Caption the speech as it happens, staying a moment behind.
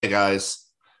Hey guys,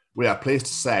 we are pleased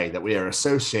to say that we are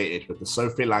associated with the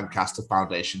Sophie Lancaster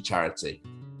Foundation charity.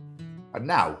 And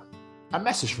now, a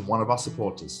message from one of our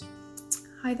supporters.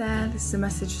 Hi there, this is a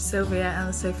message for Sylvia and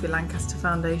the Sophie Lancaster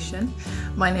Foundation.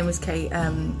 My name is Kate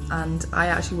and I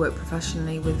actually work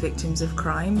professionally with victims of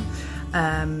crime,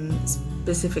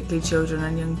 specifically children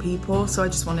and young people. So I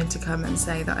just wanted to come and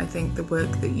say that I think the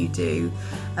work that you do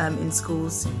in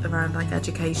schools around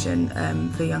education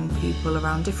for young people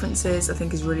around differences, I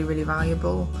think is really, really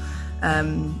valuable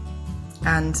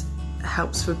and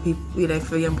helps for people,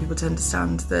 for young people to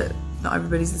understand that not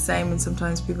everybody's the same and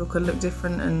sometimes people could look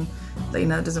different and that,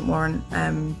 it doesn't warrant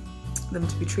them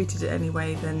to be treated any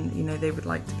way than, they would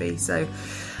like to be. So,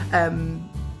 I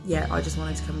just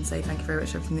wanted to come and say thank you very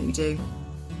much for everything that you do.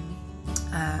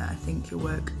 I think your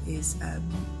work is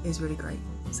really great.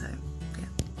 So, yeah.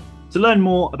 To learn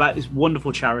more about this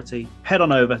wonderful charity, head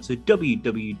on over to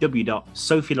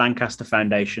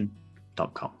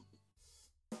www.sophielancasterfoundation.com.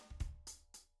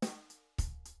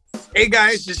 Hey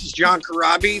guys, this is John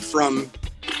Corabi from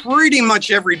pretty much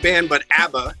every band but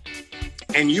ABBA,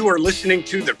 and you are listening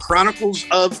to the Chronicles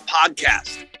of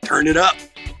Podcast. Turn it up.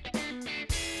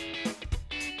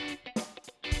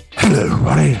 Hello,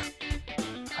 everybody,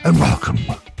 and welcome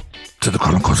to the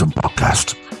Chronicles of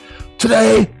Podcast.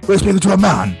 Today, we're speaking to a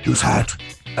man who's had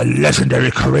a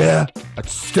legendary career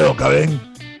that's still going,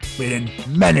 being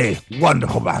in many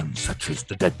wonderful bands such as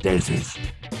the Dead Daisies,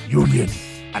 Union,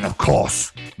 and of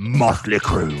course, Motley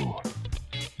Crue.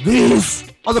 These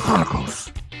are the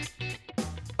Chronicles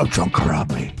of John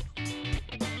Corabi,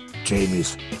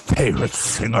 Jamie's favourite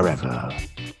singer ever.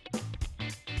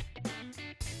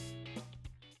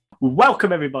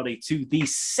 Welcome, everybody, to the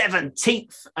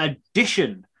 17th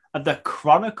edition of the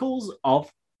Chronicles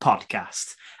of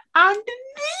Podcast. And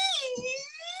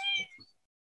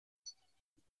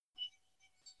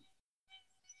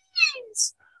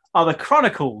these are the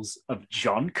Chronicles of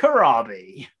John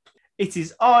Corabi. It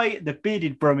is I, the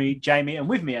bearded Brummy, Jamie, and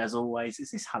with me, as always, is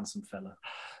this handsome fella.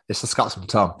 It's the Scotsman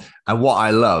Tom. And what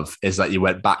I love is that you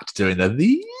went back to doing the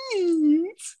these.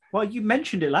 Well, you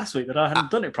mentioned it last week that I hadn't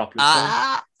done it properly.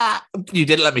 You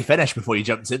didn't let me finish before you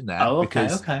jumped in there. Oh, okay,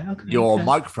 because okay. your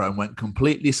microphone went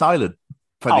completely silent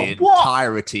for the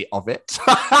entirety of it.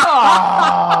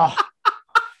 Oh.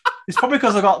 It's probably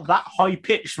because I got that high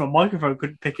pitched my microphone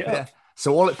couldn't pick it up.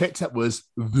 So all it picked up was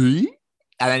the,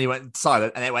 and then you went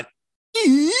silent, and it went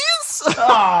is.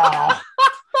 Oh.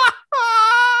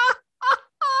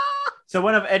 So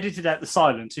when I've edited out the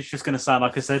silence, it's just going to sound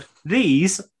like I said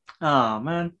these. Oh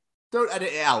man! Don't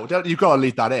edit it out. You've got to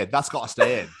leave that in. That's got to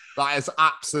stay in. That is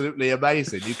absolutely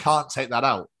amazing. You can't take that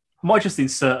out. I might just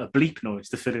insert a bleep noise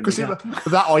to fill in the gap.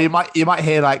 That, or you might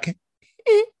hear like.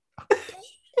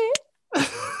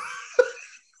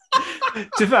 To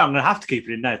be fair, I'm going to have to keep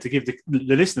it in there to give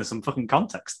the listener some fucking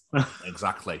context.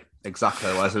 Exactly.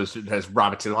 Otherwise, there's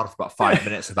rabbiting on for about 5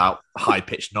 minutes about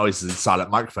high-pitched noises and silent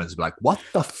microphones. Be like, what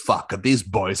the fuck are these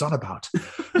boys on about?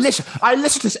 Listen, I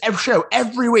listen to this every show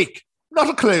every week. Not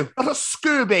a clue. Not a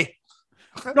Scooby.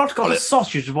 Not got a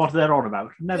sausage of what they're on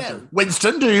about. Never. Yeah.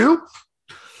 Winston, do you?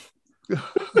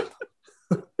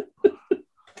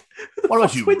 What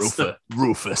about you,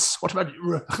 Rufus? What about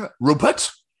you, Rupert?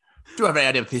 Do you have any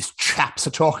idea what these chaps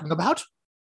are talking about?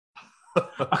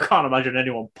 I can't imagine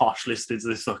anyone posh listening to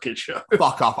this fucking show.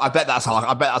 Fuck off! I bet that's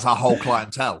our whole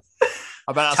clientele.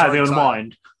 I bet that's how they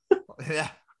unwind. Yeah,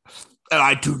 and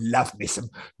I do love me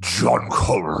some John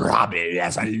Corabi.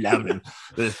 Yes, I love him.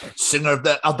 The singer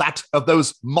of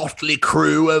those Motley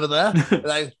Crue over there.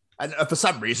 And for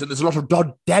some reason, there's a lot of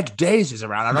Dead Daisies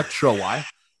around. I'm not sure why.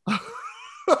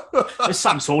 There's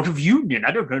some sort of union.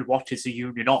 I don't know what it's a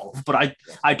union of, but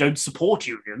I don't support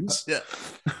unions. Yeah.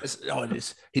 It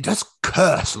is. He does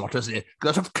curse a lot, doesn't he? A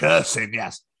lot of cursing,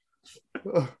 yes.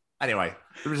 Anyway,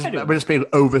 we're just being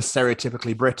over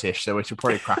stereotypically British, so we should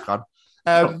probably crack on.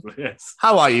 Yes.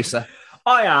 How are you, sir?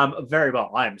 I am very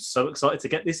well. I am so excited to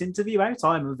get this interview out.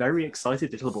 I'm a very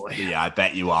excited little boy. Yeah, I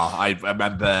bet you are. I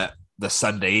remember the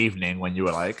Sunday evening when you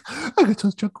were like, I'm going to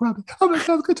touch John Corabi. Oh my God,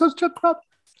 I'm going to touch John Corabi.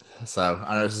 So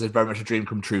I know this is very much a dream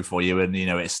come true for you, and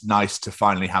it's nice to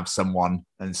finally have someone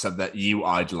and some that you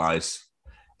idolize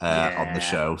on the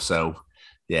show. So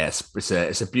yes,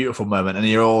 it's a beautiful moment, and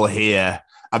you're all here.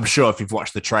 I'm sure if you've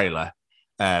watched the trailer,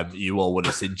 you all would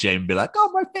have seen Jamie be like,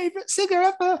 "Oh, my favorite singer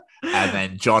ever," and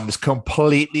then John just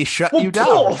completely shut you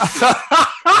down.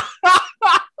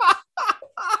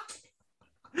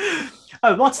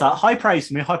 Oh, what's that? High praise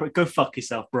for me. Go fuck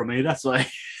yourself, Brummy. That's why.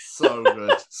 So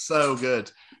good, so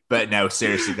good. But no,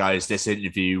 seriously, guys, this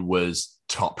interview was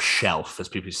top shelf, as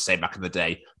people used to say back in the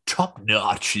day. Top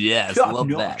notch, yes, Top love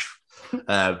notch. that.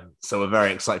 So we're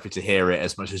very excited to hear it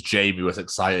as much as Jamie was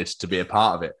excited to be a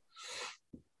part of it.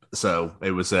 So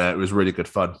it was really good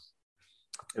fun.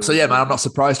 So yeah, man, I'm not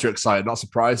surprised you're excited. Not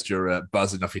surprised you're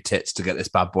buzzing off your tits to get this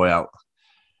bad boy out.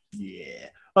 Yeah.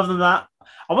 Other than that,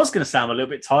 I was going to sound a little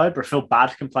bit tired, but I feel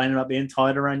bad complaining about being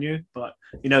tired around you. But,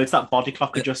 it's that body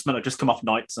clock adjustment. I've just come off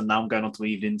nights and now I'm going on to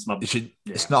evenings.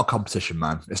 It's not a competition,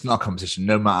 man. It's not a competition,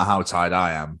 no matter how tired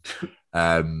I am.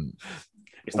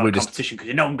 It's not a competition because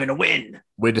I'm going to win.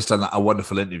 We just done a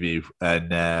wonderful interview.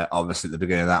 And obviously at the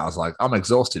beginning of that, I was like, I'm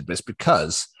exhausted, but it's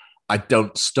because I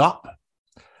don't stop.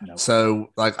 No.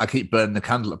 So, I keep burning the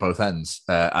candle at both ends,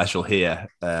 as you'll hear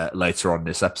later on in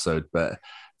this episode. But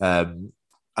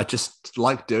I just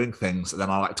like doing things, and then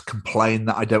I like to complain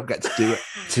that I don't get to do it,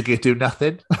 to do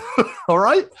nothing. All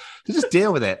right? So just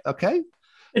deal with it, okay?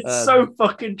 It's so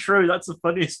fucking true. That's the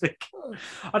funniest thing.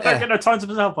 I don't get no time to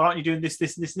myself. Why aren't you doing this,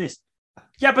 and this?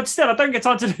 Yeah, but still, I don't get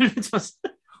time to do it.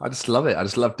 I just love it. I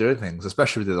just love doing things,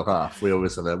 especially with the laugh. We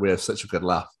have such a good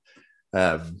laugh.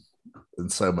 And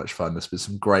so much fun. There's been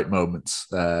some great moments.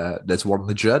 There's one in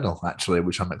the journal, actually,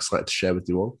 which I'm excited to share with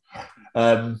you all.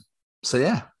 So,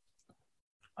 yeah.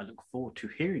 I look forward to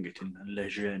hearing it in Le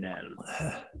Journal.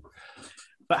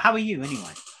 But how are you,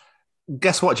 anyway?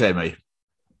 Guess what, Jamie?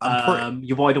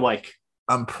 You're wide awake.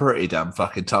 I'm pretty damn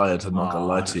fucking tired. I'm not going to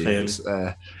lie to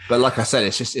you. But like I said,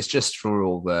 it's just for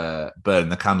all the burning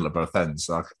the candle at both ends.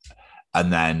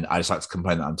 And then I just like to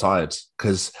complain that I'm tired.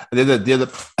 Because the other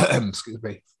excuse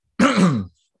me. The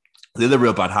other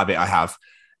real bad habit I have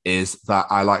is that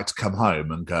I like to come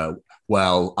home and go,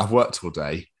 well, I've worked all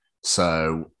day,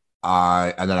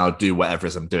 and then I'll do whatever it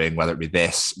is I'm doing, whether it be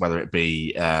this, whether it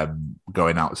be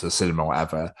going out to the cinema or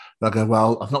whatever. And I'll go,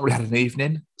 well, I've not really had an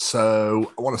evening,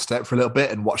 so I want to stay up for a little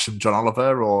bit and watch some John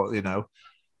Oliver or,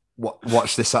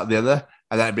 watch this, that, and the other.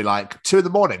 And then it'd be like 2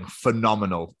 a.m,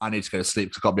 phenomenal. I need to go to sleep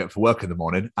because I've got to be up for work in the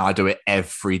morning. And I do it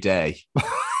every day.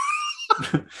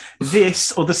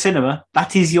 This or the cinema,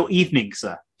 that is your evening,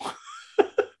 sir.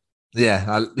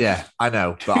 I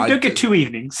know, but you don't get 2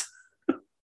 evenings.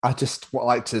 I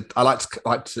like to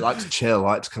chill.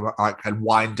 I like to come and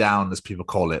wind down, as people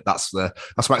call it. That's my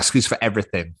excuse for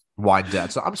everything. Wind down.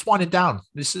 So I'm just winding down.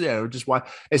 It's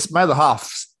my other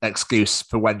half's excuse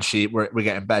for when we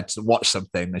get in bed to watch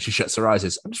something and she shuts her eyes.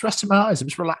 I'm just resting my eyes. I'm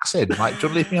just relaxing. Like, do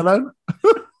you want to leave me alone?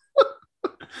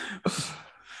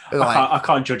 I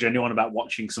can't judge anyone about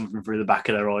watching something through the back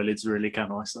of their eyelids, really,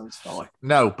 can I? So it's fine.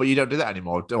 No, but you don't do that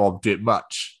anymore, or do it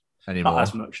much anymore.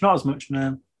 Not as much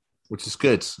now. Which is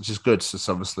good. So it's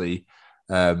obviously...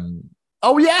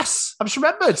 oh, yes! I've just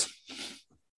remembered.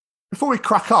 Before we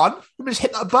crack on, let me just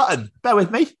hit that button. Bear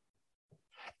with me.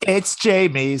 It's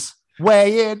Jamie's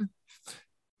weigh-in.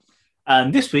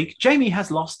 This week, Jamie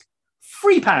has lost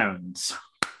 £3.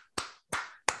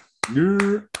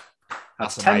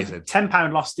 That's amazing.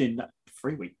 £10 lost in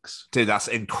 3 weeks. Dude, that's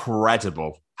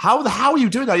incredible. How are you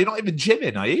doing that? You're not even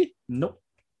gymming, are you? Nope.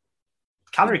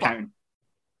 Calorie counting.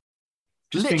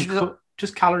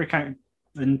 Just calorie counting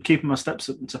and keeping my steps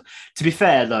up. To be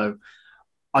fair, though,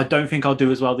 I don't think I'll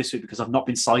do as well this week because I've not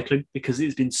been cycling because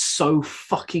it's been so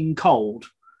fucking cold.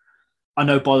 I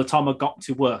know by the time I got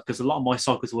to work, because a lot of my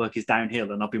cycle to work is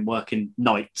downhill and I've been working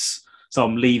nights. So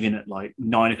I'm leaving at like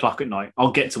 9 o'clock at night.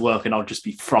 I'll get to work and I'll just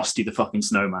be Frosty the fucking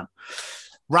snowman.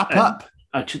 Wrap up.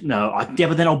 But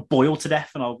then I'll boil to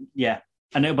death and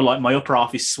and it'll be like my upper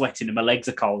half is sweating and my legs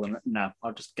are cold. And no,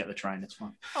 I'll just get the train. It's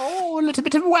fine. Oh, a little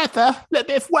bit of weather. A little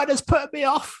bit of weather's putting me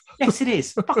off. Yes, it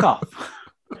is. Fuck off.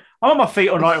 I'm on my feet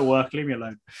all night at work. Leave me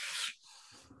alone.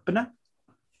 But no,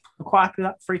 I'm quite happy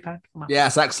with that £3. Yeah,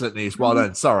 it's excellent news. Well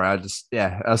done. Sorry, I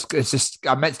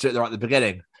meant to do it right at the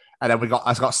beginning. And then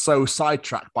I got so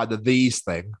sidetracked by the these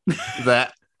thing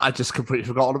that I just completely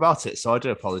forgot all about it. So I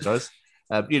do apologise.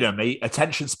 You know me,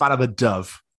 attention span of a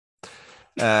dove.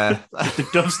 The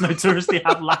doves notoriously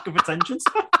have lack of attention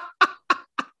span.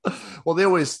 Well, they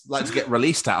always like to get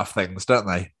released out of things, don't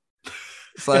they?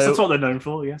 So, yes, that's what they're known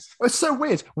for, yes. It's so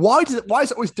weird. Why is it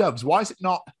always doves? Why is it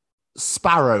not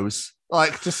sparrows?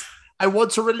 I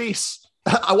want to release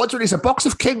a box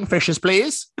of kingfishers,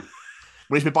 please.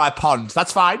 We need to buy a pond.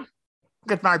 That's fine.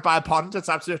 Get married by a pond. That's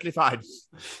absolutely fine.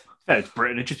 Yeah, it's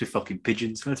Britain. It'd just be fucking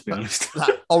pigeons, let's be honest.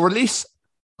 I'll release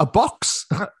a box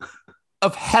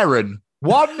of heron.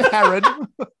 One heron.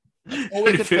 All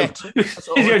we could fit.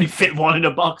 You only fit one in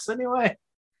a box anyway.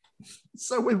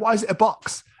 So weird. Why is it a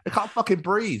box? It can't fucking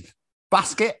breathe.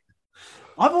 Basket.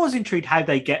 I'm always intrigued how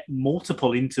they get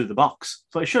multiple into the box.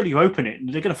 So surely you open it and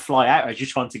they're going to fly out as you're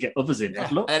trying to get others in. Yeah.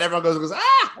 Look. And everyone goes,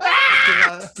 ah!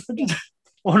 Ah!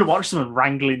 I want to watch someone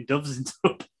wrangling doves into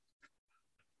it.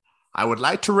 I would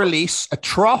like to release a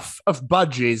trough of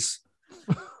budgies.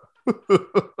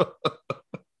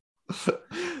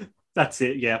 That's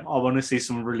it. Yeah, I want to see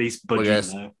some release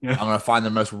budgies now. Yeah. I'm going to find the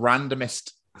most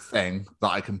randomest thing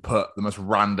that I can put the most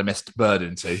randomest bird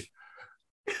into.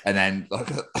 And then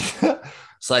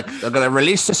it's like, I'm going to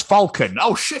release this falcon.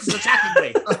 Oh, shit, it's attacking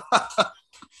me.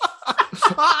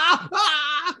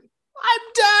 I'm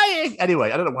dying.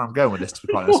 Anyway, I don't know where I'm going with this, to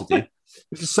be quite honest with you.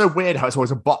 It's just so weird how it's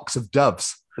always a box of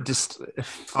doves. It's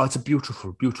a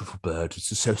beautiful, beautiful bird.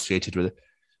 It's associated with it.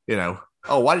 You know,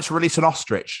 why don't you release an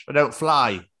ostrich? I don't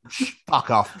fly. Fuck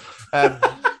off.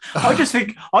 I just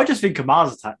think of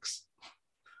Mars Attacks.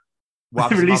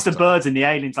 They release the birds and the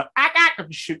aliens like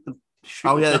and shoot them.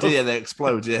 They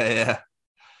explode. Yeah.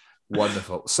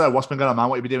 Wonderful. So, what's been going on, man?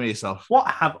 What have you been doing with yourself? What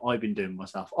have I been doing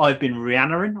myself? I've been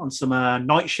Rihannaing on some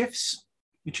night shifts,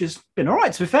 which has been all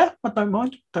right, to be fair. I don't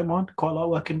mind. Quite like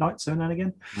working nights every now and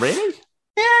again. Really?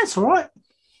 Yeah, it's all right.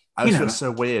 I just feel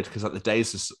so weird because like the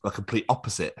days are the complete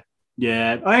opposite.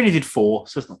 Yeah, I only did 4,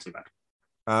 so it's not too bad.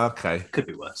 Okay. Could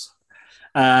be worse.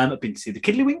 I've been to see the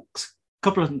Kiddlywinks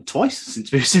twice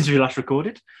since we last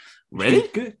recorded. Really?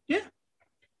 Good. Yeah.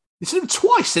 You seen them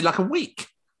twice in like a week?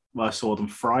 Well, I saw them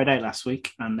Friday last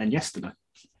week and then yesterday.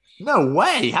 No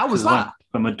way. How was that?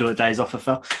 When my days off I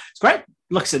fell. It's great.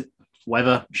 Like I said,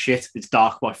 weather, shit. It's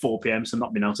dark by 4 p.m, so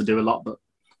not being able to do a lot, but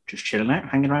just chilling out,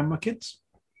 hanging around with my kids.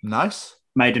 Nice.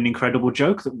 Made an incredible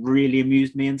joke that really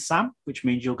amused me and Sam, which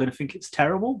means you're going to think it's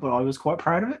terrible, but I was quite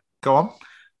proud of it. Go on.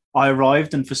 I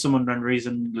arrived, and for some unknown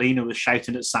reason, Lena was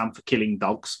shouting at Sam for killing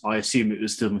dogs. I assume it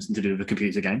was still something to do with a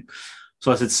computer game.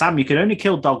 So I said, Sam, you can only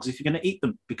kill dogs if you're going to eat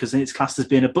them, because then it's classed as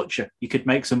being a butcher. You could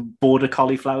make some border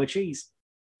cauliflower cheese.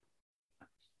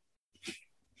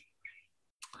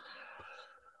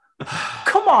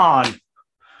 Come on.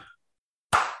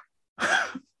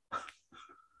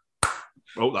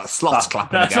 Oh, that slot's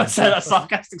clapping That's again. what I said, that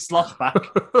sarcastic slot back.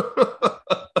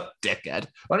 Dickhead.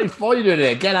 What are you doing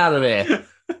here? Get out of here.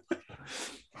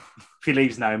 If he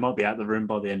leaves now, he might be out of the room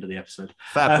by the end of the episode.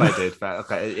 Fair play, dude. Fair.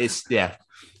 Okay, it's, yeah.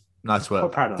 Nice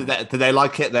work. Did they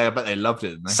like it? I bet they loved it,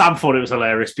 didn't they? Sam thought it was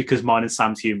hilarious because mine and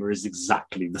Sam's humour is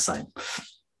exactly the same.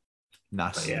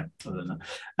 Nice. But yeah. Other than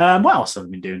that. What else have I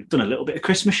been doing? Done a little bit of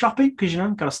Christmas shopping because,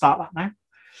 got to start that now.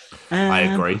 I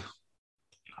agree.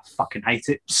 I fucking hate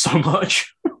it so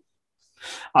much.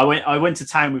 I went to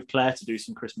town with Claire to do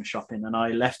some Christmas shopping and I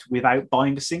left without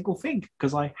buying a single thing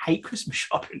because I hate Christmas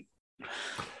shopping.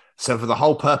 So for the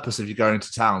whole purpose of you going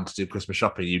to town to do Christmas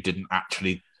shopping, you didn't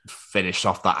actually finish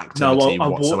off that activity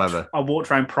whatsoever? I walked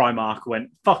around Primark,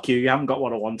 went, fuck you haven't got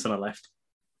what I want, and I left.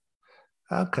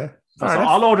 Okay.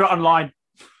 I'll order it online.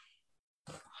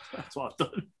 That's what I've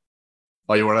done.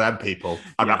 Oh, you're one of them people.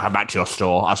 I'm not coming back to your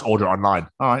store. I'll just order it online.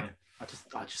 All right.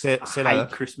 I just hate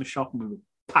Christmas shopping with a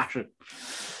passion.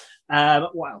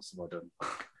 What else have I done?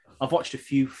 I've watched a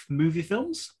few movie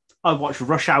films. I've watched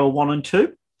Rush Hour 1 and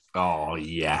 2. Oh,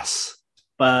 yes.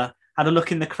 Had a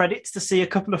look in the credits to see a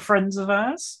couple of friends of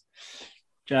ours.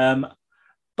 But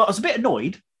I was a bit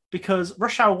annoyed because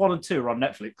Rush Hour 1 and 2 are on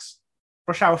Netflix.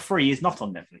 Rush Hour 3 is not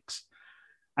on Netflix.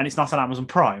 And it's not on Amazon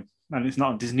Prime. And it's not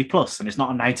on Disney Plus. And it's not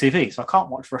on Now TV. So I can't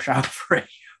watch Rush Hour 3.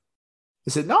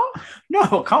 Is it not? No,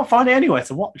 I can't find it anywhere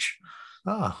to watch.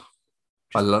 Oh.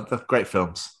 I love the great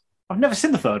films. I've never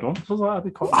seen the third one. So I was like, that'd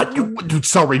be quite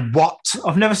sorry, what?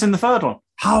 I've never seen the third one.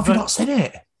 How have you not seen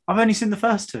it? I've only seen the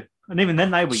first 2. And even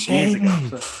then, they were years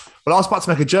ago. So. Well, I was about to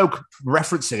make a joke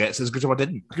referencing it, so it's good job I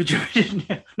didn't. Good job I didn't.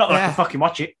 Not that I can fucking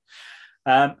watch it.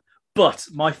 But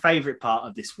my favourite part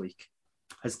of this week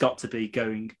has got to be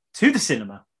going to the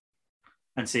cinema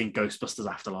and seeing Ghostbusters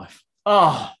Afterlife.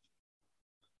 Oh,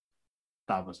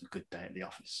 that was a good day at the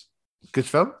office. Good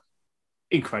film?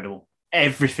 Incredible.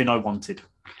 Everything I wanted.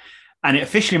 And it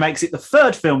officially makes it the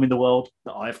 3rd film in the world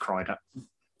that I have cried at.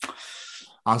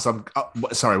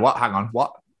 Sorry, what? Hang on,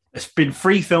 what? There's been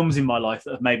 3 films in my life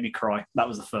that have made me cry. That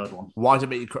was the 3rd one. Why did it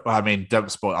make you cry? I mean, don't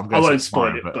spoil it. I won't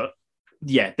spoil it, but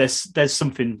yeah, there's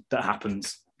something that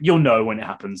happens. You'll know when it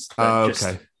happens.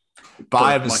 Okay. But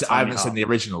I haven't seen the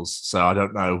originals, so I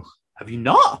don't know. Have you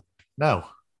not? No.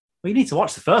 Well, you need to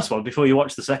watch the first one before you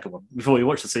watch the second one, before you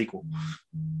watch the sequel.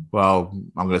 Well,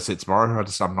 I'm going to see it tomorrow. I'm not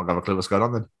going to have a clue what's going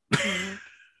on then.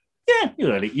 Yeah,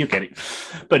 you'll get it.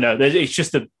 But no, it's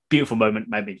just a beautiful moment.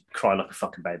 Made me cry like a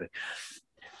fucking baby.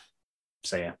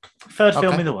 So yeah, 3rd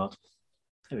film in the world.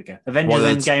 There we go. Avengers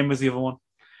Endgame was the other one.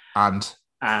 And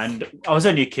I was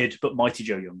only a kid, but Mighty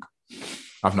Joe Young.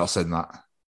 I've not seen that.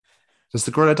 Does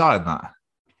the gorilla die in that?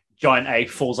 Giant egg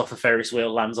falls off a Ferris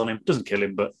wheel, lands on him, doesn't kill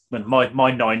him, but when my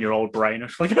 9-year-old brain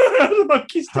is like, the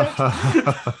monkey's dead.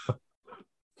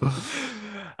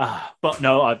 But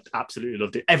no, I absolutely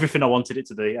loved it. Everything I wanted it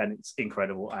to be, and it's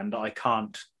incredible. And I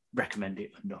can't recommend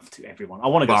it enough to everyone. I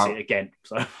want to go see it again.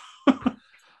 So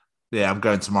yeah, I'm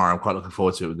going tomorrow. I'm quite looking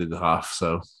forward to it within the half.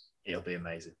 So it'll be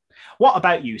amazing. What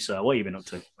about you, sir? What have you been up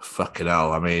to? Fucking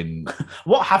hell. I mean,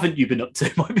 what haven't you been up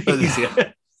to? Might be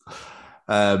easier.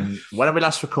 When did we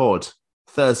last record?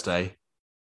 Thursday.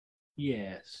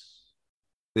 Yes.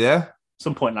 Yeah?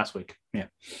 Some point last week. Yeah.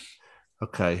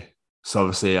 Okay. So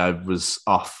obviously I was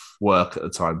off work at the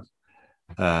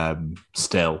time.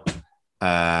 Still.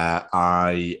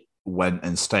 I went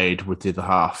and stayed with the other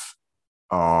half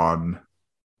on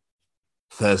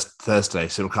Thursday.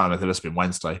 So it kind of must have been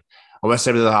Wednesday. I went to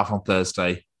stay with the other half on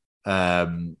Thursday.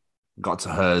 Got to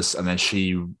hers, and then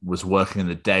she was working in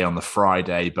the day on the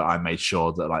Friday, but I made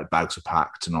sure that like bags were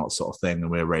packed and all that sort of thing, and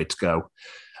we were ready to go.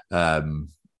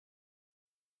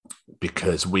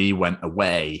 Because we went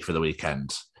away for the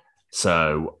weekend.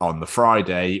 So on the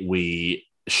Friday,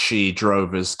 she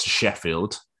drove us to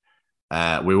Sheffield.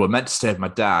 We were meant to stay with my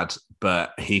dad,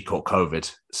 but he caught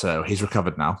COVID, so he's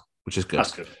recovered now, which is good.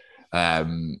 That's good.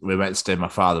 We went to stay with my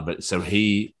father, but so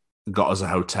he got us a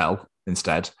hotel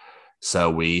instead.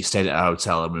 So we stayed at a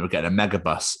hotel, and we were getting a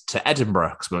megabus to Edinburgh,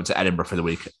 because we went to Edinburgh for the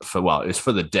week. It was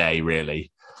for the day,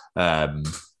 really.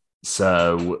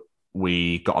 So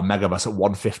we got a megabus at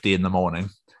 1:50 in the morning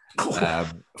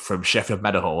from Sheffield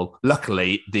Meadowhall.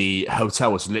 Luckily, the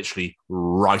hotel was literally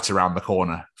right around the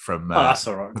corner from that's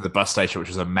all right. the bus station, which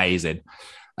was amazing.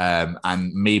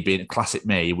 And me being classic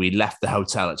me, we left the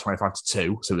hotel at 25 to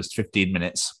 2, so it was 15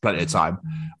 minutes, plenty of time.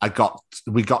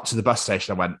 We got to the bus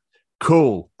station. I went,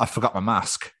 cool, I forgot my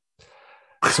mask.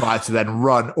 So I had to then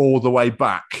run all the way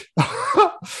back.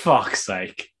 Fuck's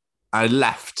sake. I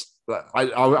left.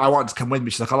 I wanted to come with me.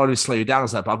 She's like, I'll only slow you down. I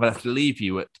was like, but I'm going to have to leave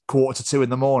you at 1:45 in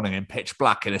the morning in pitch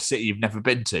black in a city you've never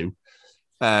been to.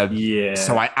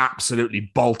 So I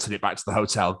absolutely bolted it back to the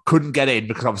hotel. Couldn't get in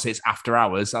because obviously it's after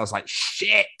hours. I was like,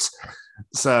 shit.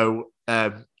 So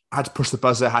I had to push the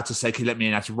buzzer. I had to say, can you let me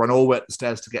in? I had to run all the way up the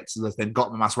stairs to get to the thing,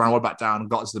 got my mask, ran all the way back down and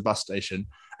got to the bus station.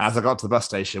 And as I got to the bus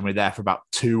station, we were there for about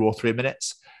 2 or 3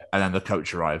 minutes, and then the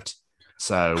coach arrived.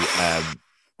 So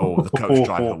the coach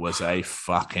driver was a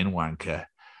fucking wanker.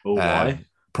 Why?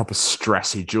 Proper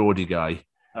stressy Geordie guy.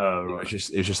 Oh, right.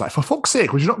 It was just like, for fuck's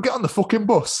sake, would you not get on the fucking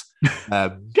bus?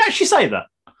 Did you actually say that?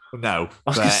 No. I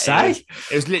was going to say.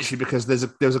 It was literally because there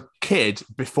was a kid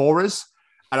before us,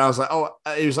 and I was like,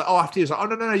 he was like, after you. He was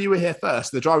like, oh, no, you were here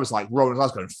first. The driver was like rolling his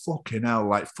eyes going, fucking hell,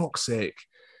 like, fuck's sake.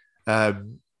 Yeah,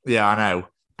 I know.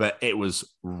 But it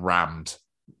was rammed.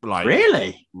 Like,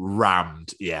 really?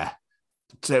 Rammed, yeah.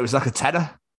 So it was like a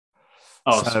tenner.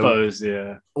 Oh, I suppose,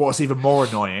 yeah. What's even more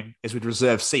annoying is we'd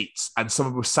reserved seats, and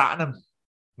someone was sat in them.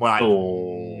 We're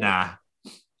like,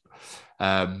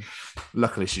 nah.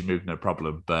 Luckily, she moved, no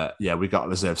problem. But yeah, we got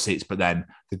reserved seats. But then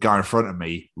the guy in front of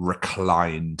me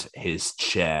reclined his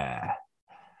chair.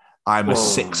 I'm a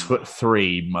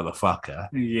 6'3" motherfucker.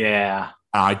 Yeah.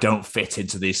 And I don't fit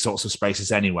into these sorts of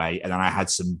spaces anyway. And then I had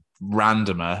some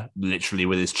randomer literally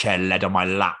with his chair led on my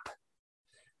lap.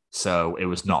 So it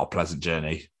was not a pleasant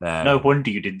journey. No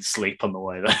wonder you didn't sleep on the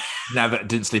way there. Never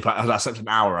didn't sleep. I slept an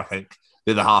hour, I think.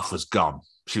 The other half was gone.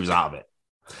 She was out of it.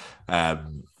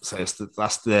 So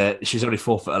she's only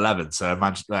 4'11", so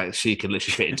imagine like she can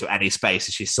literally fit into any space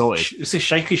and she's sorted.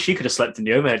 She could have slept in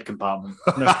the overhead compartment.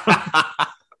 No.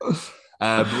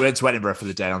 We went to Edinburgh for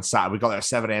the day on Saturday. We got there at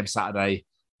 7 a.m. Saturday,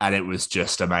 and it was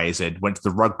just amazing. Went to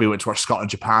the rugby, went to watch Scotland,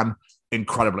 Japan.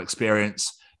 Incredible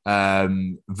experience.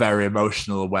 Very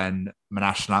emotional when my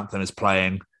national anthem is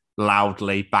playing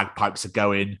loudly, bagpipes are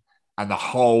going, and the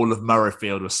whole of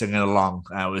Murrayfield was singing along.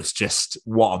 It was just,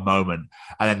 what a moment.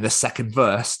 And then the second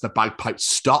verse, the bagpipes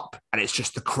stop, and it's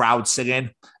just the crowd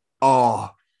singing. Oh,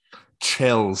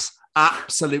 chills.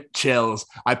 Absolute chills.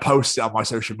 I posted on my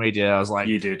social media. I was like,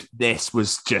 you did. This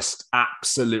was just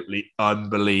absolutely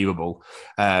unbelievable.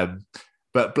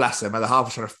 But bless him, and the half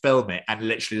was trying to film it, and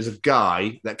literally there's a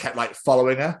guy that kept like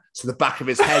following her to the back of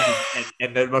his head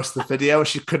in most of the video.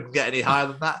 She couldn't get any higher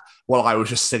than that. While I was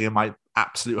just singing my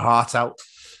absolute heart out.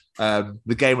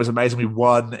 The game was amazing. We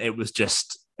won. It was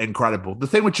just incredible. The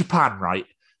thing with Japan, right,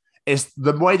 is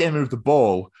the way they move the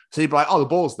ball. So you'd be like, oh, the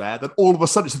ball's there. Then all of a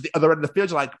sudden it's at the other end of the field.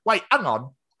 You're like, wait, hang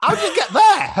on. How did you get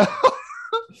there?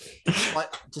 Like,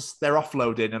 just they're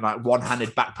offloading and like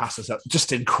one-handed back passes.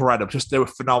 Just incredible. Just they were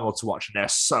phenomenal to watch, and they're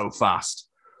so fast.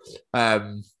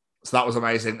 So that was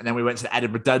amazing. And then we went to the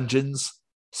Edinburgh Dungeons.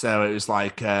 So it was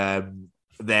like there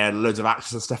are loads of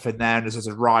actors and stuff in there, and there's loads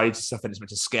of rides and stuff, and it's meant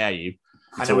to scare you.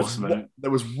 And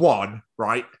there was one,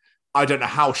 right? I don't know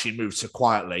how she moved so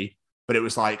quietly, but it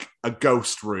was like a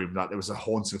ghost room. Like there was a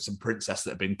haunting of some princess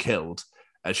that had been killed,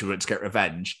 and she went to get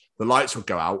revenge. The lights would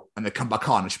go out, and they'd come back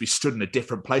on, and she'd be stood in a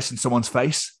different place in someone's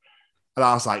face. And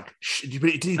I was like, you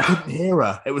couldn't hear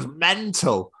her. It was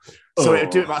mental. So it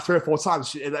would do it about 3 or 4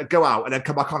 times. It'd go out and then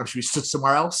come back on, and she'd be stood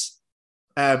somewhere else.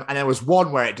 And there was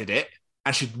one where it did it,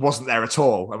 and she wasn't there at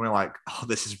all. And we were like, oh,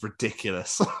 this is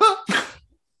ridiculous.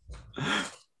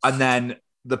 And then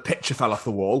the picture fell off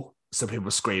the wall. Some people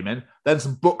were screaming. Then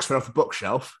some books fell off the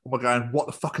bookshelf. And we're going, what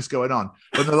the fuck is going on?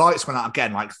 When the lights went out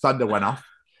again, like thunder went off.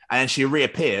 And then she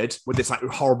reappeared with this like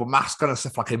horrible mask on and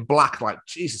stuff, like in black. Like,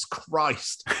 Jesus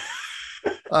Christ.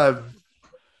 But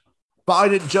I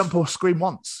didn't jump or scream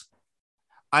once.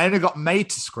 I only got made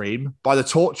to scream by the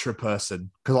torturer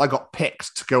person because I got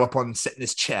picked to go up on and sit in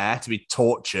this chair to be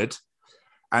tortured.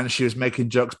 And she was making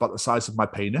jokes about the size of my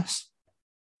penis.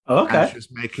 Okay. And she was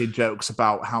making jokes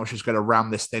about how she was going to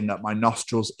ram this thing up my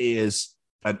nostrils, ears,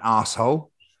 and arsehole.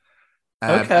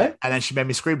 Okay. And then she made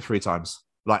me scream 3 times,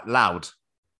 like loud.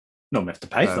 Not have to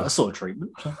pay for that sort of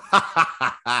treatment. But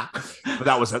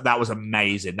that was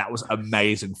amazing. That was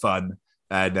amazing fun.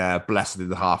 And Blessed in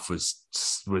the Half was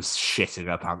shitting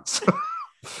her pants.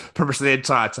 Pretty much the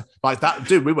entire time. Like that,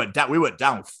 dude, we went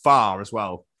down far as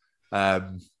well.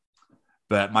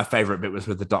 But my favourite bit was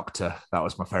with the doctor. That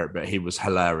was my favourite bit. He was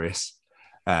hilarious.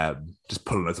 Just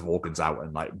pulling loads of organs out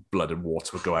and like blood and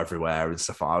water would go everywhere and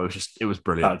stuff. It was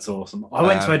brilliant. That's awesome. I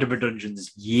went to Edinburgh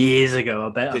Dungeons years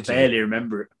ago. I barely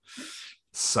remember it.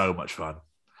 So much fun.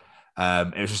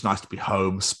 It was just nice to be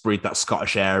home, breathe that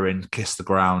Scottish air in, kiss the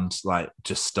ground, like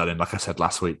just stunning, like I said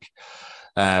last week.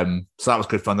 So that was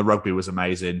good fun. The rugby was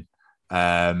amazing.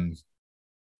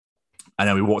 And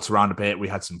then we walked around a bit. We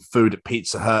had some food at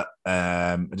Pizza Hut.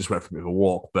 I just went for a bit of a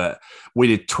walk, but we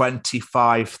did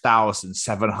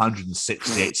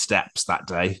 25,768 steps that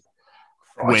day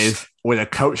with a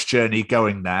coach journey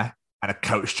going there and a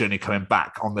coach journey coming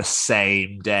back on the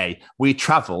same day. We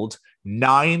traveled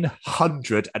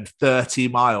 930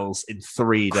 miles in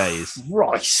 3 days.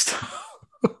 Christ.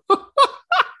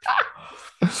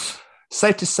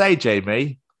 Safe to say,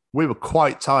 Jamie, we were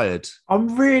quite tired.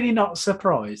 I'm really not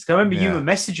surprised. I remember you were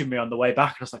messaging me on the way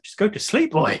back, and I was like, just go to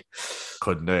sleep, boy.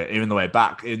 Couldn't do it. Even the way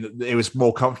back, it was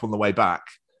more comfortable on the way back.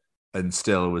 And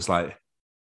still, it was like,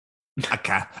 I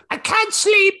can't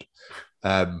sleep.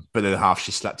 But the half,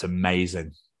 she slept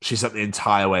amazing. She slept the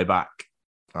entire way back.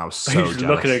 I was so jealous.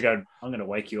 Looking at her going, I'm going to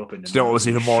wake you up in the morning. You know what was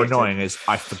even more annoying is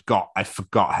I forgot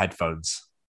headphones.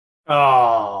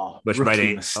 Oh, which made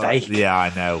it mistake. Yeah,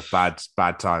 I know. Bad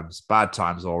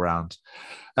times all around.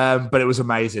 But it was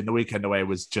amazing. The weekend away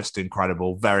was just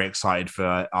incredible. Very excited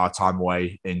for our time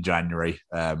away in January.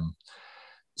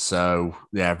 So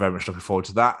yeah, very much looking forward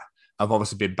to that. I've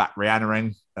obviously been back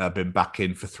Rhiannoning. I've been back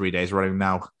in for 3 days running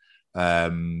now.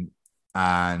 And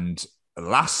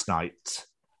last night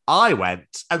I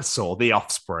went and saw The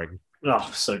Offspring. Oh,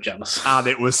 so jealous. And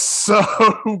it was so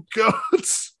good.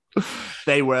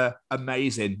 They were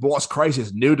amazing. But what's crazy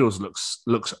is Noodles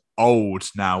looks old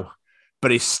now,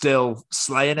 but he's still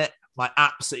slaying it, like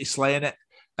absolutely slaying it.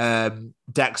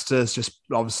 Dexter's just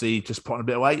obviously just putting a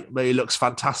bit of weight, but he looks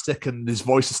fantastic and his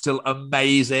voice is still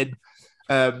amazing.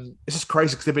 It's just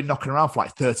crazy because they've been knocking around for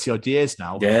like 30 odd years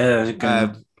now.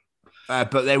 Yeah.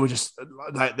 But they were just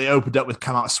like, they opened up with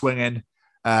Come Out Swinging.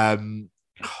 I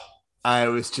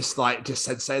was just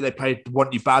Sensei. They played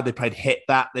Want You Bad. They played Hit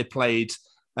That. They played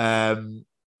Can't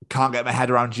Get My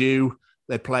Head Around You.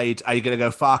 They played Are You Gonna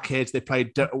Go Far, Kids? They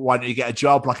played Why Don't You Get a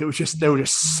Job? Like they were just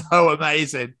so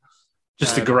amazing.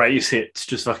 Just the greatest hits,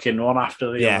 just fucking one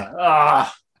after the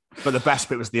other. But the best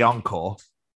bit was the encore.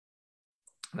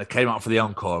 They came out for the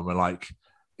encore and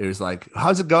it was like,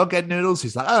 how's it go again, Noodles?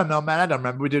 He's like, oh no, man, I don't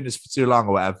remember. We're doing this for too long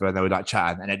or whatever. And they were like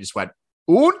chatting, and it just went,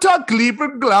 Unter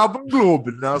Klieben, Glauben,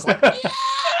 Globen. And I was like, yeah!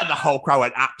 And the whole crowd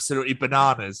went absolutely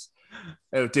bananas.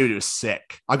 Dude, it was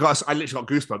sick. I literally got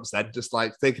goosebumps then, just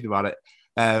like thinking about it.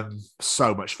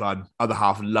 So much fun. Other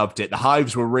half loved it. The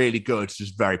Hives were really good,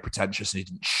 just very pretentious, and he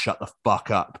didn't shut the fuck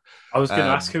up. I was going to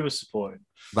ask who was supporting.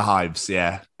 The Hives,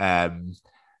 yeah.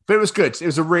 But it was good. It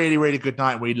was a really, really good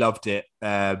night. We loved it.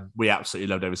 We absolutely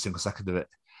loved every single second of it.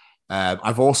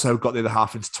 I've also got the other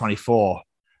half into 24,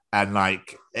 and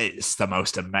it's the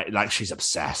most amazing. Like, she's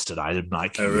obsessed, and I'm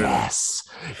like, oh, really?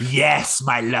 Yes,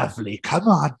 my lovely. Come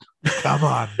on.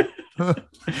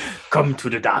 Come to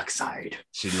the dark side.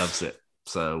 She loves it.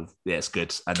 So yeah, it's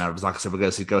good. And I was like I said, we're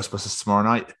going to see Ghostbusters tomorrow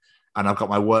night, and I've got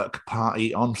my work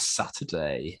party on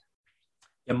Saturday.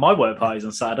 Yeah, my work party's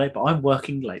on Saturday, but I'm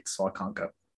working late, so I can't go.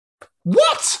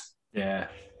 What? Yeah.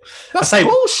 That's I say-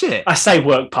 bullshit. I say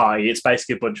work party. It's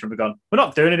basically a bunch of them gone. We're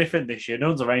not doing anything this year. No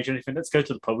one's arranged anything. Let's go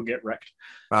to the pub and get wrecked.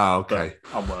 Oh, okay.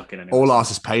 But I'm working anyway. All so-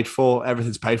 ours is paid for.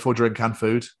 Everything's paid for, drink and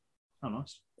food. Oh,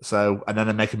 nice. So, and then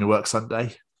they're making me work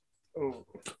Sunday. Oh.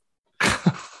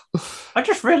 I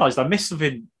just realised I missed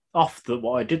something off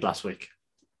what I did last week.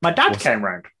 My dad came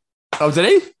round. Oh, did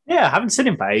he? Yeah, I haven't seen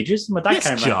him for ages. My dad Yes,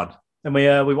 came round. John. And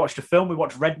we watched a film. We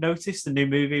watched Red Notice, the new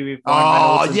movie with Ryan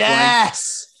Oh, Reynolds and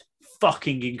yes. Dwayne.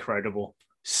 Fucking incredible.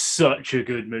 Such a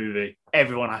good movie.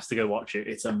 Everyone has to go watch it.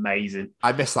 It's amazing.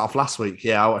 I missed that off last week.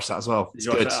 Yeah, I watched that as well. It's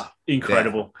Did you watch good. that?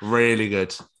 Incredible. Yeah, really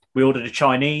good. We ordered a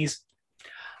Chinese.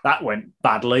 That went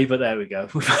badly, but there we go.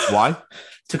 Why?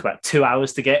 Took about 2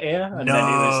 hours to get here, and then it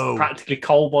No. was practically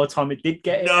cold by the time it did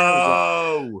get here. It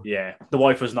was No. like- yeah, the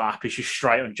wife was not happy. She's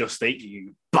straight on Just Eat,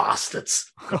 you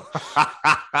bastards.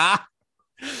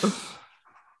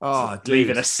 Oh, dude.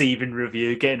 Leaving a seething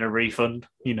review, getting a refund,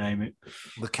 you name it.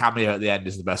 The cameo at the end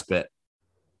is the best bit.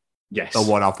 Yes. Or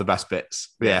one of the best bits.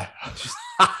 Yeah.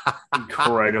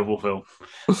 Incredible film.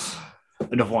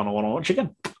 Another one I want to watch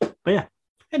again. But yeah.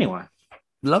 Anyway.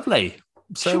 Lovely.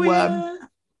 Shall So, we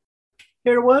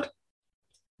hear a word?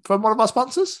 from one of our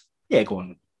sponsors? Yeah, go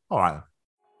on. All right.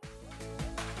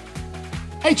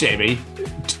 Hey, Jamie,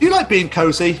 do you like being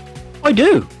cozy? I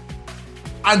do.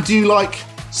 And do you like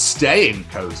staying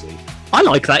cozy? I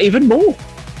like that even more.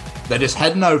 Then just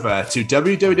heading over to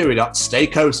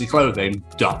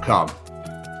www.staycozyclothing.com.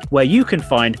 Where you can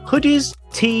find hoodies,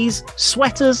 tees,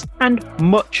 sweaters, and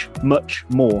much, much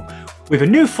more. With a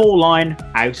new fall line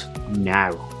out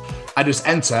now. And just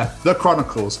enter The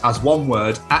Chronicles as one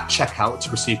word at checkout to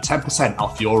receive 10%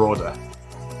 off your order.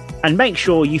 And make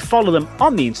sure you follow them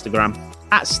on the Instagram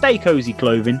at Stay Cozy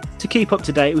Clothing to keep up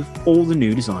to date with all the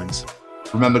new designs.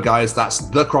 Remember, guys, that's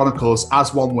The Chronicles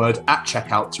as one word at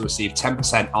checkout to receive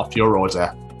 10% off your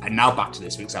order. And now back to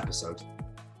this week's episode.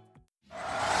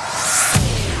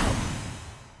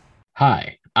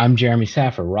 Hi, I'm Jeremy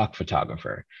Saffer, rock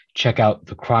photographer. Check out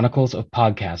the Chronicles of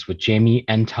Podcasts with Jamie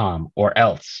and Tom, or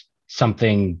else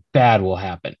something bad will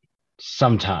happen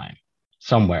sometime,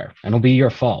 somewhere, and it'll be your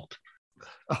fault.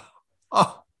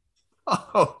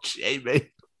 Oh,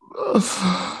 Jamie.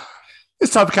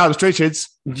 It's time for Callum's Treachings.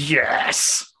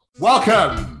 Yes!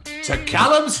 Welcome to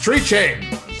Callum's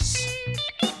Treachings.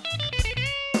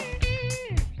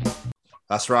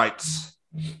 That's right.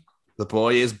 The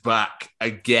boy is back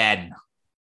again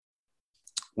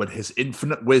with his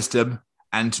infinite wisdom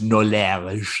and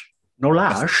knowledge.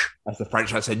 Knowledge? As the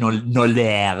French might say,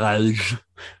 knowledge.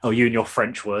 Oh, you and your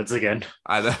French words again.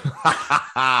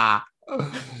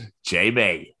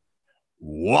 Jamie,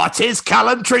 what is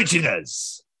Callum treating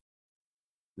us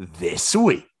this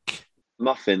week?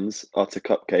 Muffins are to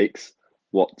cupcakes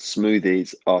what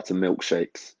smoothies are to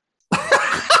milkshakes.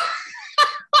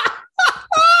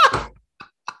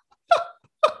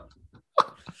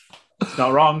 It's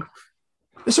not wrong.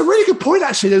 It's a really good point,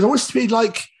 actually. There's always been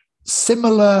like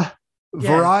similar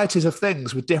Yeah. varieties of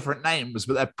things with different names,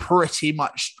 but they're pretty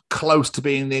much close to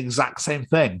being the exact same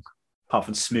thing. Apart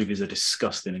from smoothies are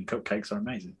disgusting and cupcakes are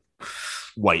amazing.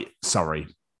 Wait, sorry.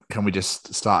 Can we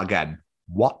just start again?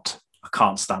 What? I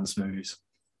can't stand smoothies.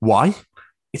 Why?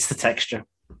 It's the texture.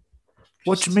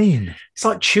 What do you mean? It's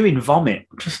like chewing vomit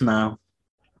just now.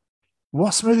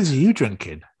 What smoothies are you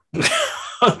drinking?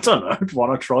 I don't know. One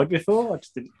I tried before. I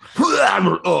just didn't.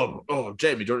 Oh,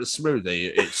 Jamie, do you want a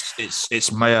smoothie?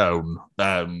 It's my own.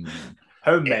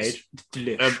 Homemade.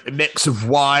 Delicious. A mix of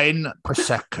wine,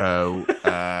 prosecco,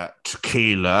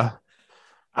 tequila,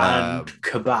 and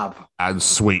kebab. and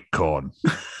sweet corn.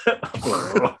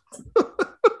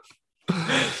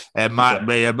 It might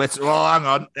be a bit. Well, hang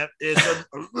on.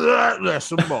 There's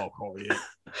some more for you.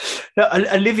 No,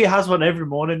 Olivia has one every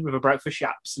morning with her breakfast. She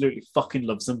absolutely fucking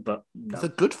loves them, but no. They're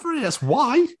good for you. That's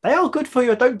why. They are good for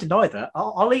you. I don't deny that.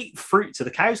 I'll eat fruit till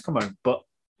the cows come home, but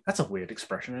that's a weird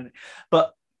expression, isn't it?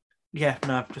 But yeah,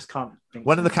 no, just can't think.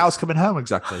 When are the cows coming home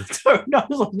exactly?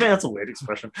 No, that's a weird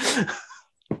expression.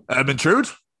 Intrude?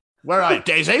 Where are you,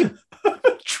 Daisy?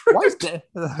 True. Why is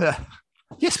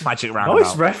yes, magic roundabout.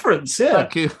 Nice reference, yeah.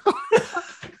 Thank you.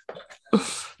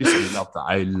 Used to love that.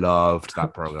 I loved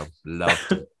that program.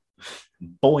 Loved it.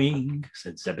 Boing,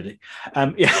 said Zebedee.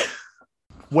 Yeah.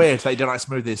 Weird that you don't like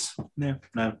smoothies. No,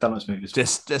 don't like smoothies.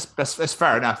 Just that's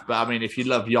fair enough. But I mean, if you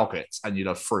love yogurt and you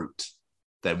love fruit,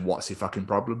 then what's your fucking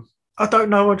problem? I don't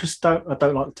know. I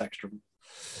don't like the texture of them.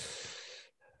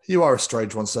 You are a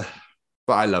strange one, sir.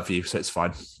 But I love you, so it's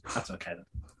fine. That's okay then.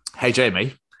 Hey,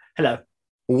 Jamie. Hello.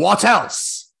 What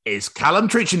else is Callum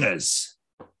treating us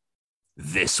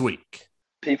this week?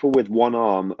 People with one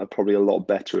arm are probably a lot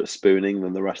better at spooning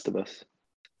than the rest of us.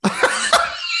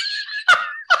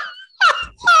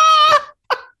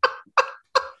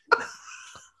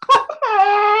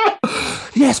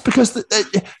 Yes, because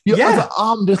your other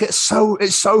arm just gets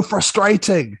it's so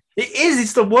frustrating. It is.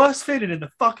 It's the worst feeling in the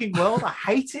fucking world. I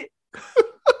hate it.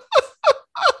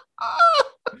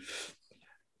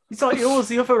 It's like yours.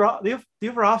 The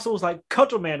other arsehole's like,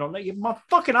 cuddle me, and I'm like, my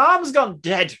fucking arm's gone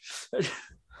dead.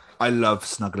 I love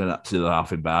snuggling up to the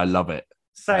laughing bear. I love it.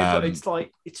 So, but it's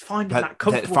like it's finding that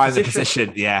comfortable finding position.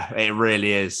 the position. Yeah, it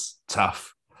really is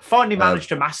tough. Finally managed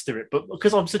to master it, but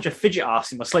because I'm such a fidget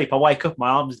ass in my sleep, I wake up, my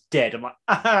arm's dead. I'm like,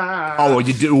 oh,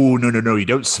 you do? Oh, no, you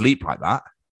don't sleep like that.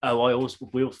 Oh,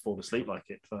 we all fall asleep like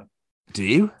it. So. Do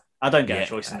you? I don't get a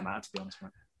choice in the matter, to be honest,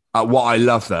 mate. What I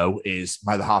love though is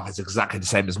my other half is exactly the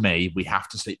same as me. We have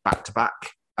to sleep back to back.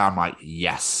 I'm like,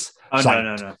 yes. Oh,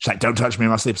 no. She's like, don't touch me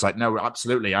in my sleep. It's like, no,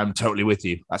 absolutely. I'm totally with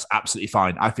you. That's absolutely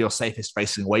fine. I feel safest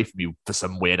facing away from you for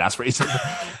some weird ass reason.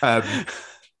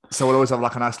 So we'll always have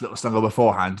like a nice little snuggle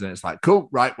beforehand. And it's like, cool,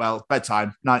 right, well,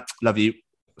 bedtime, night, love you,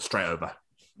 straight over.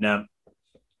 No,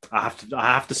 I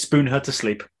have to spoon her to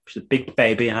sleep. She's a big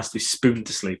baby and has to be spooned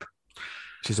to sleep.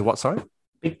 She's a what, sorry?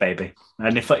 Big baby.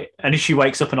 And if she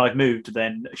wakes up and I've moved,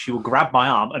 then she will grab my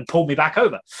arm and pull me back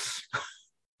over.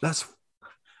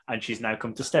 And she's now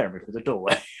come to stare at me through the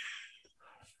doorway.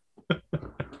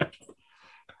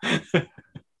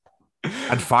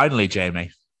 And finally,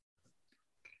 Jamie,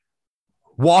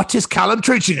 what is Callum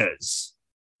treating us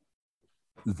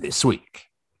this week?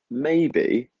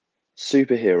 Maybe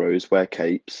superheroes wear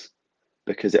capes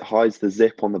because it hides the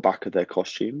zip on the back of their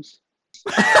costumes.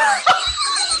 That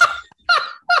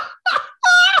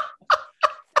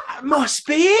must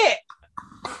be it.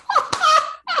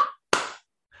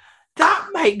 That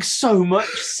makes so much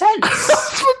sense.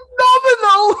 That's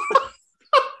phenomenal.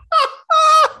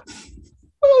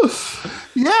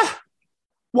 Yeah.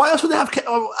 Why else would they have?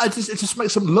 It just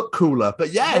makes them look cooler.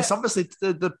 But yeah, it's obviously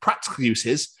the practical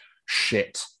uses.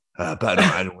 Shit. But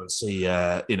I don't want to see.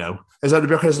 There's only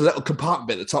because there's a little compartment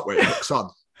bit at the top where it hooks on,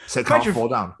 so it can't fall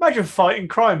down. Imagine fighting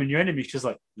crime and your enemy's just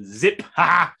like zip.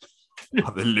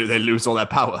 They lose all their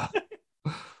power.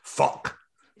 Fuck.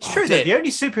 It's true that the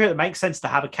only superhero that makes sense to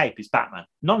have a cape is Batman.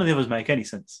 None of the others make any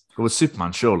sense. Well, with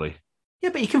Superman, surely. Yeah,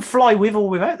 but you can fly with or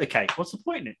without the cape. What's the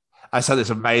point in it? I said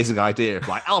this amazing idea of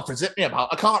like, Alfred, zip me about.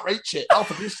 I can't reach it.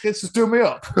 Alfred, just do me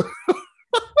up.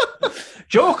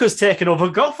 Joker's taking over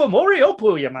Gotham. Hurry up,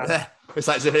 will you, man? It's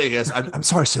like zipping. He goes, I'm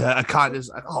sorry, sir. I can't.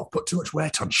 Put too much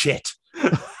weight on shit.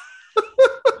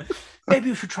 Maybe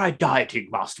you should try dieting,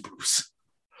 Master Bruce.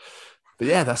 But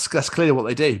yeah, that's clearly what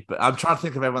they do. But I'm trying to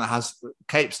think of everyone that has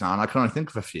capes now, and I can only think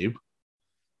of a few.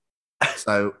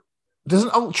 So,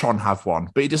 doesn't Ultron have one?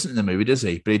 But he doesn't in the movie, does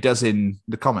he? But he does in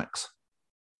the comics.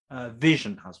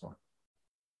 Vision has one.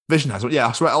 Vision has one. Yeah,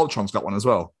 I swear Ultron's got one as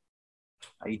well.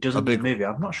 He doesn't in the movie.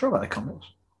 I'm not sure about the comics.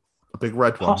 A big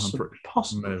red one.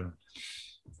 Possibly.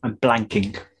 I'm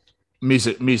blanking.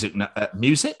 Music?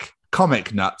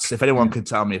 Comic nuts. If anyone could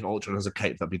tell me if Ultron has a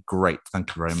cape, that'd be great.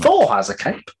 Thank you very much. Thor has a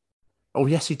cape. Oh,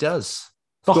 yes, he does.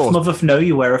 Bottom of no,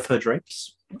 you wear of her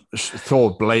drapes.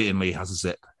 Thor blatantly has a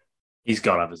zip. He's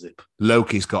got to have a zip.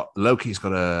 Loki's got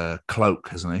a cloak,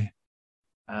 hasn't he?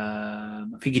 I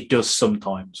think he does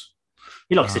sometimes.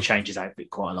 He likes to change his outfit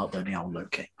quite a lot, don't he, old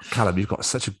Loki? Callum, you've got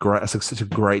such a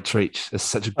great treat. It's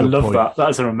such a good I love point. that.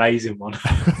 That's an amazing one.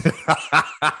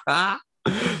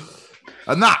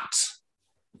 And that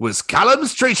was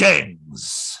Callum's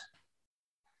treatings.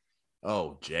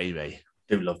 Oh, Jamie.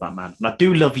 I do love that man. And I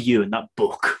do love you in that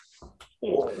book.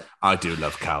 Oh. I do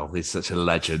love Cal. He's such a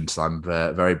legend. I'm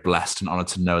very blessed and honoured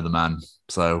to know the man.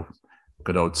 So,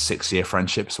 good old 6-year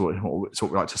friendship. So, it's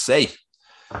what we like to see.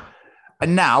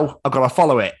 And now I've got to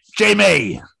follow it.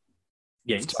 Jamie!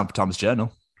 Yes. It's time for Tom's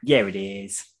Journal. Yeah, it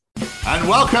is. And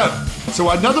welcome to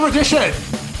another edition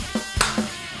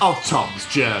of Tom's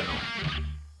Journal.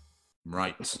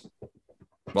 Right.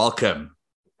 Welcome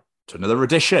to another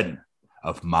edition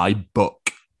of my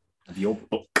book. Of your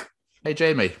book. Hey,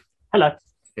 Jamie. Hello.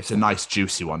 It's a nice,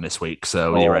 juicy one this week.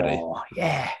 So, are you ready? Oh,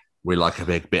 yeah. We like a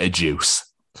big bit of juice.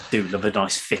 Do love a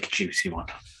nice, thick, juicy one.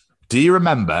 Do you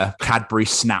remember Cadbury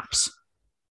Snaps?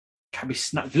 Cadbury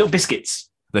Snaps. Little biscuits.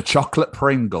 The chocolate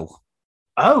Pringle.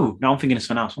 Oh, no, I'm thinking of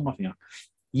something else. What am I thinking of?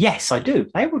 Yes, I do.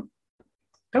 They were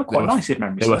quite nice, if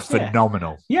memory serves. They were serves,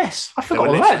 phenomenal. Yeah. Yes, I forgot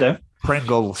all about them.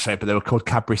 Pringle shaped, but they were called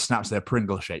Cadbury Snaps. They're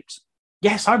Pringle shaped.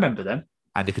 Yes, I remember them.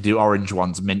 And you could do orange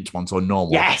ones, mint ones, or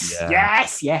normal. Yes,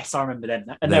 yes, I remember them.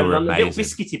 And they there were amazing. little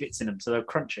biscuity bits in them, so they were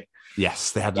crunchy.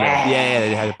 Yes, they had. They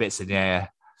had bits in. Yeah,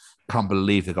 can't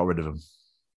believe they got rid of them.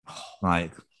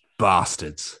 Like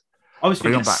bastards. I was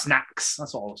thinking of snacks.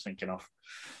 That's what I was thinking of.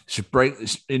 Should break.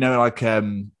 You know, like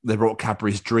they brought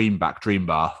Cadbury's Dream back, Dream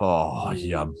Bar. Oh,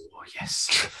 yum. Oh,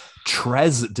 yes.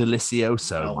 Tres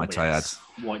Delicioso, might I add.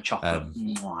 White chocolate.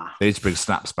 They need to bring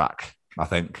snaps back, I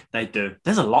think. They do.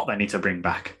 There's a lot they need to bring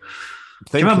back.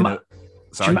 Do you remember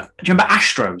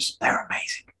Astros? They're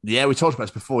amazing. Yeah, we talked about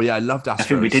this before. Yeah, I loved Astros. I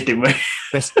think we did, didn't we?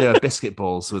 They were biscuit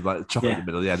balls with like chocolate in the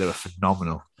middle. Yeah, they were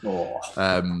phenomenal. Oh.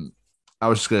 I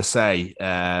was just going to say,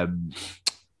 what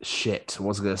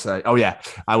was I going to say? Oh, yeah.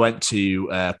 I went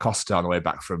to Costa on the way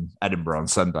back from Edinburgh on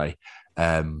Sunday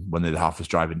when the other half was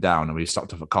driving down, and we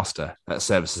stopped off at Costa. At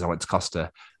services, I went to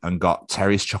Costa and got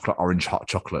Terry's chocolate orange hot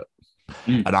chocolate.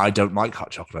 And I don't like hot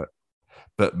chocolate,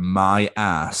 but my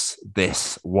ass,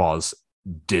 this was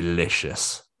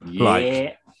delicious.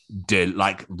 Yeah.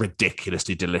 Like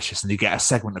ridiculously delicious. And you get a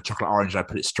segment of chocolate orange, and I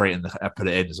put it straight in. I put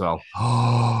it in as well.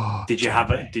 Did you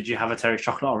have a Terry's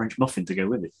chocolate orange muffin to go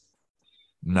with it?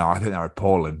 No, I think they were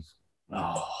appalling.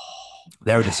 Oh,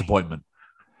 they're a disappointment.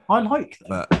 I like them.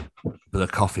 But the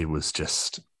coffee was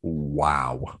just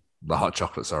wow. The hot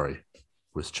chocolate,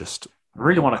 was just. I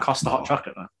really want to Costa hot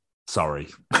chocolate though. Sorry.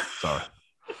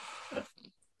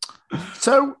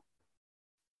 So,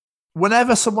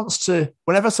 whenever someone wants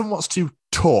to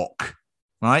talk,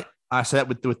 right? I say that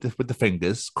with the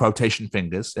fingers, quotation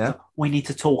fingers. Yeah, we need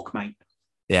to talk, mate.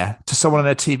 Yeah, to someone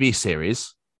in a TV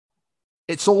series,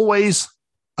 it's always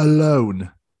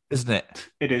alone, isn't it?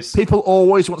 It is. People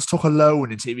always want to talk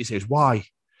alone in TV series. Why?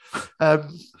 And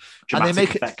they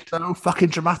make effect. It so fucking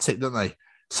dramatic, don't they?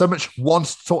 So much want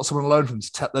to talk to someone alone from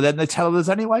then they tell others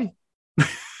anyway. It's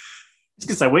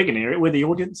because we're going to hear it. We're the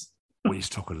audience. We need to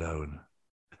talk alone.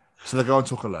 So they go and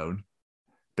talk alone,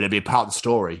 but it'd be a part of the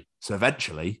story. So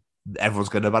eventually, everyone's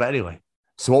going to know about it anyway.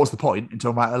 So what was the point in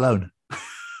talking about it alone?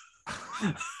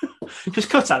 Just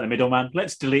cut out the middle, man.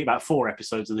 Let's delete about 4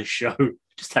 episodes of this show.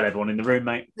 Just tell everyone in the room,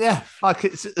 mate. Yeah, like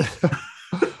it's.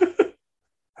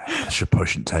 I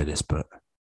shouldn't tell you this, but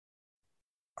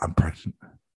I'm pregnant.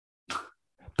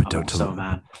 But don't tell them.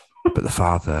 Man. But the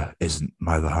father isn't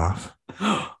my other half.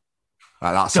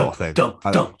 Like that sort of thing.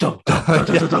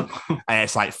 And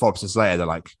it's like 4 episodes later, they're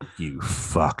like, "You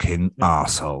fucking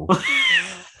asshole."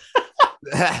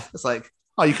 It's like,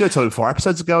 oh, you could have told me 4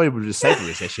 episodes ago. It would have just saved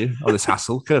this issue or this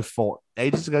hassle. Could have fought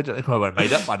ages ago. Don't think I would have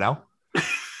made up by now.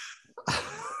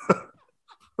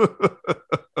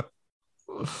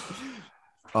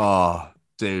 Oh,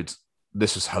 dude,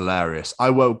 this was hilarious.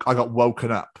 I got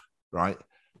woken up, right,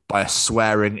 by a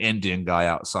swearing Indian guy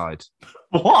outside.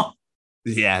 What?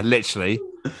 Yeah, literally.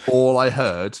 All I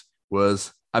heard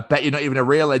was, "I bet you're not even a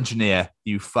real engineer,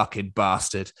 you fucking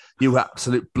bastard. You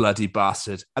absolute bloody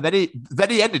bastard." And then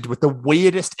he ended with the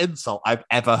weirdest insult I've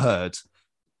ever heard.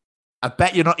 "I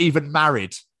bet you're not even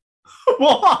married."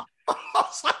 What? I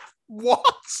was like,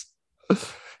 what?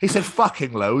 He said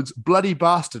fucking loads, bloody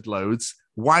bastard loads,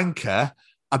 wanker.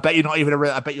 I bet you're not even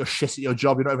I bet you're shit at your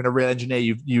job. You're not even a real engineer.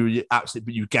 You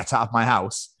absolutely, you get out of my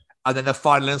house. And then the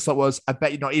final insult was, "I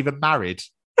bet you're not even married."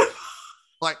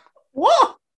 Like,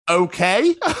 what?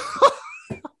 Okay.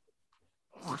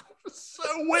 So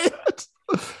weird.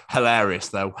 Hilarious,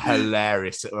 though.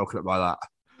 Hilarious. Woken up by that.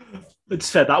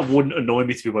 It's fair. That wouldn't annoy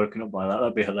me to be woken up by that.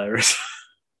 That'd be hilarious.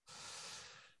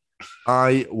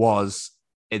 I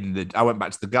went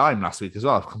back to the game last week as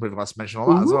well. I completely forgot to mention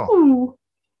all that as well. Ooh.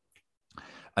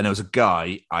 And there was a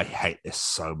guy, I hate this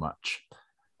so much.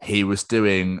 He was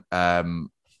doing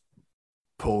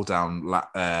pull down,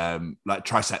 like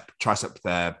tricep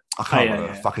there. I can't remember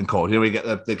what the fucking called. You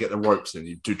know, they get the ropes and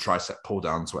you do tricep pull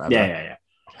downs, whatever. Yeah.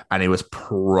 And he was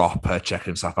proper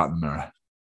checking himself out in the mirror.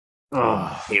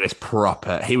 Oh. He was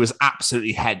proper. He was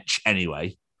absolutely hench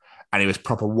anyway. And he was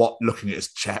proper looking at his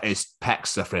pec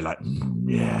stuff, really like,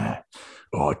 yeah.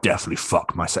 Oh, definitely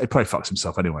fuck myself. He probably fucks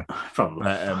himself anyway. Probably.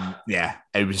 Yeah.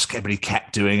 But he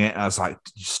kept doing it. I was like,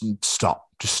 just stop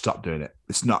doing it.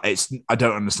 I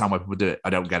don't understand why people do it. I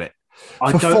don't get it.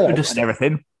 I don't understand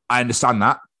everything. I understand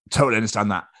that. Totally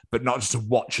understand that. But not just to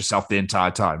watch yourself the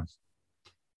entire time.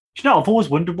 You know, I've always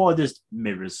wondered why there's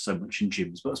mirrors so much in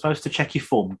gyms, but I suppose to check your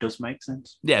form does make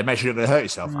sense. Yeah, make sure you're not going to hurt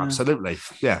yourself. Yeah. Absolutely.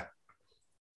 Yeah.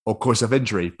 Or cause of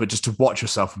injury, but just to watch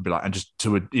yourself and be like, and just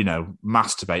to,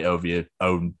 masturbate over your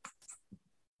own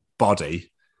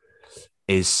body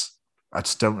is, I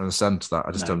just don't understand that.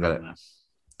 I just don't get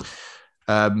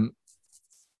it.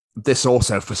 This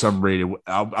also, for some reason,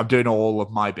 I'm doing all of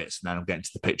my bits and then I'm getting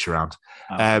to the picture round.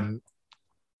 Oh.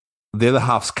 The other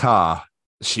half's car,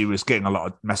 she was getting a lot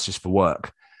of messages for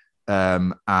work.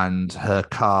 And her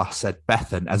car said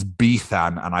Bethan as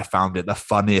Bethan, and I found it the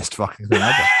funniest fucking thing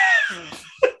ever.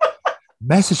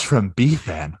 Message from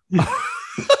Bethan.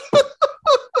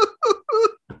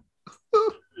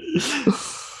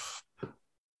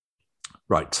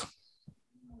 Right.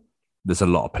 There's a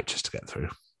lot of pictures to get through.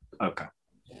 Okay.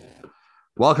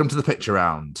 Welcome to the picture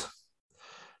round.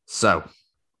 So,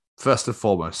 first and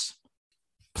foremost,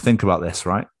 think about this,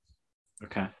 right?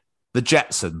 Okay. The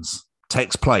Jetsons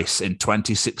takes place in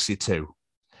 2062,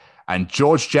 and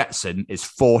George Jetson is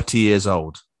 40 years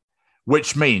old,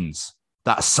 which means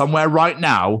that somewhere right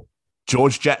now,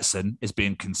 George Jetson is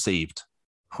being conceived.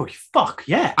 Holy fuck,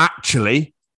 yeah.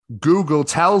 Actually, Google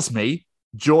tells me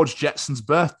George Jetson's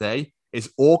birthday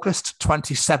is August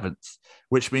 27th,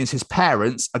 which means his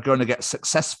parents are going to get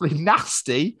successfully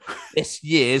nasty this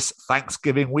year's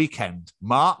Thanksgiving weekend.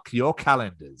 Mark your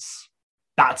calendars.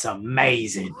 That's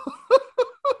amazing.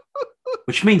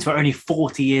 Which means we're only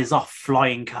 40 years off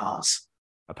flying cars.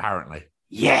 Apparently.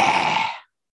 Yeah.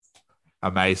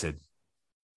 Amazing.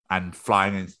 And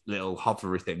flying in little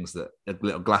hovery things that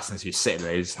little glasses you sit in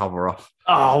there, you just hover off.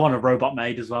 Oh, I want a robot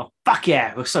maid as well. Fuck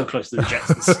yeah, we're so close to the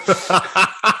Jetsons.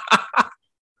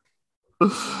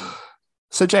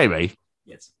 So, Jamie,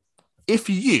 Yes. if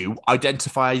you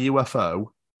identify a UFO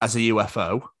as a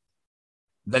UFO,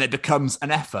 then it becomes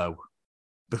an FO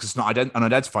because it's not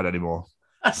unidentified anymore.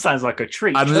 That sounds like a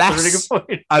treat. Unless, That's a really good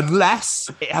point. unless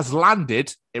it has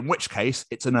landed, in which case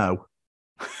it's an O.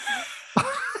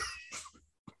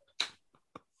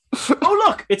 Oh,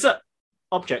 look, it's an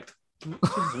object.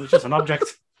 It's just an object.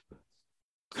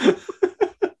 I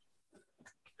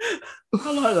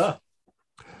like that.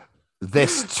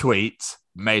 This tweet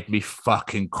made me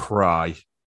fucking cry.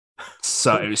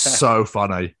 So it was so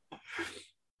funny.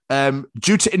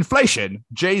 Due to inflation,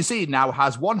 Jay-Z now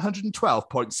has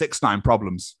 112.69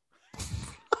 problems.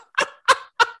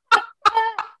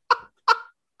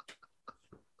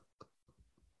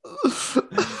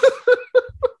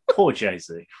 Poor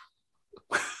Jay-Z.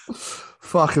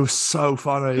 Fuck, it was so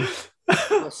funny.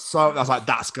 I was like,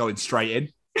 that's going straight in.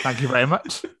 Thank you very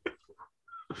much.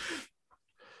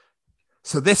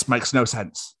 So this makes no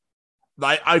sense.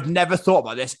 Like, I've never thought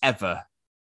about this ever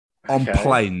on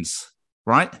planes,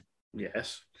 right?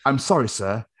 Yes. I'm sorry,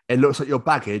 sir. It looks like your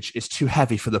baggage is too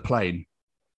heavy for the plane.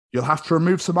 You'll have to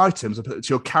remove some items and put it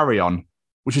to your carry-on,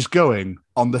 which is going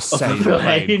on the same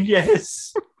plane.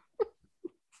 Yes.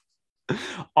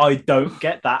 I don't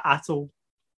get that at all.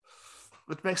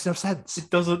 It makes no sense. It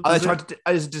doesn't. Are they trying to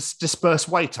disperse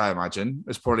weight, I imagine,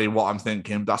 is probably what I'm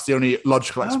thinking. That's the only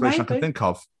logical explanation I can think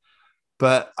of.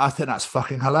 But I think that's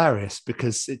fucking hilarious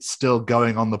because it's still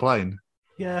going on the plane.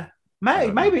 Yeah.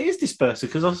 Maybe it is dispersed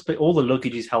because obviously all the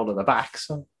luggage is held at the back.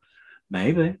 So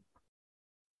maybe.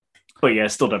 But yeah, it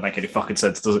still don't make any fucking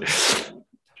sense, does it?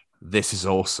 This is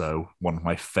also one of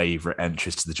my favourite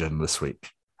entries to the journal this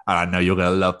week. And I know you're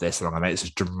going to love this, and I'm going to make this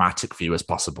as dramatic for you as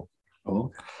possible.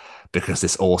 Oh. Because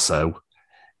this also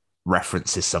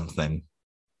references something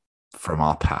from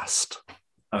our past.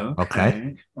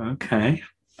 Okay.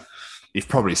 You've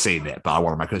probably seen it, but I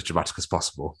want to make it as dramatic as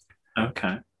possible.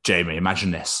 Okay. Jamie,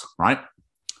 imagine this, right?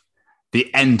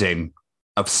 The ending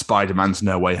of Spider-Man's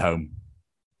No Way Home.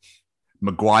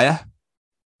 Maguire,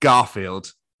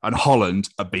 Garfield, and Holland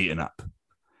are beaten up.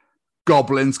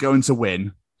 Goblin's going to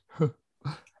win.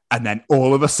 And then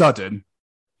all of a sudden,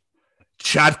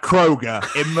 Chad Kroger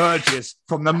emerges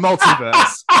from the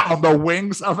multiverse on the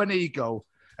wings of an eagle.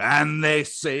 And they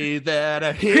say that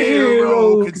a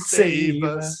hero can save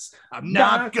us. I'm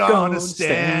not gonna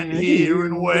stand here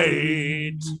and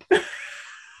wait.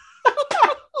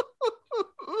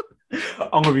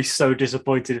 I'm gonna be so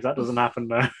disappointed if that doesn't happen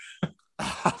now.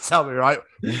 Tell me, right?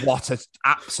 What an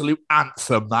absolute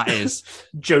anthem that is.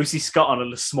 Josie Scott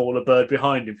on a smaller bird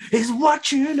behind him is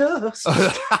watching us.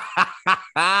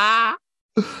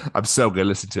 I'm so going to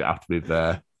listen to it after we've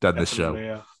done this show.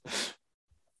 Yeah.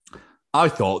 I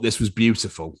thought this was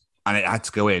beautiful, and it had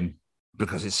to go in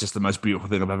because it's just the most beautiful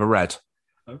thing I've ever read.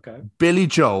 Okay. Billy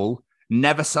Joel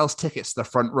never sells tickets to the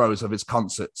front rows of his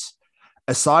concerts.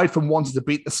 Aside from wanting to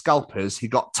beat the scalpers, he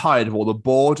got tired of all the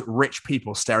bored, rich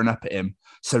people staring up at him.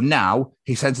 So now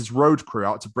he sends his road crew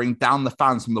out to bring down the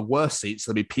fans from the worst seats.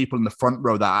 There'll be people in the front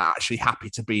row that are actually happy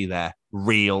to be there.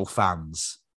 Real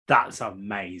fans. That's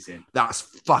amazing. That's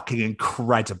fucking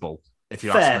incredible, if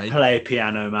you Fair ask me. play,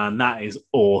 Piano Man. That is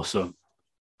awesome.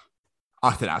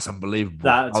 I think that's unbelievable.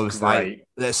 That's I was great. like,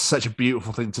 there's such a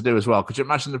beautiful thing to do as well. Could you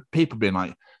imagine the people being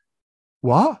like,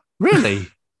 what? Really?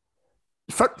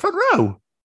 front row?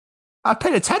 I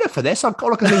paid a tenner for this. All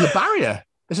I can see is a barrier.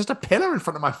 There's just a pillar in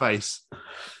front of my face.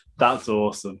 That's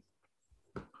awesome.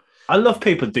 I love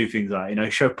people who do things like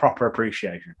that, show proper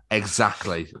appreciation.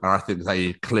 Exactly. And I think that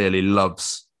he clearly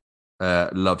loves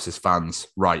his fans.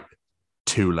 Right.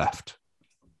 2 left.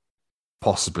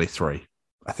 Possibly 3.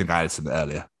 I think I added something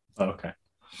earlier. Okay.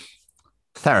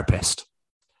 Therapist.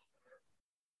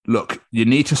 Look, you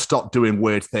need to stop doing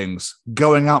weird things.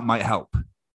 Going out might help.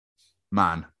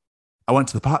 Man, I went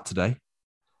to the park today.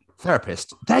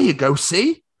 Therapist. There you go,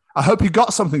 see? I hope you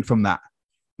got something from that.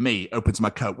 Me opens my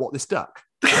coat. What, this duck?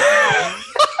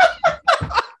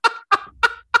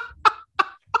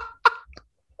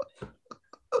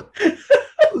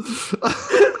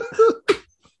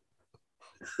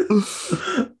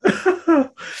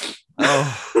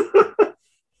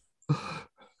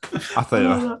 I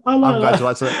think I'm glad to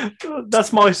answer it.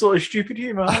 That's my sort of stupid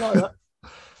humour. I like that.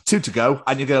 2 to go,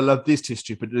 and you're going to love these 2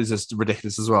 stupid. These are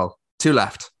ridiculous as well. 2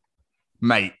 left.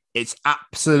 Mate, it's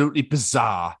absolutely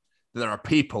bizarre that there are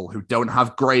people who don't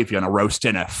have gravy on a roast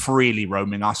dinner freely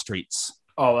roaming our streets.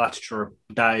 Oh, that's true.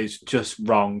 That is just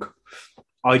wrong.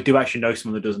 I do actually know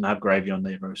someone that doesn't have gravy on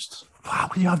their roasts. How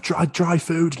can you have dry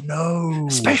food? No.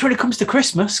 Especially when it comes to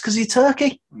Christmas, because you're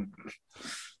turkey.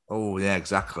 Oh, yeah,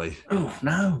 exactly. Oh,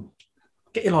 no.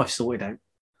 Get your life sorted out.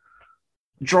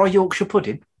 Dry Yorkshire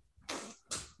pudding.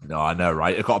 No, I know,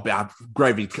 right? I've got a bit of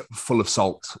gravy full of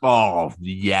salt. Oh,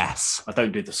 yes. I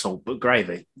don't do the salt, but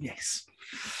gravy. Yes.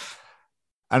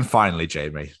 And finally,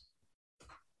 Jamie,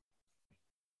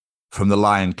 from The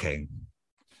Lion King.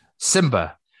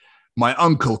 Simba, my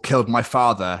uncle killed my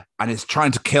father and is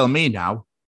trying to kill me now.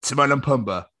 Timon and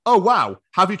Pumbaa. Oh, wow.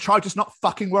 Have you tried just not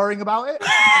fucking worrying about it?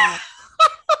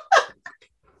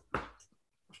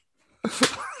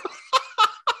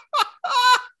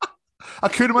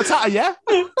 Hakuna Matata, yeah?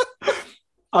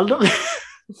 I love it.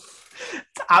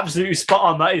 It's absolutely spot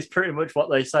on. That is pretty much what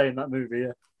they say in that movie,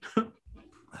 yeah.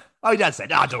 Oh, your dad said,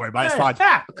 don't worry about it, it's fine.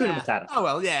 Hakuna Matata. Oh,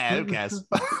 well, yeah, who cares?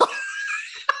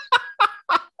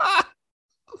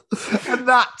 And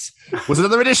that was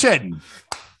another edition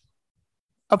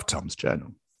of Tom's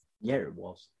Journal. Yeah, it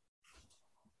was.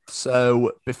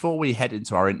 So before we head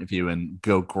into our interview and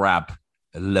go grab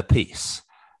Le Piece,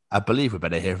 I believe we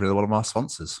better hear from one of our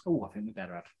sponsors. Oh, I think we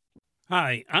better have.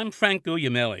 Hi, I'm Frank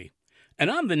Guglielmelli,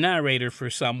 and I'm the narrator for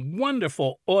some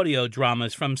wonderful audio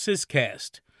dramas from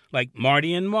Syscast, like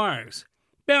Marty and Mars,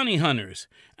 Bounty Hunters,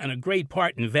 and a great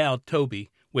part in Val Toby,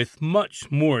 with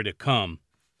much more to come.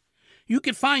 You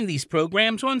can find these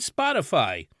programs on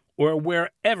Spotify or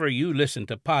wherever you listen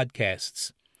to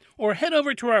podcasts, or head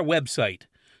over to our website,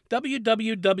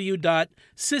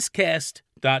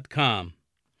 www.syscast.com.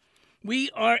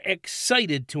 We are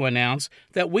excited to announce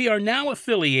that we are now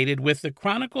affiliated with the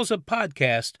Chronicles of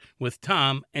Podcast with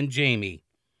Tom and Jamie.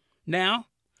 Now,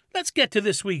 let's get to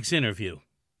this week's interview.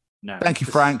 No, Thank you,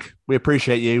 Frank. We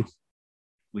appreciate you.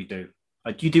 We do.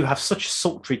 You do have such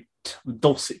sultry,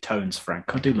 dulcet tones, Frank.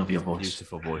 I do love your voice.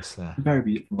 Beautiful voice there. Very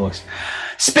beautiful voice.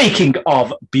 Speaking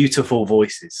of beautiful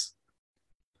voices,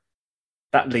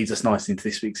 that leads us nicely into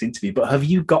this week's interview. But have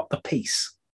you got the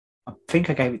piece? I think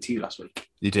I gave it to you last week.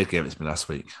 You did give it to me last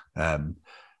week.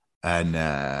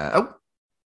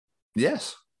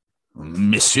 Yes.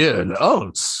 Monsieur. Oh,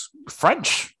 it's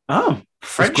French. Oh,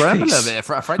 French piece. piece.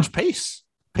 For a French piece.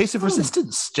 Piece of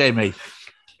resistance, Jamie.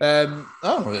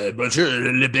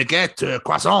 Monsieur, le baguette,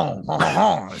 croissant.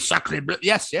 Sacré bleu.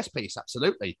 Yes, peace,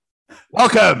 absolutely.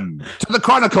 Welcome to the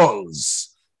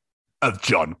Chronicles of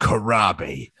John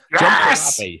Corabi.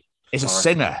 Yes! John Corabi is a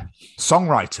singer,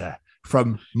 songwriter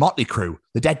from Motley Crue,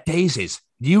 The Dead Daisies,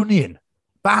 Union,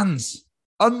 bands,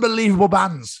 unbelievable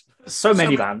bands. So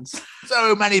many bands.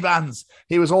 So many bands.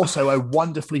 He was also a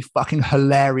wonderfully fucking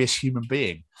hilarious human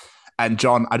being. And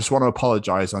John, I just want to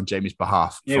apologize on Jamie's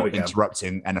behalf for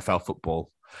interrupting NFL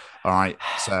football. All right.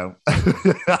 So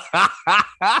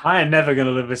I am never going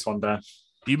to live this one down.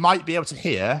 You might be able to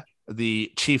hear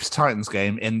the Chiefs-Titans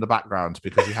game in the background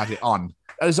because he had it on.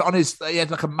 It was on he had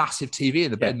like a massive TV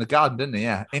in the garden, didn't he?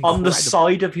 Yeah. Incredible. On the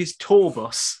side of his tour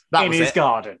bus in his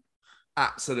garden.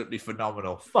 Absolutely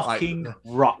phenomenal. Fucking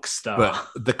rock star. But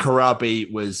the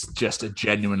Corabi was just a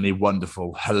genuinely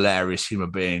wonderful, hilarious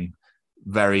human being.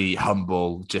 Very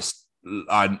humble, just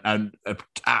and an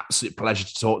absolute pleasure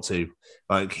to talk to.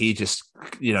 Like he just,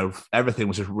 everything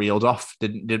was just reeled off.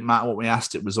 Didn't matter what we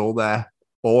asked. It was all there,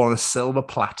 all on a silver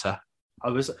platter. I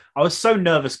was so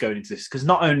nervous going into this because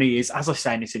not only is, as I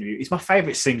say in this interview, he's my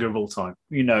favorite singer of all time.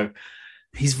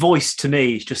 His voice to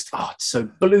me is just, it's so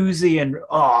bluesy and,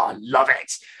 I love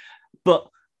it. But,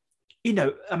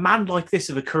 a man like this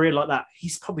with a career like that,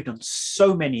 he's probably done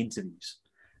so many interviews.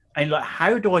 And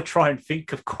how do I try and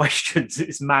think of questions that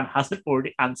this man hasn't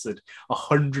already answered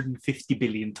 150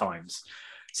 billion times?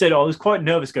 So I was quite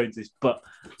nervous going to this, but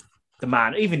the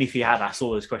man, even if he had asked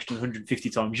all those questions 150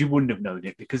 times, you wouldn't have known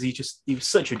it because he was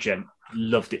such a gent.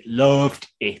 Loved it.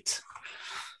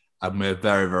 And we're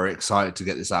very, very excited to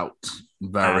get this out.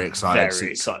 Very excited.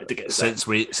 Very excited to get this out.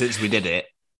 Since we did it,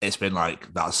 it's been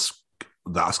like, that's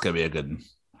That's going to be a good one.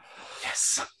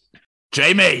 Yes.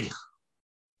 Jamie,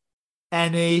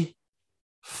 any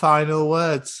final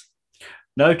words?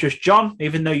 No, just John,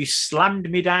 even though you slammed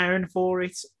me down for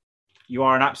it, you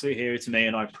are an absolute hero to me,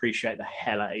 and I appreciate the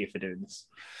hell out of you for doing this.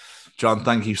 John,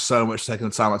 thank you so much for taking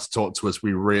the time out to talk to us.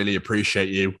 We really appreciate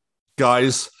you.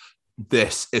 Guys,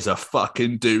 this is a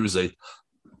fucking doozy.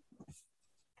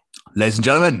 Ladies and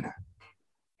gentlemen,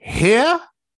 here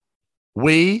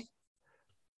we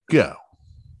go.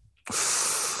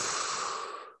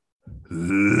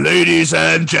 Ladies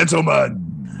and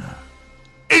gentlemen,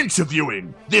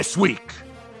 interviewing this week,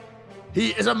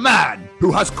 he is a man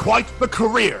who has quite the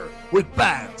career with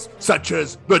bands such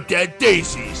as the Dead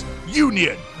Daisies,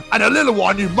 Union, and a little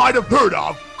one you might have heard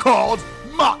of called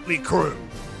Motley Crue.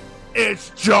 It's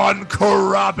John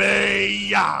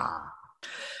Corabi.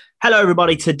 Hello,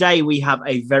 everybody. Today we have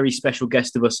a very special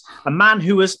guest of us, a man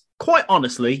who was, quite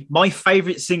honestly, my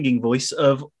favourite singing voice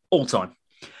of all time.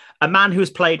 A man who has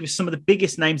played with some of the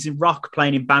biggest names in rock,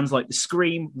 playing in bands like The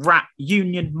Scream, Rat,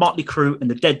 Union, Motley Crue, and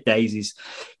the Dead Daisies.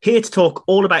 Here to talk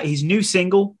all about his new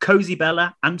single, Cozy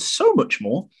Bella, and so much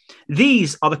more.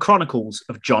 These are the Chronicles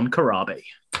of John Corabi.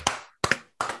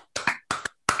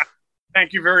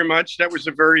 Thank you very much. That was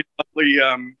a very lovely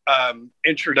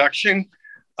introduction.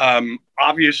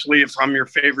 Obviously, if I'm your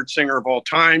favorite singer of all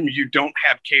time, you don't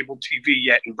have cable TV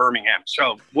yet in Birmingham.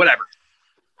 So whatever.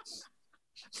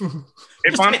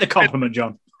 Just take the compliment,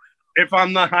 John. If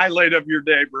I'm the highlight of your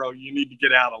day, bro, you need to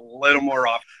get out a little more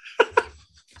often.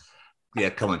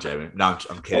 Yeah, come on, Jamie. No,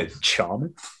 I'm kidding. Oh,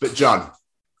 charming. But John,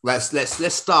 let's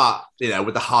start,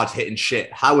 with the hard hitting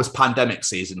shit. How was pandemic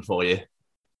season for you?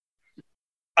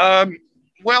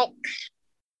 Well,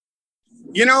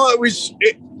 it was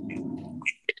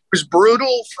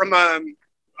brutal from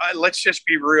let's just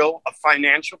be real, a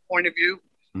financial point of view.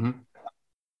 Mm-hmm.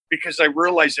 Because I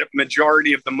realized that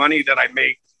majority of the money that I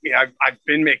make, I've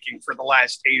been making for the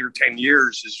last 8 or 10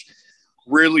 years has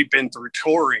really been through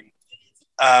touring.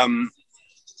 Not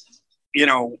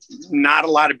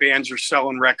a lot of bands are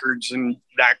selling records and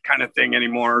that kind of thing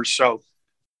anymore. So,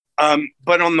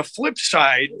 but on the flip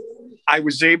side, I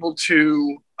was able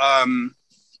to write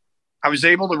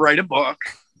a book,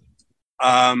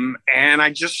 and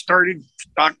I just started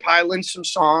stockpiling some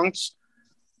songs,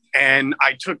 and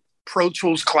I took Pro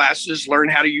Tools classes,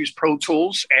 learned how to use Pro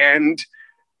Tools, and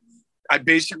I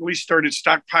basically started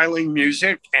stockpiling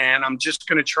music, and I'm just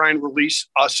going to try and release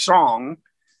a song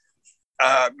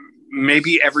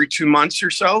maybe every 2 months or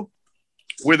so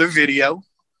with a video.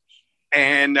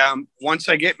 And once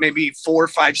I get maybe 4,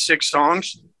 5, 6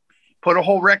 songs, put a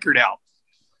whole record out.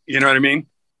 You know what I mean?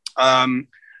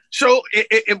 So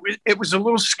it was a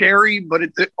little scary, but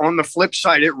on the flip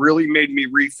side, it really made me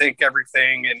rethink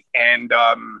everything and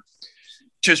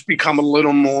just become a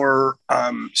little more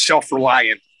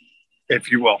self-reliant,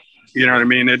 if you will. You know what I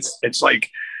mean? It's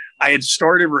like I had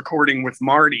started recording with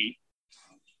Marty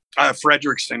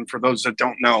Fredrickson, for those that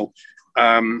don't know.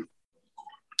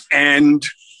 And,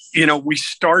 we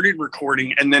started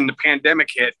recording, and then the pandemic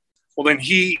hit. Well, then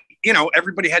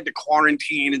everybody had to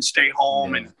quarantine and stay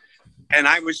home. Yeah. And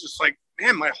I was just like,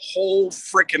 man, my whole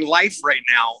freaking life right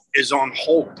now is on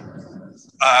hold.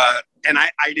 And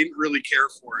I didn't really care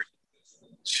for it.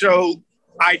 So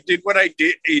I did what I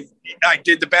did. I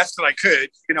did the best that I could.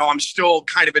 I'm still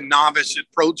kind of a novice at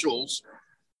Pro Tools.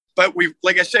 But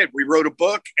like I said, we wrote a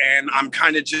book, and I'm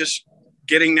kind of just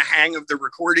getting the hang of the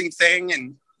recording thing,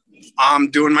 and I'm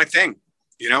doing my thing,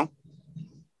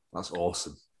 That's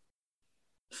awesome.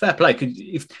 Fair play.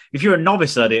 If you're a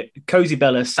novice at it, Cozy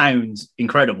Bella sounds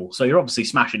incredible. So you're obviously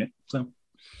smashing it. So,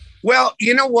 well,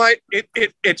 you know what?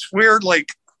 It's weird. Like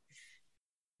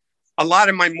a lot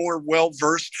of my more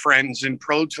well-versed friends in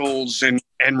Pro Tools and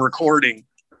recording,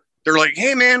 they're like,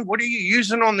 "Hey, man, what are you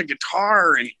using on the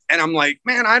guitar?" And I'm like,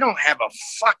 "Man, I don't have a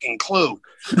fucking clue.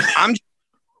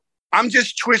 I'm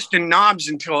just twisting knobs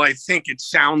until I think it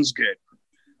sounds good."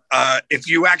 If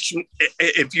you actually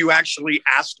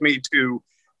asked me to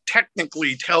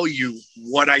technically tell you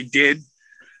what I did,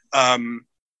 I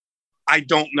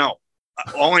don't know.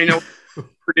 All I know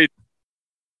is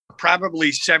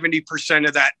probably 70%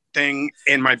 of that thing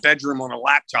in my bedroom on a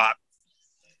laptop.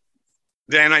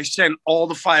 Then I sent all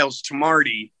the files to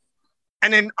Marty,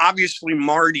 and then obviously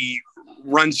Marty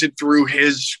runs it through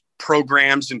his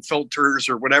programs and filters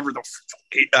or whatever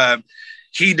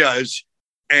he does,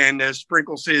 and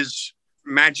sprinkles his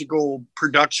magical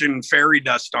production fairy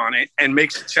dust on it and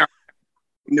makes it sound like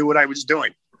I knew what I was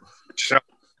doing. So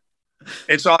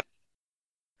it's awesome.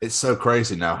 It's so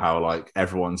crazy now how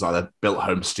everyone's either built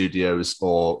home studios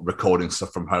or recording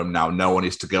stuff from home now. No one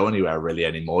needs to go anywhere really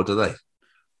anymore, do they?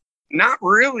 Not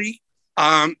really.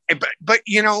 But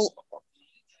you know,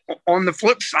 on the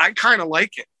flip side, I kind of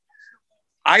like it.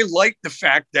 I like the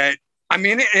fact that, I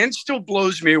mean, it still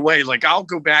blows me away. Like, I'll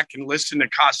go back and listen to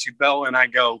Cassie Bell and I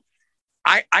go,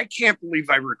 I can't believe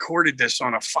I recorded this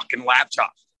on a fucking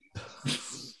laptop.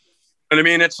 But I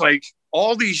mean, it's like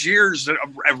all these years of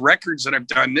records that I've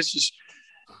done, this is,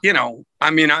 you know, I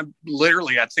mean, I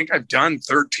think I've done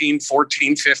 13,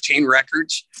 14, 15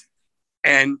 records.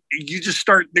 And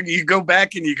you go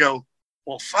back and you go,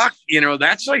 well, fuck, you know,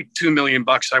 that's like $2 million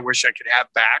I wish I could have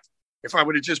back if I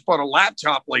would have just bought a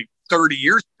laptop like 30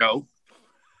 years ago.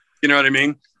 You know what I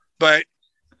mean? But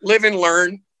live and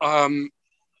learn.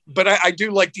 But I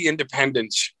do like the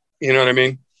independence. You know what I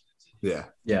mean? Yeah.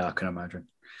 Yeah, I can imagine.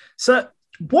 So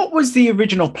what was the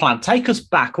original plan? Take us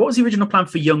back. What was the original plan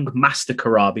for young Master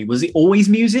Corabi? Was it always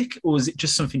music, or was it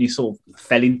just something you sort of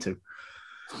fell into?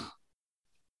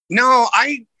 No,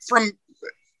 I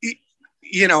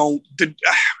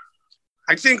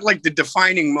think like the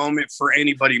defining moment for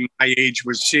anybody my age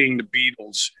was seeing the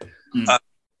Beatles.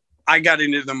 I got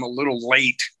into them a little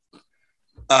late.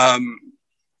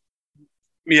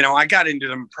 You know, I got into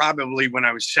them probably when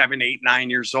I was 7, 8, 9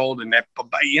 years old. And that,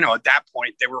 you know, at that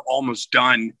point they were almost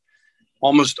done,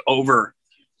 almost over.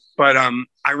 But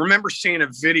I remember seeing a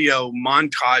video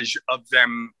montage of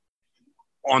them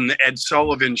on the Ed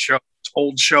Sullivan show,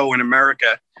 old show in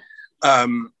America,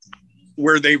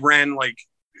 where they ran like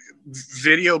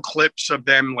video clips of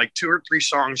them, like 2 or 3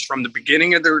 songs from the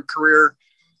beginning of their career,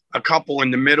 a couple in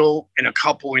the middle and a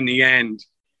couple in the end.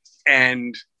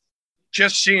 And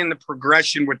just seeing the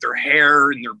progression with their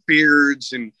hair and their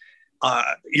beards and,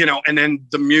 you know, and then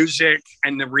the music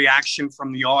and the reaction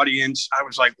from the audience, I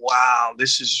was like, wow,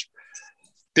 this is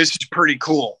pretty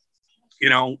cool. You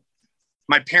know,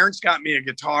 my parents got me a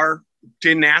guitar,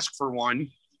 didn't ask for one.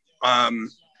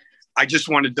 I just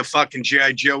wanted the fucking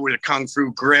G.I. Joe with a Kung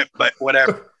Fu grip, but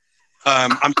whatever.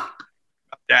 I'm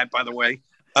that, by the way.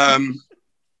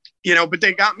 You know, but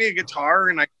they got me a guitar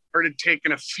and I started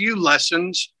taking a few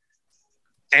lessons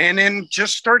and then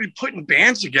just started putting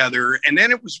bands together. And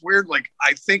then it was weird. Like,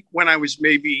 I think when I was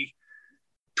maybe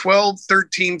 12,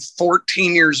 13,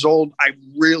 14 years old, I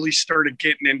really started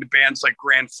getting into bands like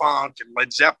Grand Funk and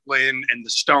Led Zeppelin and the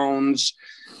Stones,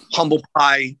 Humble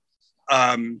Pie,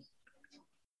 and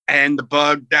the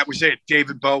Bug. That was it.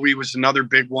 David Bowie was another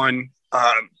big one.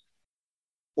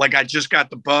 Like, I just got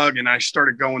the bug and I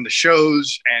started going to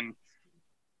shows and,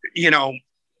 you know,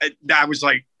 I was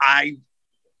like, I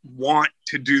want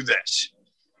to do this.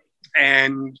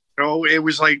 And so it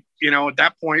was like, you know, at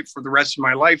that point for the rest of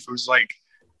my life, it was like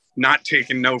not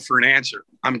taking no for an answer.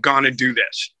 I'm going to do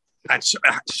this. That's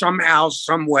somehow,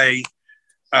 some way,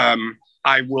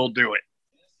 I will do it.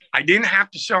 I didn't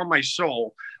have to sell my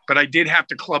soul, but I did have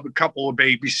to club a couple of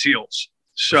baby seals.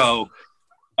 So,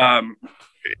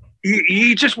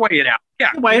 you just weigh it out.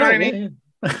 Yeah. Weigh it out, I mean?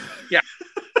 Yeah.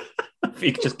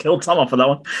 You could just kill Tom off for that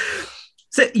one.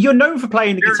 So you're known for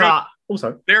playing the guitar.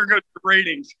 Also, there goes the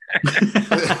ratings.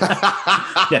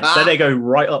 Yeah, there they go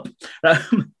right up.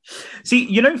 See,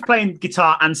 you're known for playing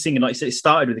guitar and singing. Like you said, it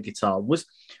started with the guitar. Was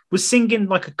singing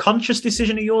like a conscious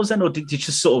decision of yours then, or did you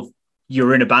just sort of, you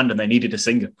were in a band and they needed a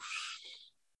singer?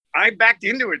 I backed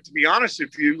into it, to be honest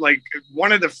with you. Like,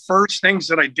 one of the first things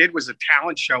that I did was a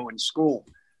talent show in school.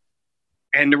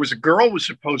 And there was a girl who was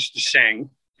supposed to sing.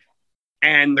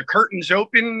 And the curtains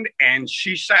opened and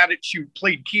she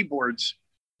played keyboards.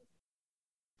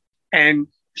 And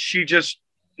she just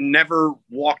never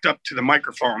walked up to the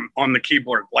microphone on the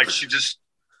keyboard. Like, she just,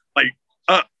 like,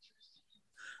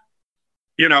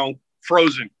 you know,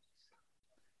 frozen.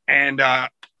 And I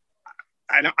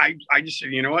just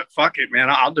said, you know what? Fuck it, man.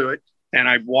 I'll do it. And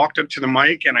I walked up to the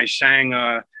mic and I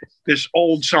sang this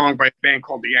old song by a band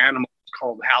called The Animals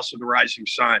called House of the Rising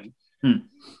Sun.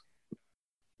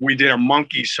 We did a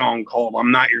Monkey song called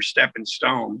I'm Not Your Stepping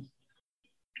Stone.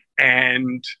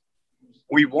 And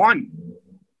we won.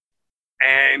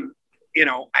 And, you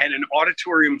know, I had an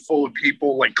auditorium full of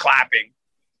people like clapping.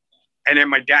 And then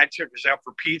my dad took us out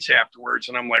for pizza afterwards.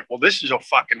 And I'm like, well, this is a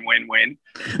fucking win-win.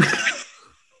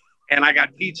 And I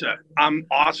got pizza. I'm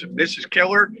awesome. This is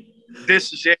killer.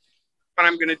 This is it. What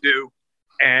I'm going to do.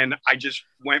 And I just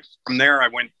went from there. I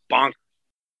went bonkers.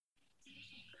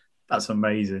 That's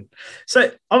amazing.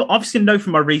 So I obviously know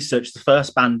from my research, the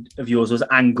first band of yours was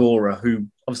Angora, who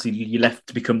obviously you left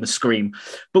to become the Scream.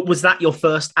 But was that your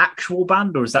first actual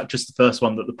band, or is that just the first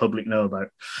one that the public know about?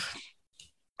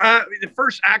 The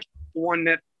first actual one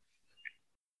that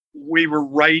we were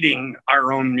writing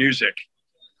our own music.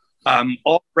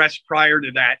 All the rest prior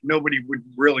to that, nobody would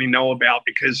really know about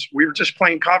because we were just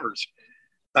playing covers.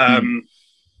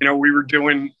 we were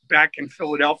doing back in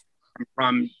Philadelphia.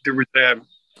 There was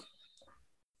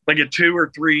like a 2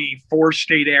 or 3, 4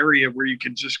 state area where you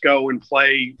could just go and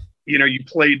play. You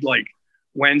played like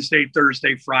Wednesday,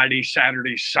 Thursday, Friday,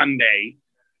 Saturday, Sunday,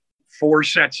 4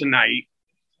 sets a night.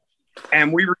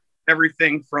 And we were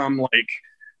everything from like,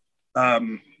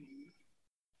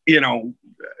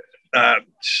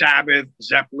 Sabbath,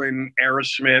 Zeppelin,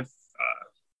 Aerosmith,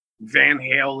 Van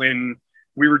Halen.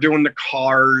 We were doing the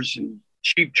Cars and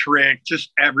Cheap Trick,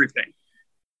 just everything.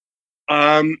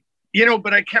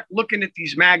 But I kept looking at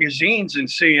these magazines and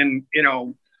seeing,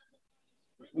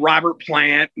 Robert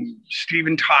Plant and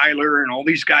Steven Tyler and all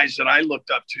these guys that I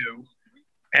looked up to.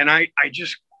 And I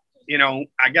just,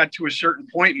 I got to a certain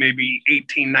point, maybe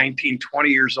 18, 19, 20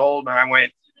 years old. And I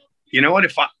went, you know what,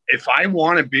 if I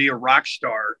want to be a rock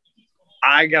star,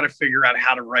 I got to figure out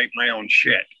how to write my own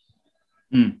shit.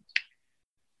 Mm.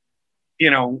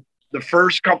 The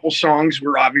first couple songs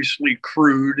were obviously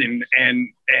crude and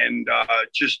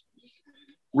just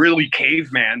really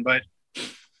caveman, but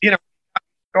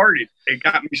it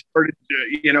got me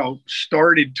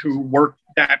started to work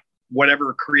that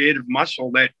whatever creative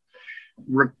muscle that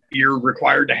you're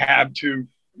required to have to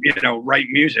write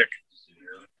music.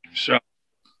 So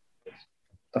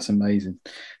that's amazing.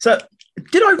 So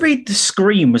did I read The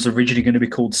Scream was originally going to be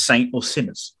called Saint or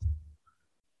Sinners?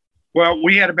 Well,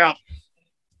 we had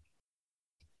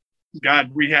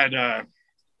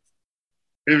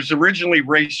it was originally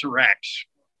Racer X.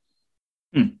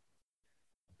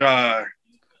 The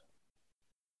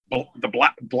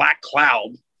Black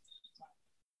Cloud.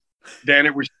 Then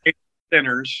it was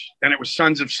Sinners. Then it was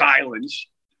Sons of Silence.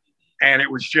 And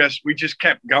it was we just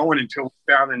kept going until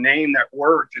we found a name that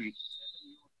worked. And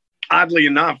oddly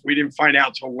enough, we didn't find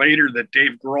out till later that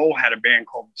Dave Grohl had a band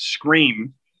called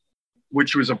Scream,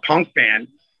 which was a punk band.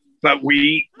 But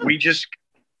we just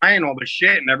buying all the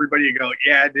shit, and everybody would go,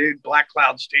 yeah, dude, Black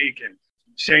Cloud's taken.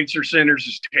 Saints or Sinners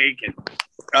is taken.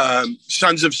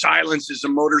 Sons of Silence is a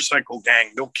motorcycle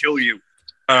gang. They'll kill you.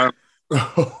 So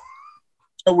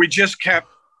we just kept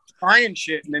trying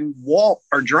shit. And then Walt,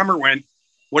 our drummer, went,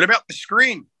 what about The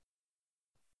Scream?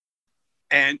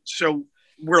 And so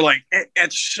we're like,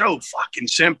 it's so fucking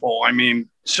simple. I mean,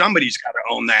 somebody's got to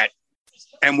own that.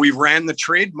 And we ran the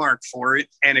trademark for it,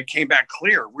 and it came back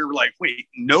clear. We were like, wait,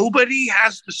 nobody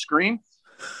has The Scream?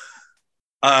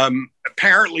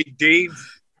 Apparently Dave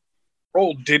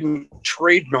Grohl didn't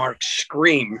trademark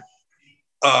Scream,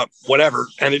 whatever.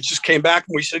 And it just came back,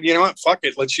 and we said, you know what? Fuck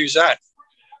it. Let's use that.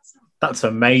 That's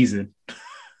amazing.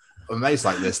 I'm amazed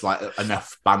like this, like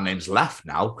enough band names left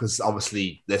now, because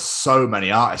obviously there's so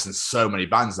many artists and so many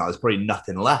bands now. There's probably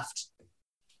nothing left.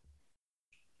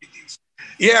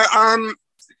 Yeah,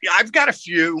 I've got a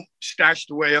few stashed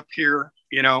away up here.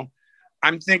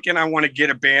 I'm thinking I want to get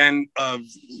a band of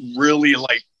really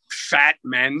like fat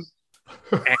men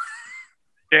and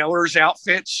sailors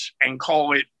outfits and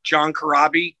call it John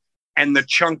Corabi and the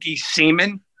Chunky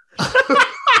Seamen.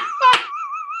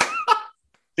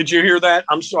 Did you hear that?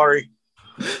 I'm sorry.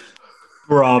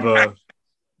 Bravo.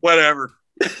 Whatever.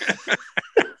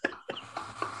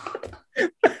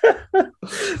 I'm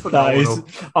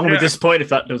going to be disappointed if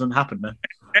that doesn't happen then.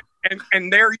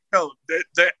 And there you go.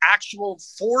 The actual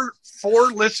four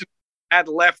listeners had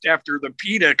left after the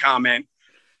PETA comment.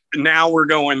 Now we're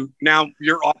going. Now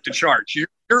you're off the charts.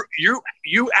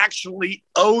 You actually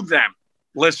owe them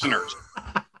listeners.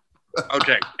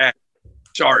 Okay.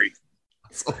 Sorry.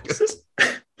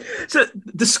 So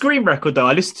the Scream record, though,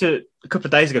 I listened to a couple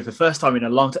of days ago for the first time in a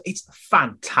long time. It's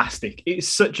fantastic. It's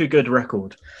such a good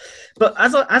record. But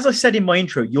as I said in my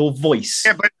intro, your voice.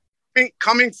 Yeah, but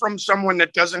coming from someone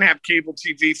that doesn't have cable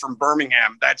TV from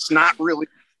Birmingham, that's not really.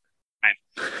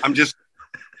 I'm just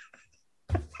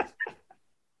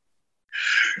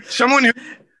someone who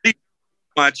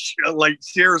much like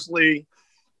seriously.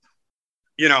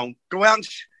 Go out and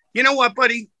you know what,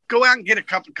 buddy. Go out and get a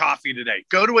cup of coffee today.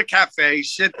 Go to a cafe,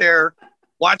 sit there,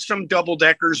 watch some double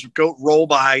deckers go roll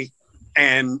by,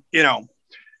 and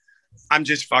I'm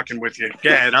just fucking with you.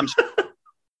 Yeah,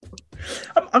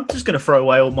 I'm just going to throw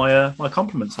away all my my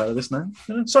compliments out of this now.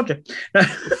 Subject.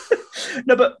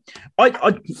 No, but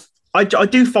I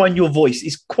do find your voice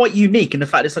is quite unique in the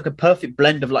fact it's like a perfect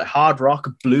blend of like hard rock,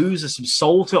 blues, and some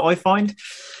soul to it. I find.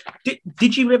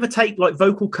 Did you ever take like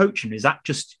vocal coaching? Is that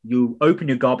just you open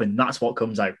your gob and that's what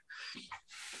comes out?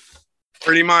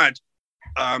 Pretty much.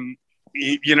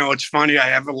 It's funny. I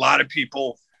have a lot of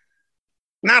people,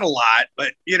 not a lot,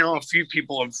 but a few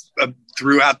people have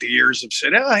throughout the years have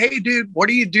said, "Oh, hey, dude, what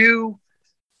do you do?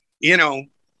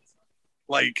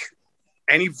 Like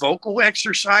any vocal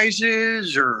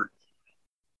exercises or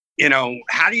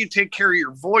how do you take care of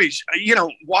your voice?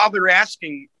 While they're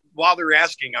asking,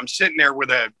 I'm sitting there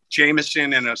with a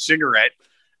Jameson and a cigarette,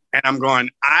 and I'm going,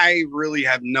 I really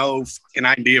have no fucking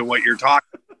idea what you're talking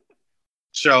about.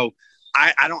 So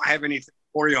I don't have anything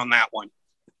for you on that one.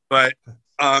 But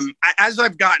as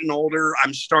I've gotten older,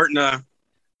 I'm starting to,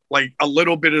 like, a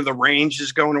little bit of the range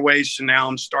is going away. So now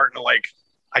I'm starting to, like,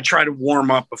 I try to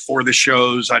warm up before the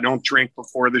shows. I don't drink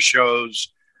before the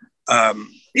shows.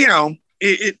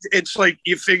 It's like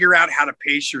you figure out how to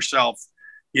pace yourself,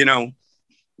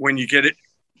 when you get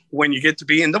to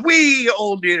be in the wee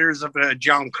old years of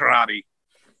John Corabi.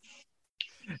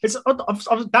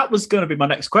 That was going to be my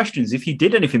next question, is if you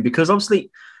did anything, because obviously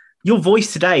your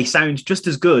voice today sounds just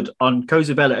as good on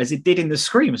Corabi as it did in the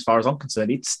Scream, as far as I'm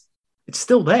concerned. It's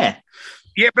still there.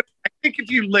 Yeah, but I think if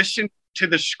you listen to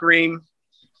the Scream,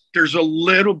 there's a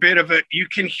little bit of it. You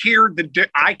can hear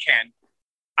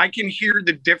I can hear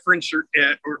the difference or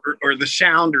the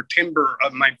sound or timbre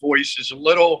of my voice is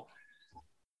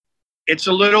it's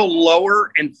a little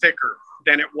lower and thicker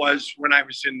than it was when I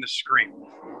was in the Scream.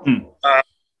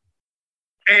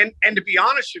 And to be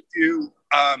honest with you,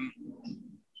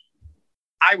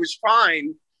 I was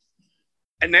fine.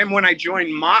 And then when I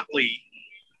joined Motley,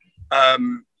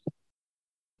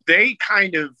 they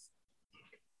kind of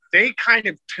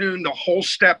tuned a whole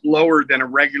step lower than a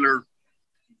regular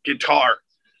guitar,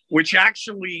 which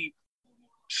actually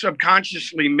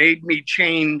subconsciously made me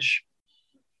change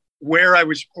where I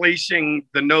was placing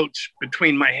the notes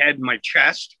between my head and my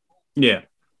chest. Yeah.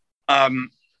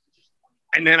 And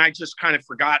then I just kind of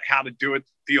forgot how to do it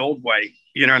the old way.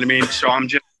 You know what I mean? So I'm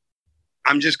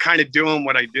just kind of doing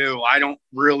what I do. I don't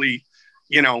really,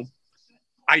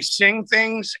 I sing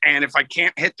things, and if I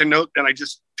can't hit the note, then I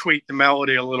just tweak the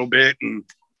melody a little bit, and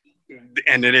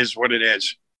it is what it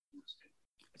is.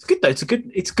 It's good though. It's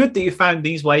good that you found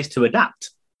these ways to adapt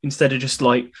instead of just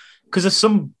like, because there's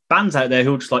some bands out there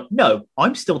who are just like, no,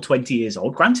 I'm still 20 years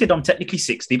old. Granted, I'm technically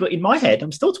 60, but in my head,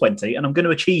 I'm still 20, and I'm going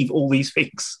to achieve all these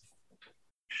things.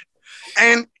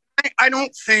 And I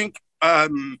don't think,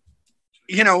 prime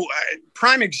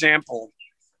example.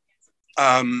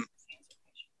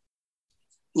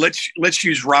 Let's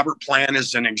use Robert Plant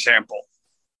as an example.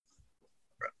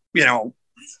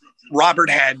 Robert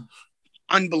had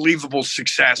unbelievable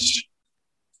success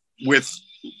with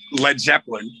Led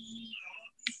Zeppelin.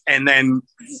 And then,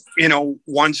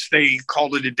 once they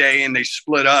called it a day and they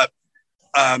split up,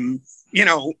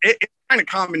 it's kind of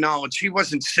common knowledge. He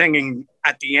wasn't singing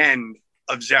at the end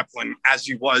of Zeppelin as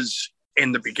he was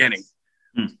in the beginning.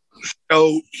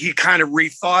 So he kind of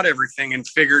rethought everything and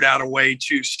figured out a way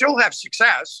to still have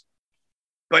success,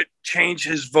 but change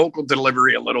his vocal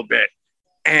delivery a little bit.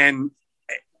 And,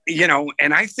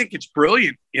 and I think it's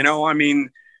brilliant.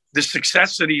 The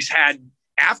success that he's had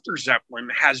after Zeppelin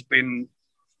has been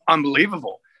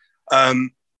unbelievable.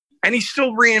 And he's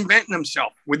still reinventing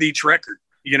himself with each record.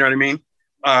 You know what I mean?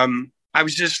 I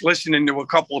was just listening to a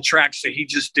couple of tracks that he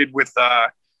just did with,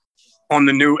 on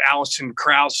the new Alison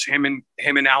Krauss. Him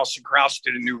and Alison Krauss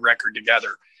did a new record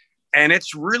together, and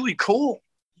it's really cool,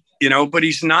 but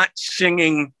he's not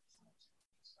singing,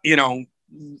 the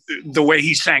way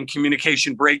he sang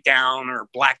Communication Breakdown or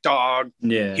Black Dog.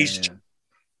 Yeah.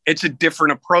 It's a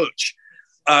different approach.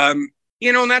 And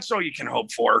that's all you can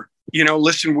hope for.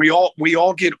 Listen, we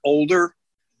all get older,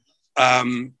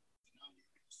 and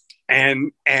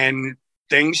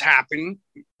things happen,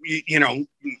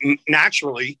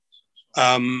 naturally.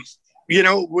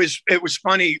 It was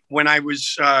funny when I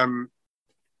was,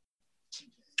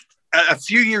 a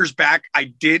few years back, I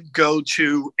did go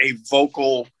to a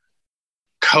vocal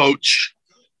coach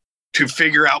to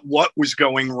figure out what was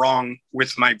going wrong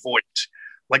with my voice.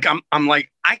 Like, I'm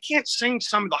like, I can't sing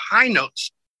some of the high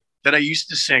notes that I used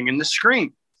to sing in the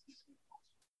Scream.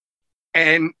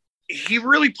 And he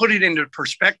really put it into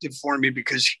perspective for me,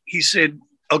 because he said,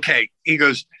 okay, he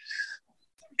goes,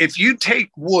 if you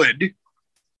take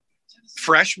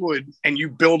fresh wood, and you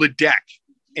build a deck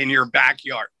in your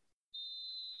backyard,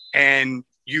 and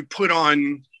you put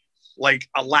on like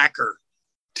a lacquer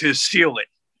to seal it,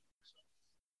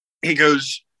 he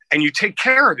goes, and you take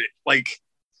care of it. Like,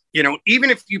 even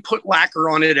if you put lacquer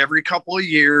on it every couple of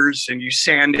years and you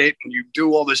sand it and you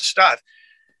do all this stuff,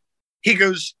 he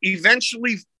goes,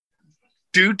 eventually,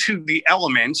 due to the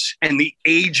elements and the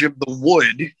age of the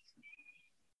wood,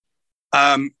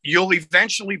 you'll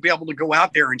eventually be able to go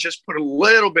out there and just put a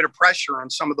little bit of pressure on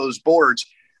some of those boards,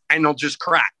 and they'll just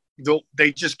crack.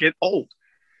 They just get old.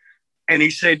 And he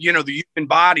said, the human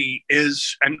body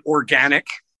is an organic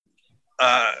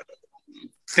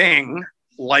thing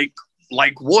like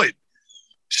wood.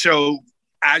 So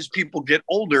as people get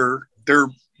older, their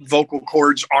vocal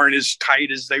cords aren't as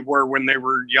tight as they were when they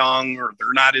were young, or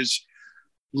they're not as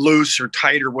loose or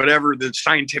tight or whatever the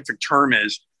scientific term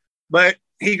is. But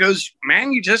he goes,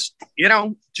 man, you just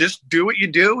do what you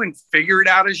do and figure it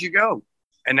out as you go.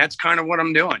 And that's kind of what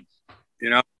I'm doing,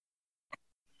 Don't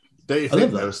you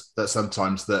think that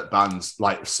sometimes that bands,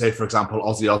 like say, for example,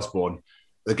 Ozzy Osbourne,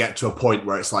 they get to a point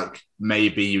where it's like,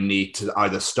 maybe you need to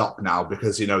either stop now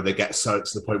because, they get so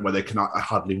to the point where they cannot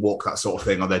hardly walk, that sort of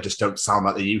thing, or they just don't sound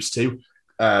like they used to.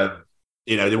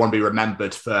 They want to be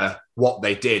remembered for what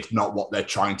they did, not what they're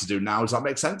trying to do now. Does that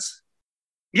make sense?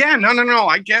 Yeah, no.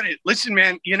 I get it. Listen,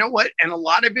 man, you know what? And a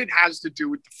lot of it has to do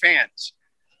with the fans.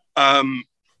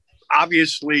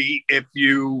 Obviously, if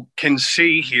you can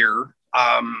see here,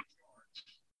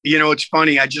 it's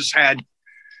funny. I just had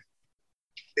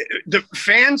the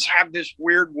fans have this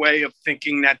weird way of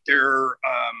thinking that they're,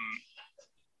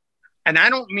 and I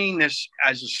don't mean this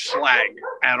as a slag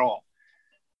at all,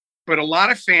 but a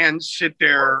lot of fans sit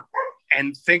there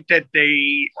and think that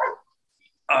they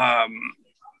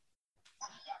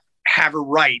have a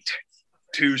right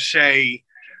to say,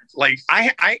 like,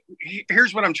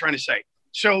 here's what I'm trying to say.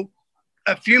 So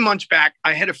a few months back,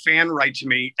 I had a fan write to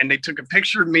me, and they took a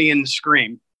picture of me in the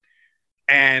Scream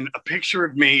and a picture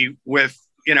of me with,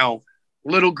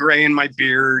 little gray in my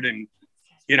beard and,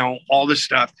 all this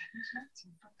stuff.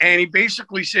 And he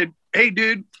basically said, hey,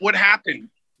 dude, what happened?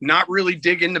 Not really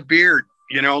digging the beard,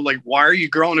 like, why are you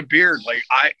growing a beard? Like,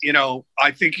 I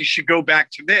think you should go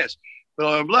back to this,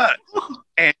 blah, blah, blah.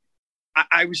 And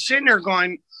I was sitting there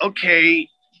going, okay,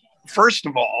 first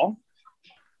of all,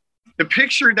 the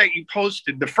picture that you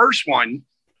posted, the first one,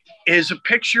 is a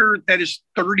picture that is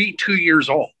 32 years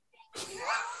old.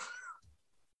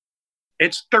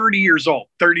 It's 30 years old,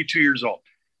 32 years old.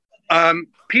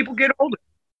 People get older.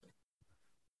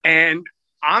 And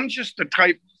I'm just the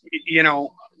type,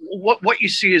 what you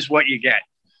see is what you get.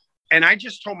 And I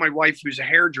just told my wife, who's a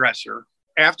hairdresser,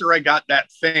 after I got that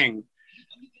thing,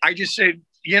 I just said,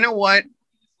 you know what?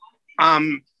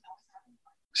 I'm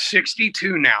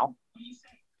 62 now.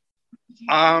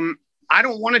 I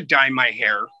don't want to dye my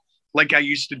hair like I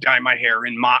used to dye my hair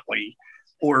in Motley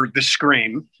or The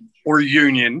Scream or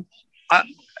Union.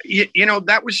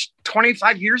 That was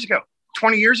 25 years ago,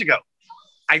 20 years ago.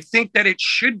 I think that it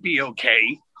should be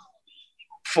okay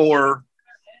for,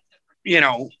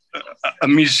 a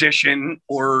musician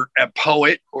or a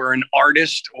poet or an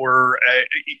artist or,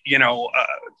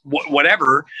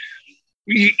 whatever.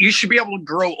 You should be able to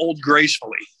grow old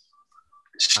gracefully.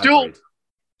 Still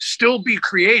be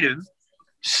creative,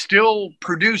 still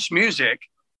produce music,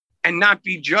 and not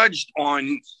be judged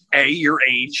on A, your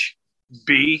age,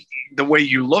 B, the way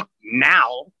you look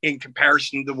now in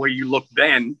comparison to the way you look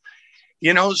then.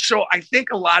 So I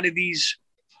think a lot of these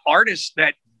artists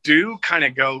that do kind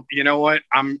of go, you know what,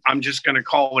 I'm just going to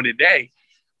call it a day.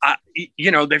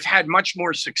 They've had much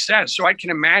more success. So I can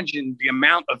imagine the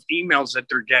amount of emails that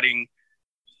they're getting,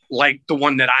 like the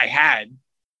one that I had,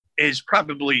 is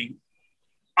probably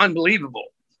unbelievable.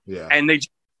 Yeah. And they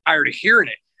just tired of hearing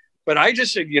it. But I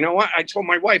just said, you know what? I told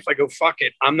my wife, I go, fuck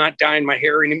it. I'm not dyeing my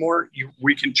hair anymore.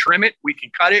 We can trim it. We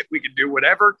can cut it. We can do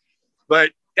whatever.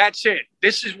 But that's it.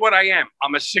 This is what I am.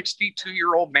 I'm a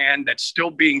 62-year-old man that's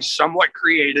still being somewhat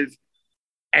creative.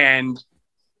 And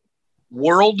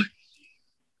world,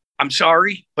 I'm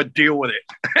sorry, but deal with it.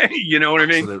 You know what I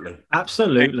mean?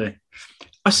 Absolutely.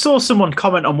 I saw someone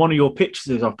comment on one of your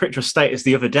pictures, our picture of status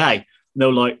the other day. And they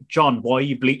were like, John, why are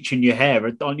you bleaching your hair?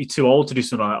 Aren't you too old to do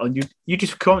something like that? And you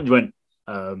just commented and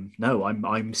went, no,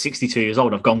 I'm 62 years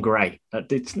old. I've gone grey. I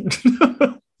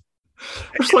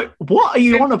was like, what are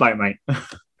you on about, mate? To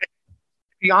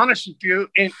be honest with you,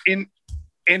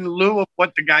 in lieu of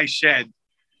what the guy said,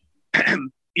 I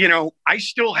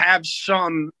still have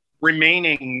some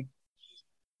remaining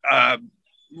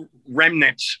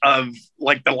remnants of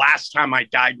like the last time I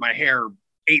dyed my hair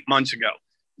 8 months ago,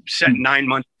 9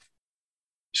 months.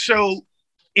 So,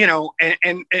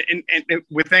 and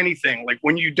with anything, like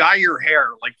when you dye your hair,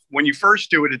 like when you first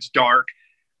do it, it's dark.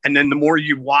 And then the more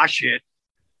you wash it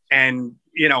and,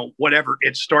 whatever,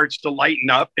 it starts to lighten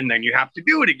up and then you have to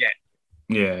do it again.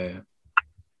 Yeah.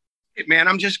 Man,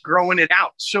 I'm just growing it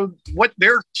out. So what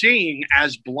they're seeing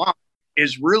as blonde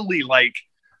is really like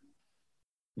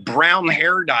brown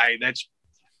hair dye that's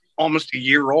almost a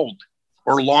year old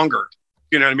or longer.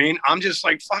 You know what I mean? I'm just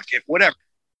like, fuck it, whatever.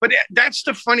 But that's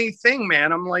the funny thing,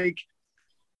 man. I'm like,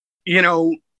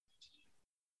 I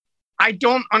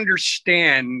don't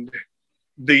understand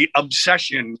the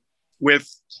obsession with,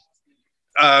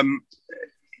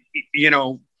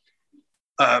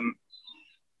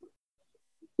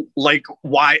 like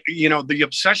why, the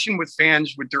obsession with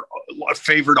fans with their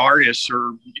favorite artists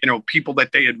or, people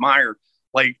that they admire,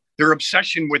 like their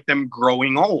obsession with them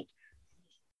growing old.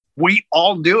 We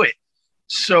all do it.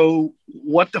 So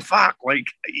what the fuck? Like,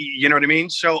 you know what I mean?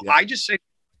 So yeah. I just say,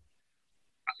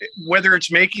 whether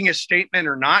it's making a statement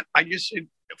or not, I just said,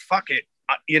 fuck it.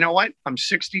 You know what? I'm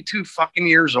 62 fucking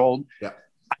years old. Yeah.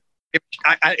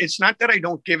 It's not that I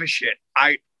don't give a shit.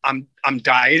 I'm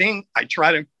dieting. I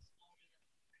try to,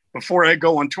 before I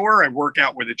go on tour, I work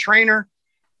out with a trainer.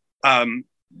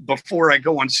 Before I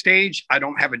go on stage, I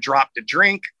don't have a drop to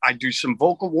drink. I do some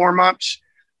vocal warm-ups.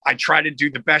 I try to do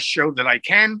the best show that I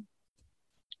can.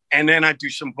 And then I do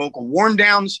some vocal warm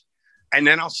downs. And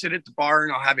then I'll sit at the bar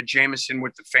and I'll have a Jameson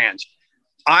with the fans.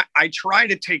 I try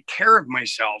to take care of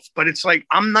myself, but it's like,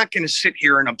 I'm not going to sit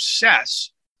here and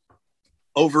obsess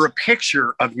over a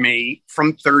picture of me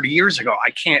from 30 years ago.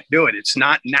 I can't do it. It's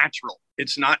not natural.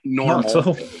 It's not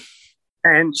normal.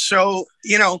 And so,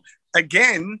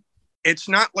 again, it's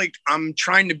not like I'm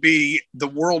trying to be the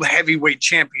world heavyweight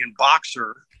champion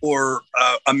boxer or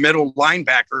a middle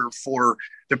linebacker for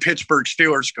the Pittsburgh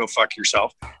Steelers. Go fuck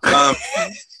yourself. I'm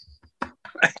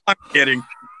kidding.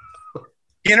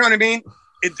 You know what I mean?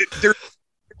 There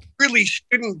really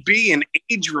shouldn't be an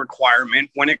age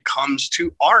requirement when it comes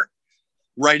to art.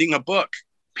 Writing a book,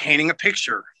 painting a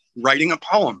picture, writing a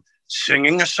poem,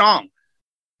 singing a song.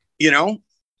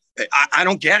 I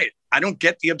don't get it. I don't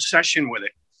get the obsession with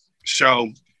it.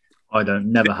 So I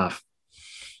don't, never have.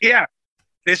 Yeah.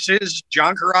 This is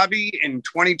John Corabi in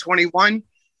 2021.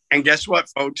 And guess what,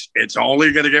 folks? It's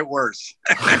only going to get worse.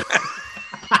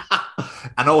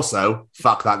 And also,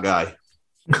 fuck that guy.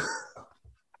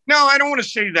 No, I don't want to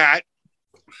say that.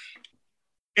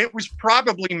 It was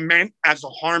probably meant as a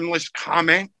harmless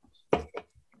comment.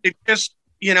 It just,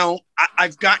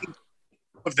 I've gotten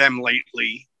of them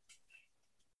lately.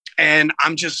 And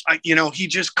I'm just, he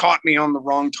just caught me on the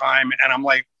wrong time. And I'm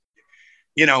like,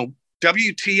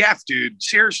 WTF, dude,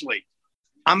 seriously.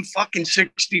 I'm fucking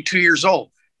 62 years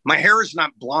old. My hair is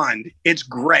not blonde. It's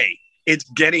gray. It's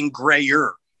getting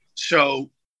grayer. So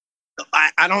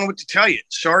I don't know what to tell you.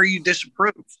 Sorry you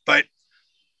disapprove, but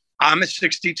I'm a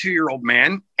 62-year-old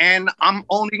man and I'm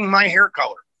owning my hair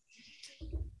color.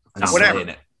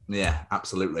 Whatever. Yeah,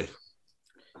 absolutely.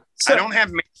 So, I don't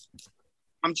have,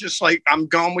 I'm just like, I'm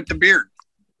going with the beard.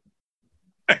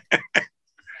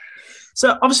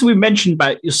 So obviously we mentioned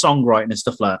about your songwriting and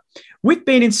stuff like that. With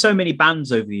being in so many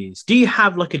bands over the years, do you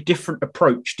have like a different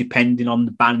approach depending on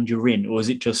the band you're in? Or is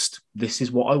it just, this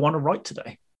is what I want to write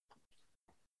today?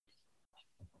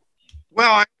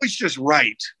 Well, I always just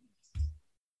write.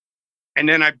 And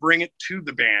then I bring it to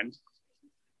the band.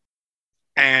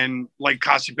 And like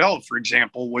Casabella, for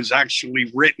example, was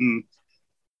actually written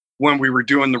when we were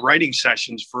doing the writing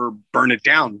sessions for Burn It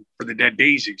Down for the Dead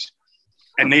Daisies.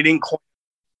 And they didn't quite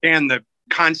understand the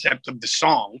concept of the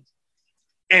song.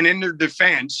 And in their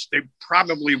defense, they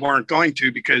probably weren't going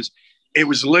to, because it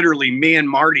was literally me and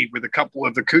Marty with a couple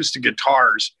of acoustic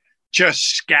guitars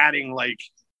just scatting, like,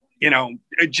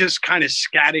 just kind of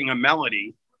scatting a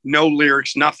melody, no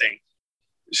lyrics, nothing.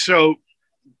 So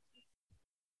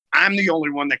I'm the only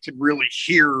one that could really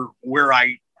hear where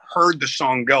I heard the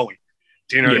song going.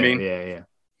 Do you know what I mean? Yeah.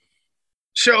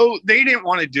 So they didn't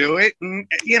want to do it and,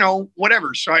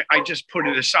 whatever. So I just put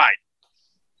it aside.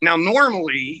 Now,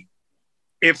 normally,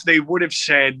 if they would have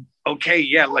said, okay,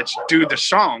 yeah, let's do the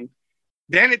song,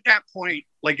 then at that point,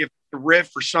 like if the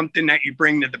riff or something that you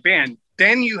bring to the band,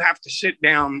 then you have to sit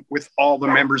down with all the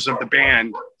members of the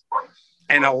band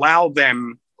and allow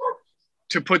them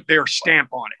to put their stamp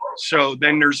on it. So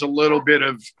then there's a little bit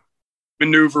of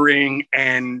maneuvering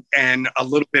and a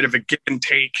little bit of a give and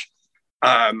take.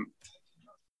 I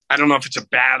don't know if it's a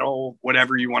battle,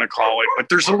 whatever you want to call it, but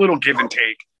there's a little give and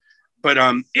take. But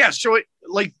so it,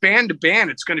 like band to band,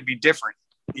 it's going to be different.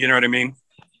 You know what I mean?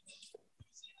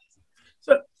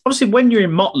 So obviously when you're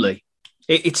in Motley,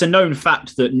 it's a known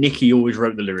fact that Nicky always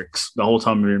wrote the lyrics the whole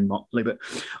time we were in Motley. But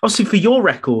obviously for your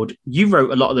record, you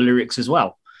wrote a lot of the lyrics as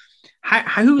well.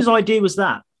 Whose idea was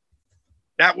that?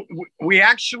 That we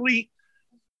actually,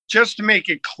 just to make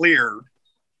it clear,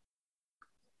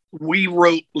 we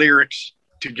wrote lyrics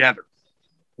together.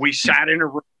 We sat in a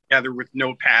room together with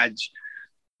notepads,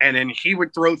 and then he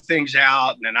would throw things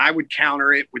out, and then I would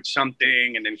counter it with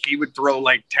something, and then he would throw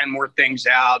like 10 more things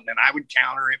out, and then I would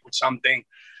counter it with something.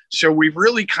 So we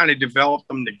really kind of developed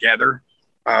them together.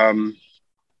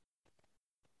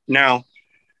 Now,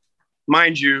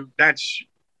 mind you, that's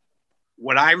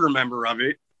what I remember of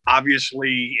it.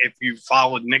 Obviously, if you've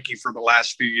followed Nicky for the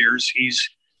last few years, he's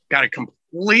got a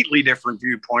completely different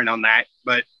viewpoint on that.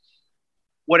 But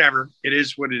whatever, it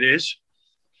is what it is.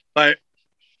 But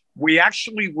we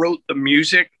actually wrote the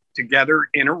music together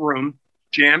in a room,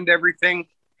 jammed everything,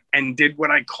 and did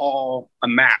what I call a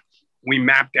map. We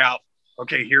mapped out,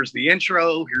 okay, here's the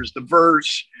intro, here's the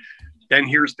verse, then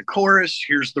here's the chorus,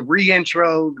 here's the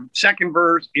re-intro, second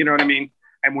verse, you know what I mean?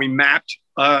 And we mapped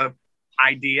a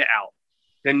idea out.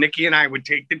 Then Nikki and I would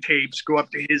take the tapes, go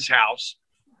up to his house,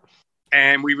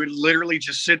 and we would literally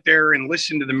just sit there and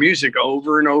listen to the music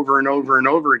over and over and over and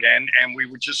over again. And we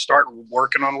would just start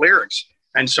working on lyrics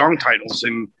and song titles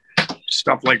and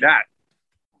stuff like that.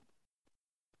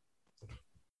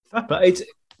 But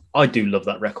I do love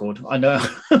that record. I know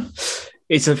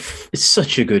it's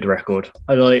such a good record.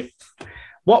 I like.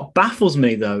 What baffles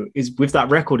me though is with that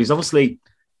record is obviously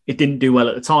it didn't do well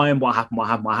at the time. What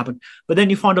happened? But then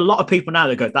you find a lot of people now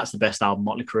that go, "That's the best album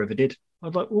Motley Crue ever did." I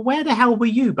was like, "Well, where the hell were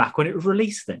you back when it was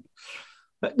released then?"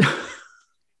 But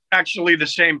actually, the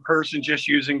same person, just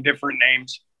using different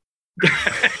names.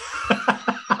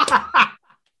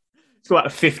 It's got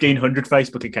like 1,500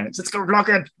 Facebook accounts. Let's go block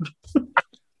it.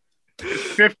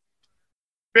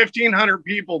 1,500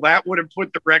 people, that would have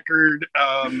put the record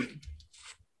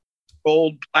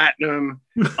gold, platinum.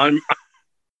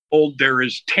 Gold, there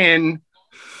is 10.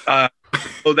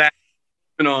 So that,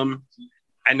 and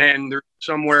then there's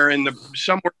somewhere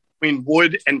between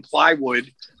wood and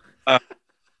plywood. I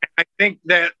think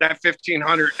that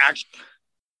 1,500 actually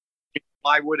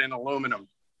plywood and aluminum.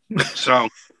 So.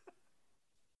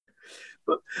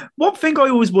 But one thing I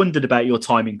always wondered about your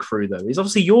time in Crew, though, is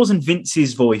obviously yours and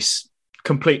Vince's voice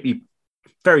completely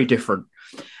very different.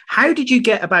 How did you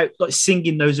get about like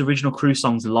singing those original Crew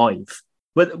songs live?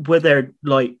 Were there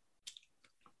like,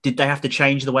 did they have to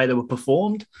change the way they were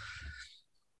performed?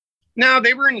 No,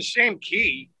 they were in the same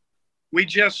key.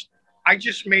 I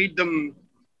just made them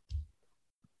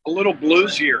a little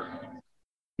bluesier.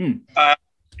 If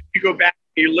you go back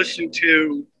and you listen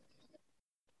to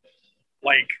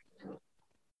like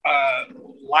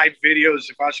live videos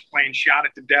of us playing Shot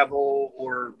at the Devil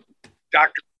or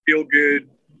Dr. Feelgood,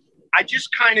 I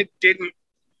just kind of didn't,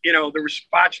 there were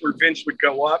spots where Vince would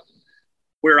go up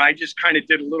where I just kind of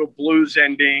did a little blues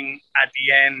ending at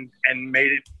the end and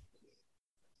made it,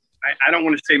 I don't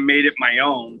want to say made it my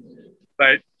own,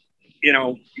 but,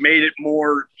 made it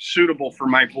more suitable for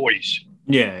my voice.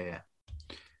 Yeah.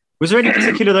 Was there any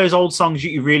particular of those old songs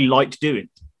you really liked doing?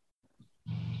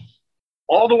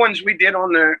 All the ones that we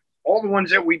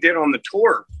did on the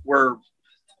tour were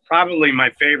probably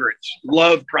my favorites.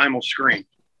 Love Primal Scream.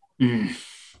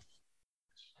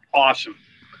 Awesome.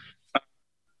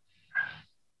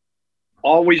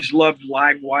 Always loved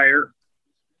Livewire.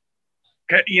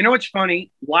 You know what's funny?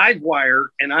 Livewire,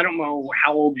 and I don't know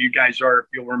how old you guys are if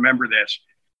you'll remember this,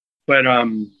 but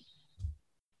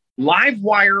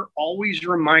Livewire always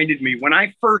reminded me, when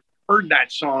I first heard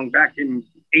that song back in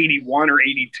 81 or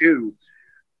 82,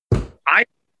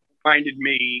 reminded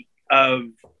me of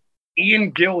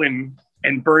Ian Gillan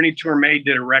and Bernie Torme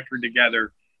did a record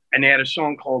together, and they had a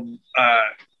song called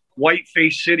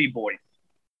Whiteface City Boy.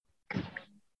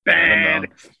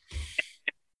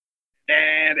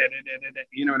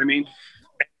 You know what I mean?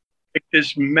 Like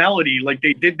this melody, like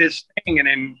they did this thing, and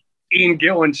then Ian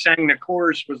Gillan sang the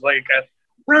chorus was like a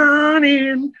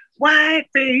running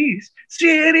whiteface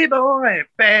city boy.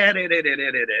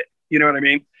 You know what I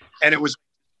mean? And it was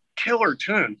a killer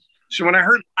tune. So when I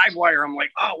heard Livewire, I'm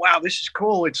like, oh wow, this is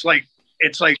cool. It's like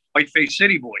Whiteface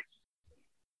City Boy.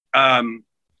 But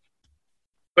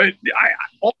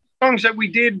all the songs that we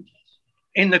did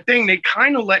in the thing, they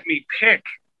kind of let me pick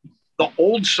the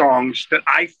old songs that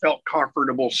I felt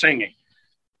comfortable singing.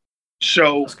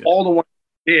 So all the ones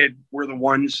I did were the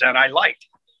ones that I liked.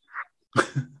 I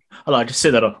like to say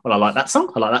that. Well, I like that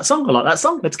song. I like that song. I like that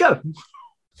song. Let's go.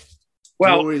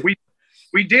 Well,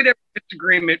 we did have a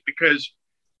disagreement because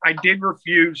I did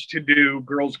refuse to do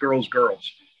Girls, Girls,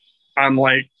 Girls. I'm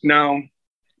like, no,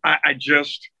 I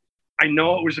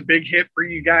know it was a big hit for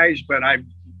you guys, but I've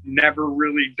never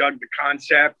really dug the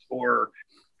concept or,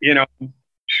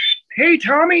 hey,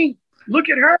 Tommy, look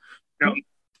at her. No,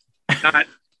 that's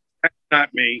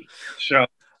not me. So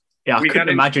yeah, I couldn't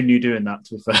imagine you doing that,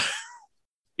 to be fair.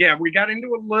 Yeah, we got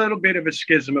into a little bit of a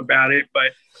schism about it,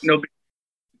 but no.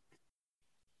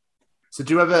 So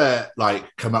do you ever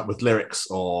come up with lyrics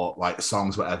or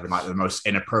songs, whatever, in the most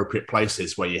inappropriate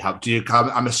places where you have?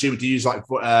 I'm assuming, do you use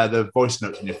the voice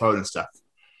notes on your phone and stuff?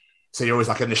 So you're always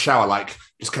in the shower,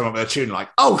 just come up with a tune,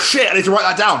 oh shit, I need to write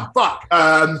that down. Fuck.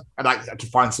 And I have to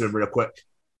find something real quick.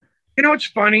 You know, it's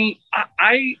funny.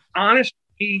 I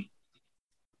honestly,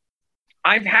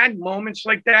 I've had moments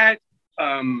like that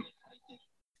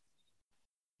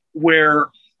where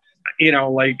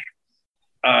like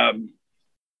I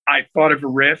thought of a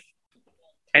riff,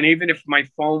 and even if my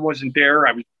phone wasn't there,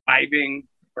 I was driving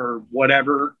or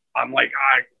whatever. I'm like,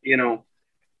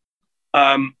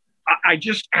 I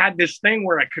just had this thing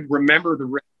where I could remember the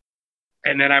riff,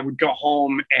 and then I would go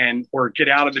home or get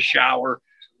out of the shower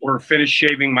or finish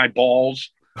shaving my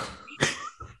balls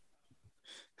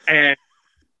and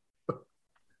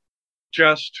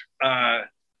just, lay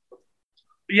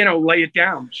it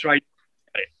down. So you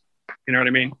know what I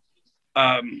mean?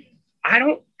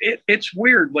 It's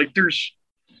weird. Like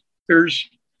there's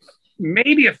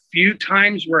maybe a few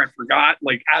times where I forgot,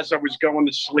 like as I was going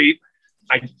to sleep,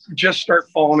 I just start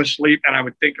falling asleep and I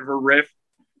would think of a riff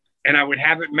and I would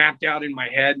have it mapped out in my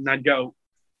head and I'd go,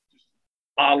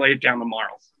 I'll lay it down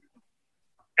tomorrow.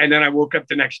 And then I woke up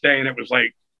the next day and it was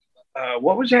like,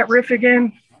 what was that riff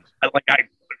again?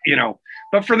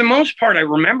 But for the most part, I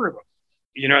remember them.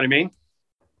 You know what I mean?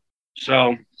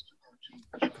 So.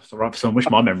 So I wish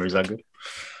my memory is that good.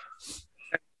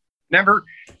 Never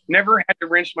had to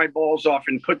rinse my balls off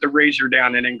and put the razor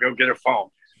down and then go get a phone.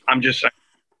 I'm just saying.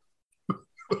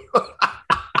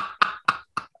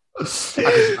 I just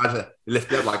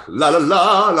lift it up like la la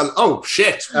la la. Oh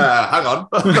shit! Hang on.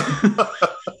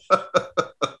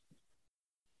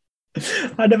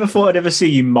 I never thought I'd ever see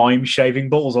you mime shaving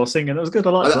balls or singing. That was good.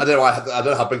 I don't know. I don't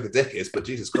know how big the dick is, but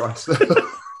Jesus Christ.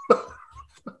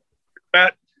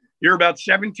 You're about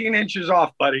 17 inches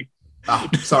off, buddy. Oh,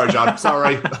 sorry, John.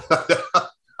 Sorry.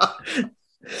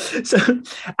 So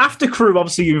after Crew,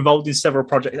 obviously you're involved in several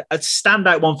projects. A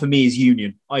standout one for me is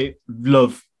Union. I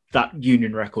love that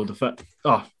Union record.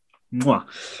 One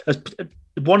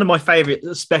of my favorites,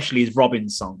 especially, is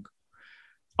Robin's song.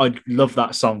 I love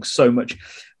that song so much.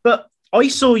 But I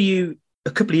saw you a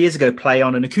couple of years ago play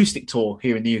on an acoustic tour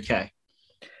here in the UK.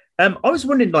 I was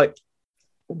wondering,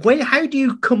 how do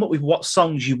you come up with what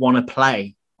songs you want to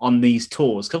play on these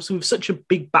tours? Because we have such a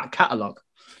big back catalogue.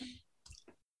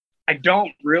 I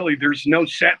don't really. There's no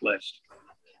set list.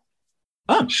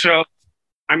 Oh. So,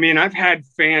 I mean, I've had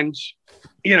fans,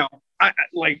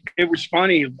 it was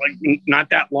funny, not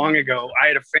that long ago, I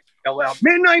had a fan yell out,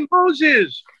 Midnight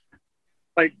Moses!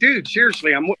 Like, dude,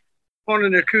 seriously, I'm on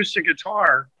an acoustic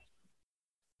guitar.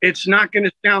 It's not going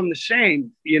to sound the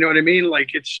same. You know what I mean?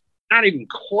 Like, it's not even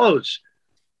close.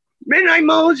 Midnight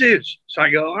Moses. So I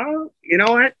go, oh, you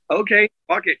know what? Okay,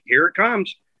 fuck it. Here it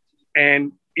comes.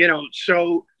 And,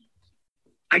 so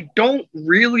I don't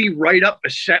really write up a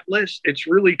set list. It's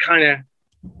really kind of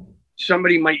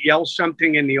somebody might yell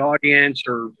something in the audience,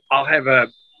 or I'll have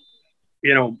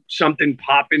something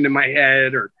pop into my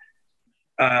head, or,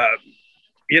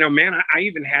 man, I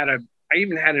even had an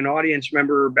audience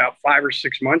member about 5 or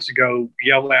 6 months ago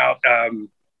yell out,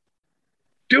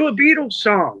 do a Beatles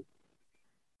song.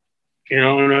 And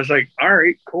I was like, all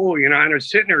right, cool. And I was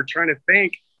sitting there trying to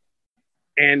think.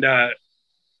 And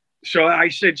so I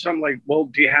said something like, well,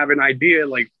 do you have an idea?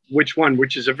 Like, which one?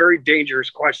 Which is a very dangerous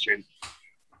question.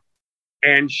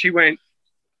 And she went,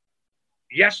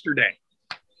 Yesterday.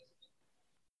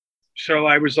 So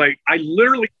I was like, I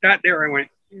literally sat there. I went,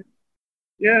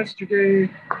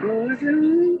 Yesterday.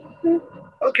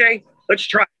 Okay, let's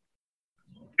try.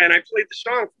 And I played the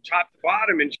song from top to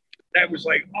bottom. And that was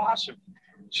like awesome.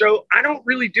 So I don't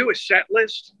really do a set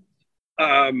list.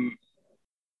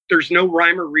 There's no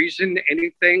rhyme or reason to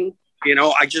anything.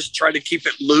 I just try to keep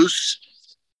it loose.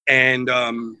 And,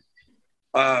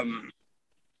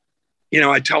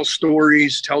 I tell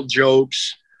stories, tell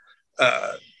jokes,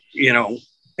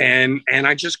 and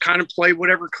I just kind of play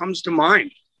whatever comes to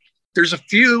mind. There's a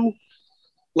few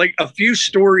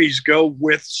stories go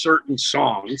with certain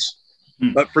songs,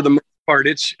 but for the most part,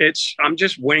 I'm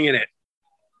just winging it.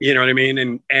 You know what I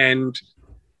mean? And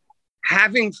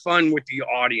having fun with the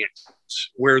audience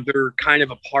where they're kind of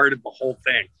a part of the whole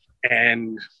thing.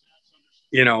 And,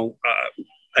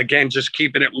 again, just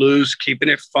keeping it loose, keeping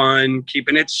it fun,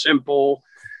 keeping it simple,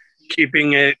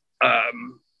 keeping it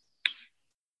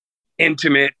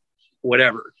intimate,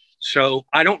 whatever. So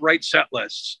I don't write set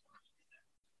lists.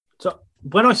 So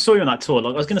when I saw you on that tour,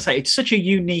 I was going to say, it's such a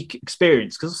unique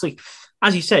experience because it's like,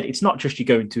 as you said, it's not just you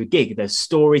going to a gig. There's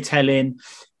storytelling.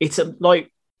 It's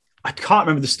I can't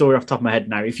remember the story off the top of my head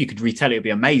now. If you could retell it, it'd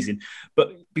be amazing.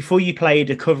 But before you played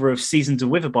a cover of Seasons of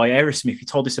Wither by Aerosmith, you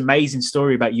told this amazing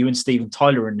story about you and Steven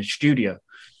Tyler in the studio.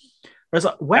 I was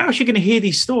like, where else are you going to hear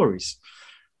these stories?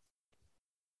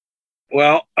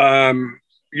 Well,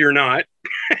 you're not.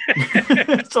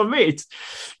 So me,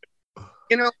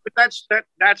 but that's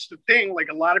the thing. Like,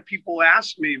 a lot of people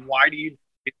ask me, why do you do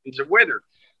Seasons of Wither?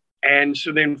 And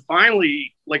so then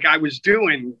finally, like I was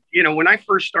doing, when I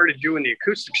first started doing the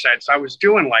acoustic sets, I was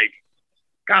doing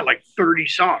God, like 30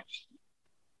 songs.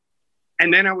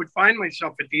 And then I would find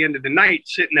myself at the end of the night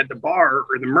sitting at the bar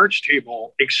or the merch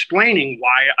table explaining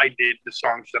why I did the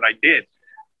songs that I did.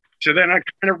 So then I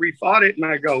kind of rethought it and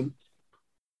I go,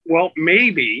 well,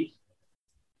 maybe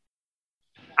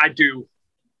I do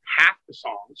half the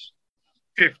songs,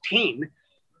 15,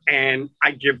 and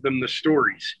I give them the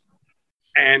stories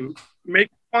and make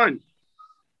it fun.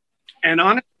 And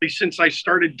honestly, since I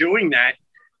started doing that,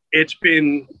 it's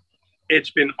been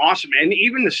awesome. And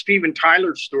even the Steven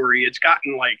Tyler story, it's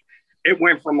gotten like, it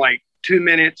went from like 2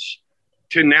 minutes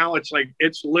to now it's like,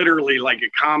 it's literally like a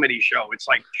comedy show. It's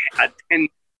like a 10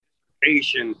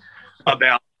 conversation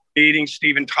about meeting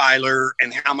Steven Tyler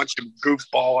and how much of a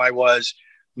goofball I was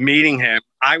meeting him.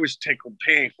 I was tickled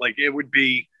pink. Like it would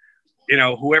be, you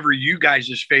know, whoever you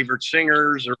guys' favorite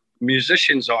singers or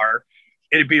musicians are,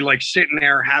 it'd be like sitting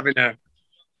there having a,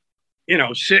 you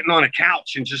know, sitting on a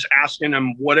couch and just asking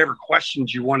them whatever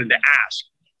questions you wanted to ask,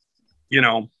 you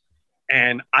know.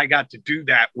 And I got to do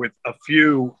that with a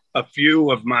few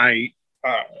of my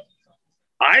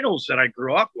idols that I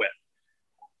grew up with.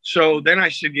 So then I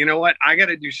said, you know what, I got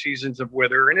to do Seasons of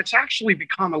Wither. And it's actually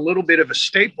become a little bit of a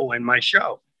staple in my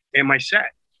show, in my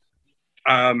set.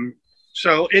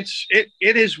 So it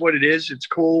is what it is. It's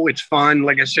cool. It's fun.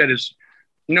 Like I said, it's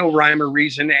no rhyme or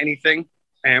reason to anything.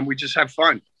 And we just have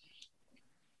fun.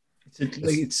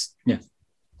 Yeah.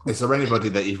 Is there anybody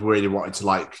that you've really wanted to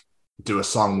like do a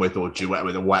song with or duet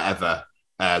with or whatever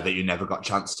that you never got a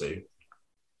chance to?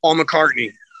 Paul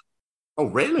McCartney. Oh,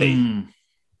 really?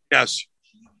 Yes.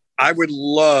 I would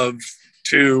love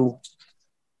to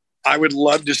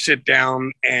sit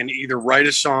down and either write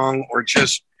a song or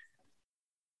just,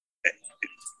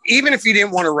 even if you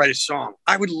didn't want to write a song,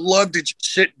 I would love to just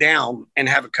sit down and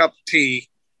have a cup of tea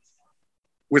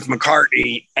with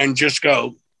McCartney and just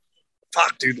go,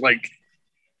 fuck, dude, like,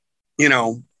 you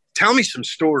know, tell me some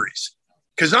stories.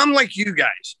 Because I'm like you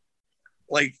guys.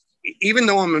 Like, even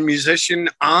though I'm a musician,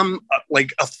 I'm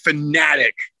like a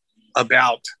fanatic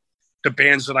about the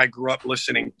bands that I grew up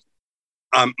listening.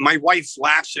 My wife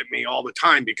laughs at me all the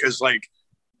time because like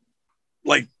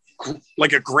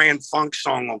a Grand Funk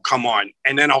song will come on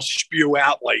and then I'll spew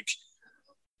out like,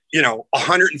 you know,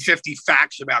 150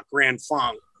 facts about Grand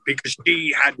Funk because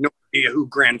she had no idea who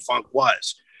Grand Funk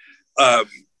was.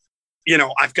 You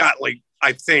know, I've got like,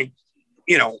 I think,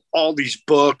 you know, all these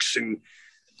books and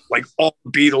like all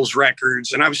the Beatles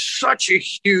records. And I was such a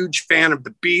huge fan of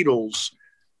the Beatles,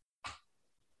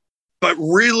 but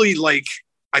really like,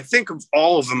 I think of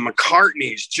all of them,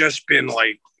 McCartney's just been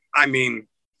like, I mean,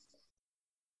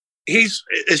 he's,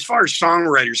 as far as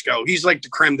songwriters go, he's like the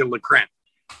creme de la creme.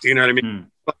 Do you know what I mean?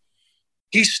 But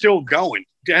he's still going.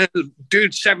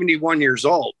 Dude's 71 years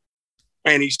old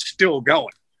and he's still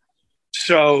going.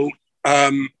 So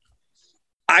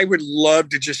I would love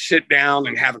to just sit down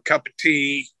and have a cup of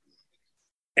tea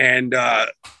and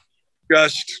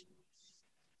just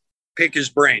pick his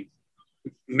brain.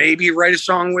 Maybe write a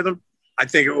song with him. I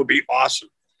think it would be awesome.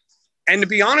 And to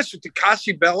be honest with you,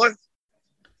 Cassie Bella,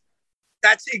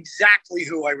 that's exactly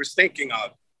who I was thinking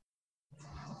of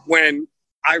when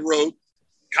I wrote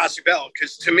Cassie Bella.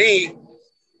 Because to me,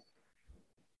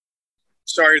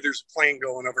 sorry, there's a plane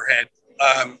going overhead.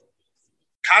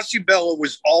 Cassie Bella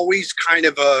was always kind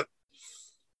of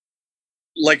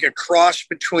like a cross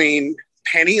between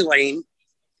Penny Lane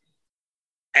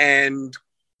and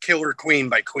Killer Queen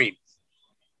by Queen.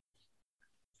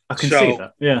 I can see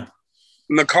that. Yeah.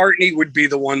 McCartney would be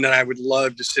the one that I would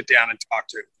love to sit down and talk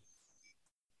to.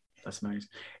 That's amazing.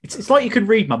 It's like you can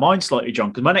read my mind slightly,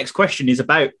 John, because my next question is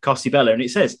about Cassie Bella, and it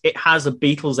says it has a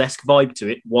Beatles-esque vibe to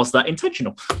it. Was that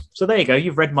intentional? So there you go.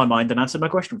 You've read my mind and answered my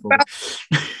question for me.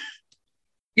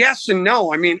 Yes and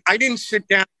no. I mean, I didn't sit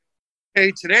down.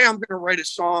 Hey, today I'm going to write a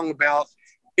song about.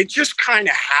 It just kind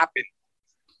of happened.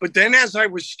 But then as I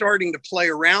was starting to play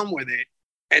around with it,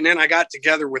 and then I got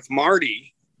together with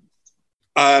Marty,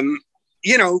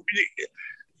 you know,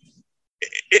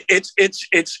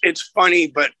 it's funny,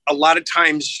 but a lot of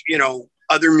times, you know,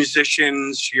 other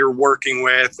musicians you're working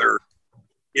with, or,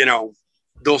 you know,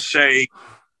 they'll say,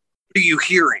 what are you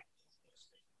hearing?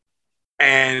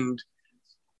 And,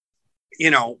 you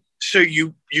know, so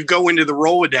you go into the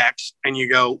Rolodex and you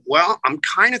go, well, I'm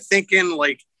kind of thinking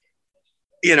like,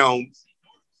 you know,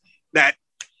 that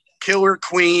Killer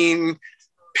Queen,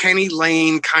 Penny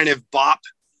Lane kind of bop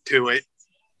to it.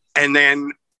 And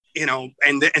then, you know,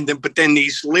 but then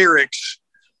these lyrics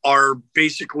are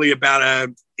basically about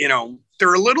you know,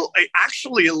 they're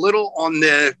actually a little on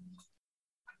the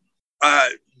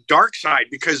dark side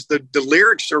because the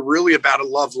lyrics are really about a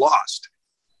love lost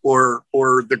or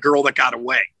the girl that got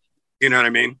away. You know what I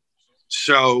mean?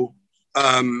 So,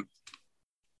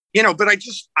 but I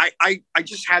just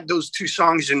had those two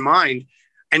songs in mind.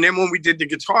 And then when we did the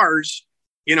guitars,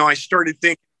 I started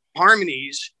thinking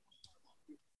harmonies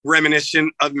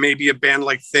reminiscent of maybe a band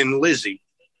like Thin Lizzy.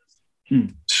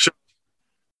 So,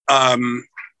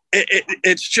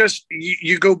 it's just,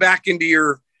 you go back into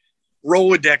your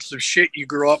Rolodex of shit you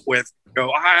grew up with,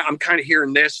 go, I'm kind of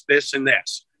hearing this, and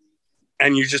this.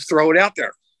 And you just throw it out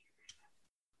there.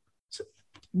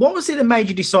 What was it that made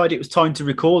you decide it was time to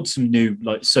record some new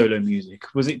solo music?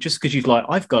 Was it just because you've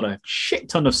I've got a shit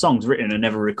ton of songs written and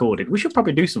never recorded? We should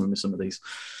probably do something with some of these.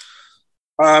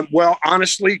 Well,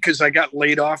 honestly, because I got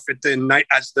laid off as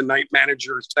the night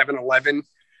manager at 7-Eleven.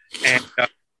 And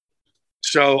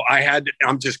so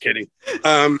I'm just kidding.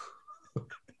 No,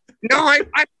 I'm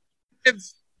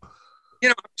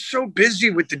so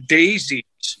busy with the daisies.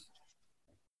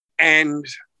 And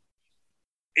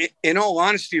in all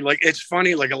honesty, it's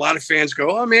funny, a lot of fans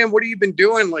go, oh man, what have you been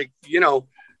doing? What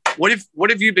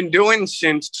have you been doing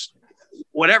since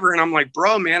whatever? And I'm like,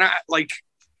 bro, man,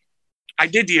 I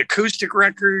did the acoustic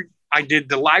record. I did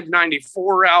the Live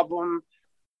 94 album.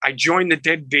 I joined the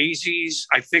Dead Daisies.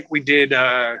 I think we did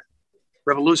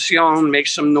Revolution, Make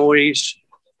Some Noise,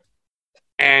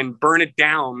 and Burn It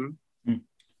Down.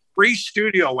 3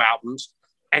 studio albums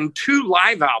and 2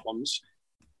 live albums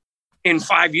in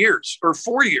 5 years or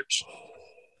 4 years,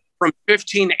 from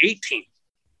 15 to 18.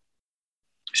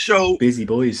 So busy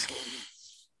boys.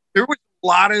 There was a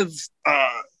lot of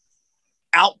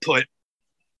output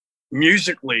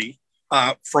musically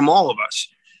from all of us.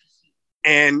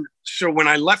 And so when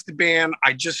I left the band,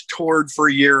 I just toured for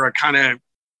a year. I kind of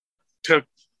took,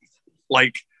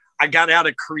 I got out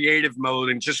of creative mode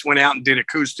and just went out and did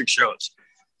acoustic shows.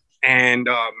 And,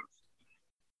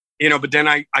 but then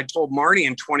I told Marty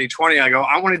in 2020, I go,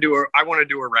 I want to do a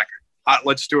record.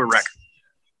 Let's do a record.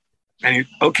 And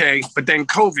okay. But then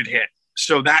COVID hit.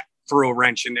 So that threw a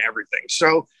wrench into everything.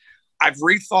 So I've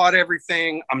rethought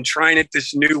everything. I'm trying it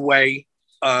this new way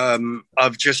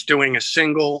of just doing a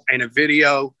single and a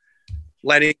video,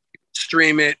 letting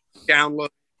stream it, download,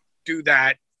 do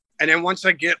that. And then once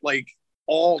I get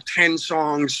all 10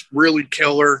 songs really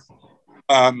killer,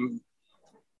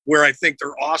 where I think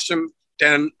they're awesome,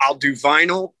 then I'll do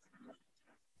vinyl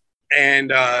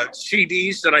and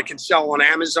CDs that I can sell on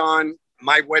Amazon,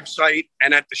 my website,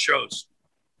 and at the shows.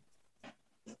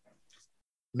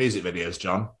 Music videos,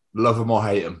 John. Love them or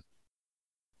hate them?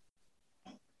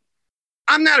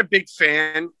 I'm not a big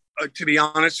fan, to be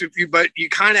honest with you, but you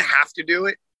kind of have to do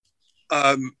it.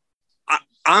 I'm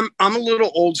a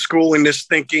little old school in this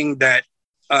thinking that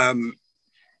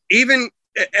even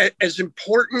as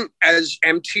important as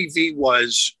MTV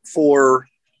was for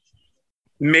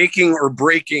making or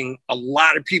breaking a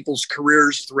lot of people's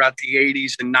careers throughout the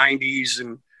 80s and 90s,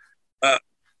 and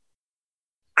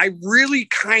I really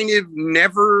kind of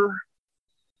never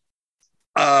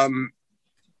I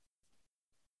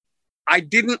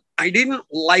didn't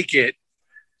like it,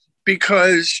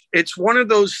 because it's one of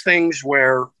those things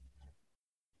where,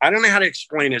 I don't know how to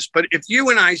explain this, but if you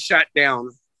and I sat down,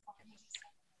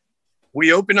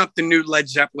 we open up the new Led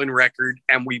Zeppelin record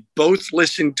and we both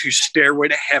listen to Stairway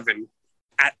to Heaven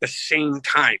at the same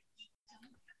time.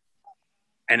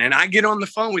 And then I get on the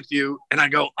phone with you and I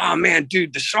go, oh man,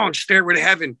 dude, the song Stairway to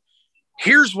Heaven,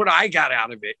 here's what I got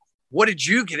out of it. What did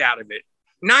you get out of it?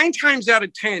 9 times out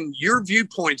of 10, your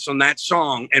viewpoints on that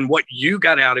song and what you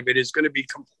got out of it is going to be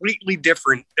completely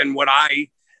different than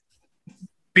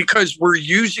because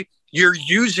you're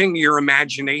using your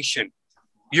imagination.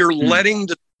 You're letting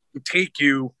the take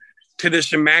you to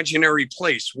this imaginary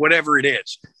place, whatever it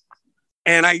is.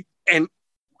 And the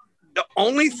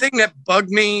only thing that bugged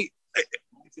me,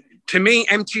 to me,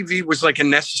 MTV was like a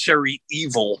necessary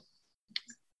evil,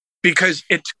 because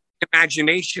it took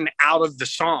imagination out of the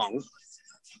song.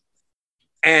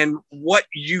 And what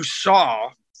you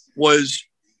saw was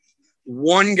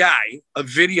one guy, a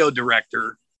video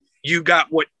director. You got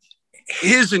what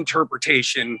his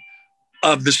interpretation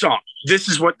of the song. This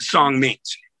is what the song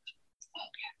means.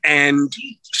 And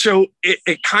so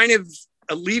it kind of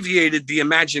alleviated the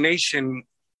imagination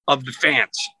of the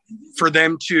fans for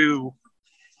them to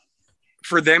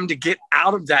get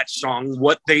out of that song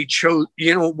what they chose,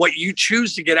 what you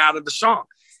choose to get out of the song.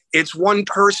 It's one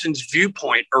person's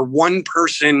viewpoint or one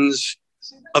person's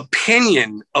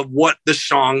opinion of what the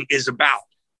song is about.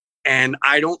 And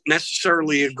I don't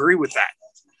necessarily agree with that.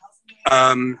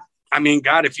 I mean,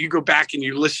 God, if you go back and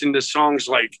you listen to songs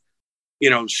like,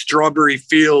 Strawberry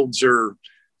Fields or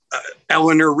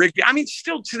Eleanor Rigby, I mean,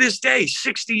 still to this day,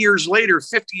 60 years later,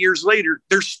 50 years later,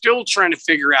 they're still trying to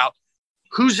figure out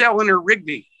who's Eleanor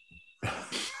Rigby.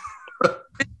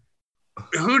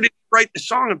 who did he write the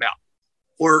song about?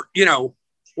 Or, you know,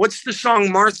 what's the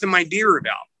song Martha, My Dear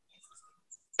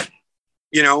about?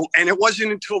 You know, and it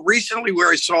wasn't until recently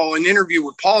where I saw an interview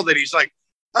with Paul that he's like,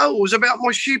 oh, it was about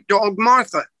my sheepdog,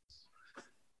 Martha.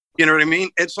 You know what I mean?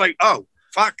 It's like, oh,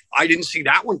 fuck, I didn't see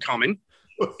that one coming.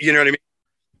 You know what I mean?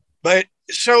 But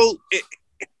so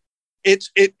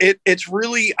it's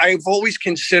really, I've always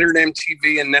considered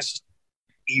MTV a necessary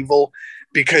evil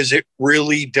because it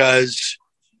really does.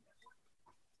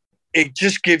 It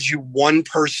just gives you one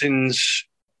person's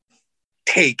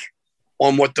take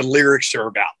on what the lyrics are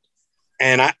about.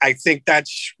 And I think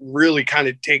that's really kind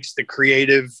of takes the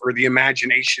creative or the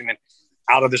imagination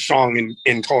out of the song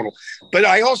in total. But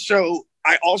I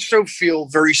also feel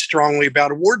very strongly about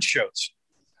award shows.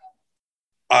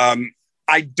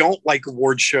 I don't like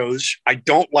award shows. I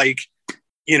don't like,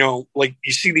 you know, like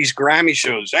you see these Grammy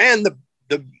shows and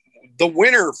the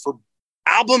winner for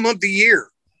album of the year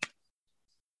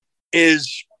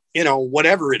is, you know,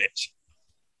 whatever it is.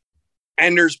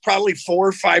 And there's probably 4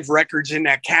 or 5 records in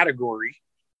that category.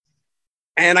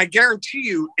 And I guarantee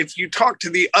you, if you talk to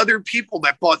the other people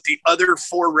that bought the other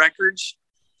 4 records,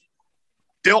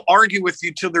 they'll argue with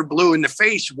you till they're blue in the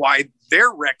face why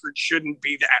their record shouldn't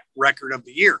be that record of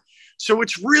the year. So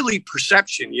it's really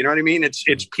perception. You know what I mean?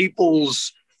 It's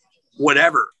people's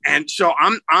whatever. And so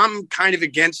I'm kind of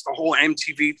against the whole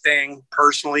MTV thing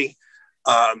personally.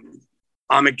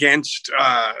 I'm against,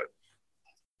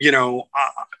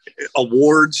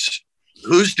 awards.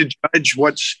 Who's to judge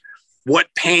what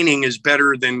painting is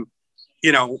better than,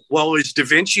 you know, well, is Da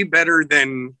Vinci better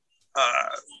than,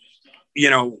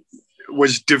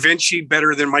 was Da Vinci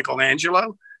better than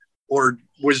Michelangelo, or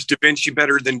was Da Vinci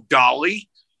better than Dali,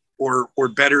 or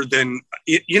better than,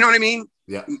 you know what I mean?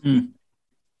 Yeah.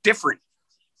 Different.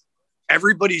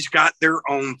 Everybody's got their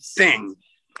own thing.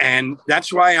 And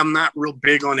that's why I'm not real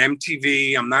big on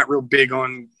MTV. I'm not real big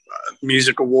on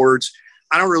music awards.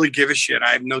 I don't really give a shit.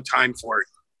 I have no time for it.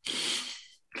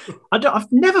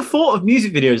 I've never thought of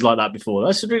music videos like that before.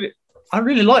 I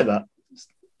really like that.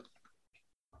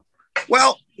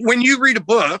 Well, when you read a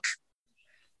book,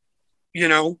 you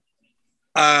know,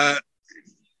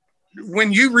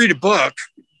 when you read a book,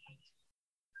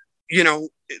 you know,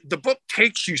 the book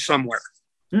takes you somewhere.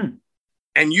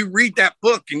 And you read that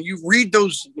book and you read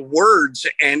those words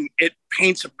and it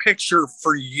paints a picture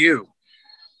for you.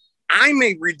 I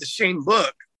may read the same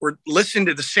book or listen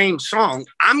to the same song.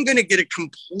 I'm going to get a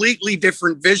completely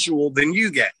different visual than you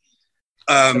get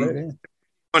on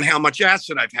how much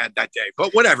acid I've had that day.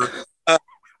 But whatever.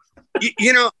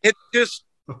 You know, it just,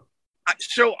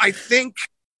 so I think,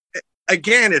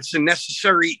 again, it's a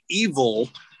necessary evil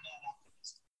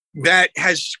that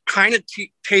has kind of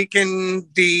taken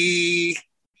the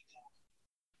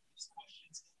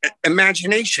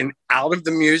imagination out of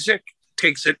the music,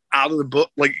 takes it out of the book.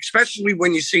 Like, especially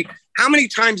when you see, how many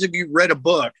times have you read a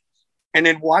book and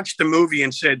then watched the movie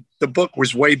and said the book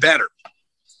was way better?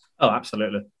 Oh,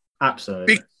 absolutely.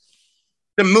 Absolutely.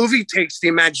 The movie takes the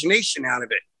imagination out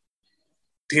of it.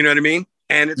 Do you know what I mean?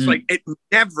 And it's like, it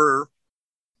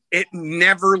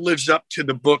never lives up to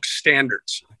the book's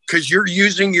standards. Because you're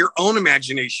using your own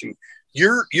imagination.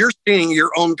 You're seeing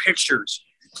your own pictures,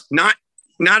 not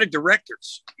a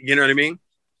director's. You know what I mean?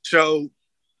 So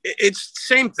it's the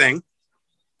same thing.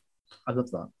 I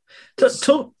love that.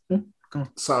 So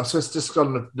it's just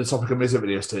on the topic of music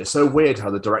videos too. It's so weird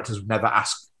how the directors would never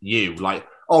ask you, like,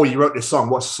 oh, you wrote this song,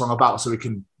 what's the song about? So we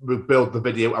can build the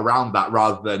video around that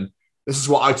rather than, this is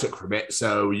what I took from it,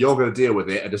 so you're going to deal with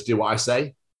it and just do what I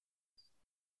say.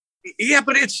 Yeah,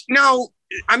 but it's no,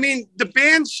 I mean, the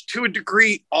bands to a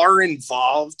degree are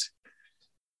involved.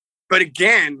 But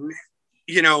again,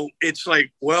 you know, it's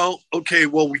like, well, okay,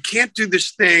 well, we can't do this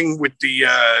thing with the,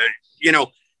 you know,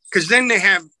 because then they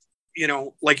have, you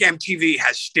know, like MTV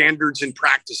has standards and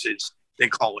practices, they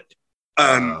call it.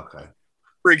 Okay.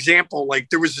 For example, like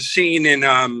there was a scene in,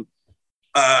 I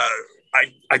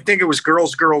think it was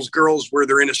Girls, where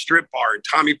they're in a strip bar and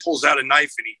Tommy pulls out a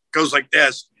knife and he goes like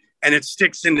this and it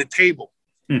sticks in the table.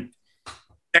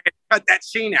 They cut that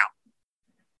scene out.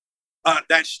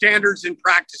 That standards and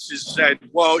practices said,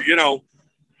 well, you know,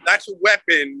 that's a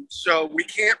weapon, so we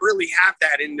can't really have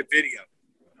that in the video.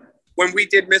 When we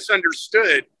did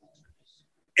Misunderstood,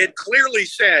 it clearly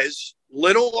says,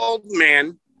 little old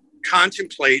man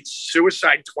contemplates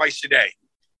suicide twice a day.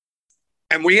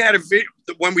 And we had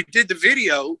when we did the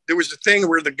video, there was a thing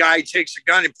where the guy takes a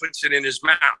gun and puts it in his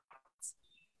mouth.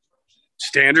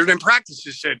 Standard and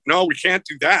practices said, no, we can't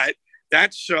do that.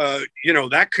 That's, you know,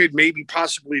 that could maybe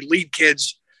possibly lead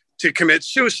kids to commit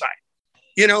suicide.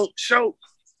 You know, so,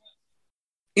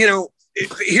 you know,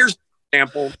 here's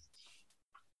example,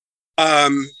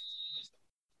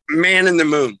 Man in the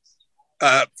Moon,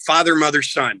 Father, Mother,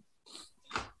 Son.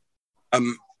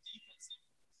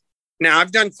 Now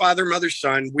I've done Father, Mother,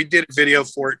 Son. We did a video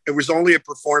for it. It was only a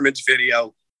performance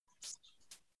video,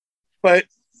 but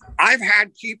I've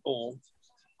had people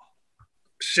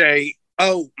say,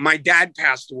 "Oh, my dad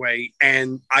passed away,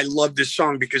 and I love this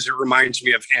song because it reminds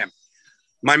me of him.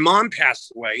 My mom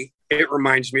passed away. It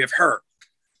reminds me of her,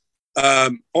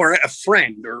 or a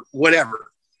friend, or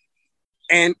whatever."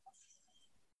 And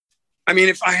I mean,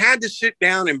 if I had to sit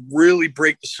down and really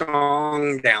break the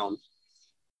song down,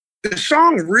 the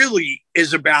song really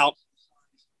is about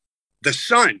the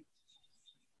son.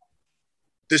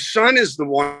 The son is the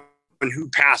one who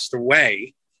passed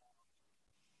away.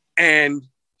 And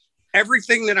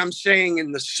everything that I'm saying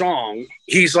in the song,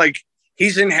 he's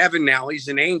in heaven now. He's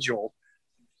an angel.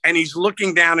 And he's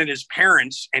looking down at his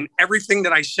parents. And everything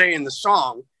that I say in the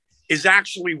song is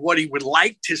actually what he would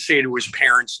like to say to his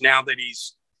parents now that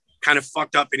he's kind of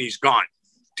fucked up and he's gone.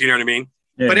 Do you know what I mean?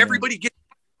 Yeah, but everybody gets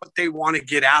what they want to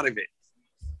get out of it.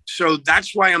 So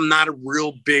that's why I'm not a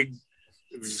real big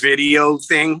video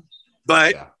thing.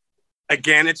 But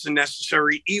again, it's a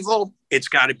necessary evil. It's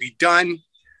got to be done.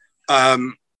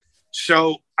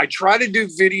 So I try to do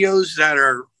videos that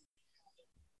are,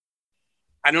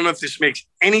 I don't know if this makes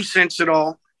any sense at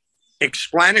all,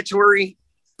 explanatory,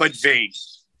 but vague.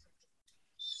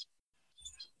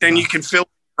 Then you can fill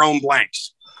your own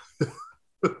blanks.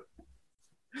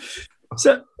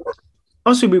 So,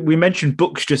 obviously, we mentioned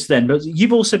books just then, but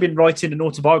you've also been writing an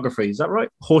autobiography. Is that right?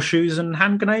 Horseshoes and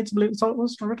Hand Grenades, I believe the title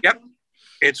was. Yep.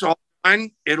 It's all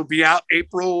done. It'll be out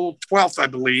April 12th, I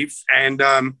believe. And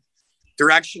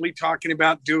they're actually talking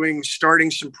about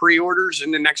starting some pre-orders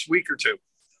in the next week or two.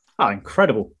 Oh,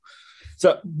 incredible.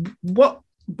 So what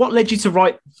led you to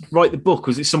write the book?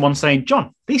 Was it someone saying,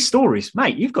 "John, these stories,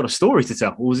 mate, you've got a story to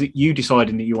tell"? Or was it you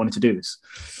deciding that you wanted to do this?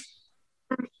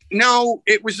 No,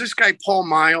 it was this guy, Paul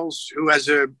Miles, who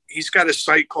he's got a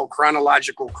site called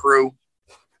Chronological Crew.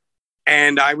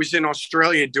 And I was in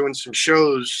Australia doing some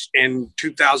shows in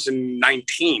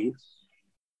 2019.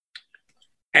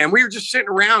 And we were just sitting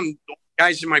around,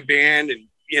 guys in my band, and,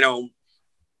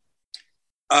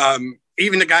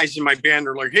 even the guys in my band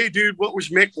are like, "Hey, dude, what was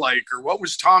Mick like? Or what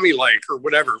was Tommy like? Or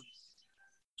whatever."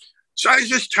 So I was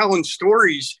just telling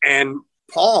stories. And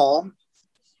Paul,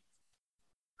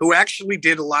 who actually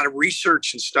did a lot of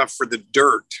research and stuff for The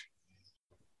Dirt,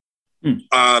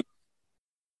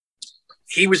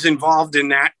 he was involved in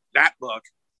that book.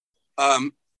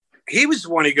 He was the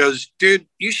one who goes, "Dude,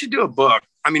 you should do a book.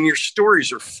 I mean, your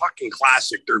stories are fucking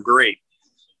classic. They're great."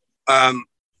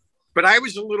 But I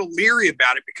was a little leery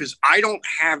about it because I don't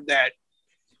have that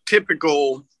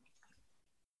typical,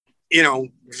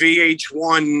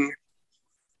 VH1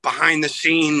 behind the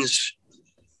scenes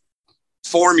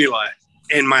formula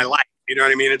in my life. You know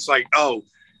what I mean? It's like, oh,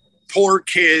 poor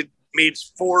kid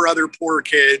meets 4 other poor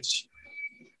kids.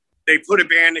 They put a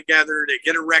band together. They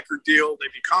get a record deal. They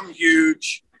become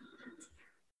huge.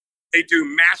 They do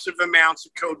massive amounts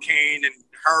of cocaine and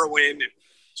heroin, and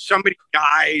somebody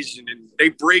dies, and then they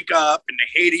break up and they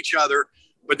hate each other.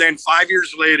 But then 5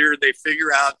 years later, they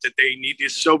figure out that they need to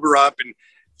sober up. And,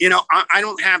 I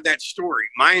don't have that story.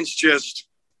 Mine's just,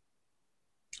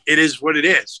 it is what it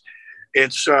is.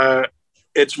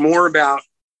 It's more about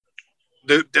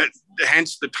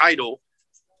hence the title,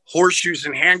 Horseshoes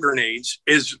and Hand Grenades,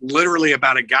 is literally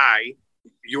about a guy,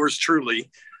 yours truly,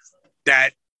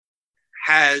 that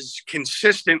has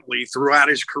consistently throughout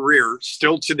his career,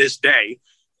 still to this day,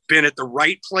 been at the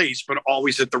right place, but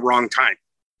always at the wrong time.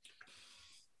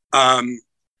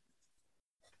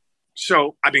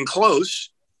 So I've been close,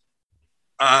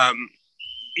 and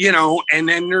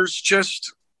then there's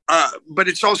just, but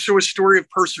it's also a story of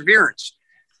perseverance.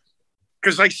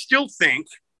 Because I still think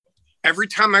every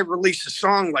time I release a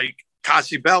song like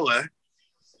Casibella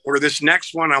or this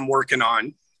next one I'm working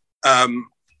on,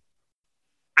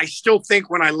 I still think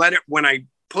when I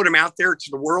put them out there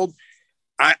to the world,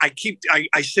 I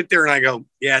sit there and I go,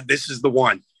 yeah, this is the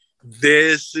one.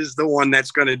 This is the one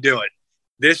that's going to do it.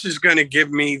 This is going to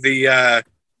give me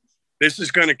this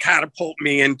is going to catapult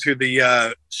me into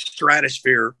the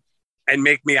stratosphere and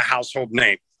make me a household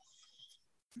name.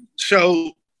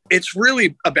 So it's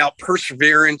really about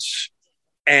perseverance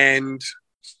and,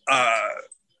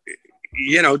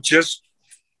 just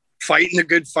fighting the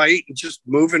good fight and just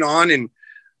moving on and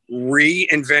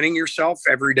reinventing yourself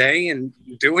every day and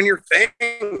doing your thing,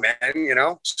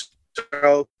 man,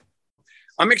 So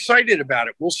I'm excited about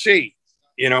it. We'll see,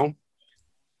 and,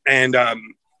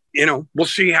 we'll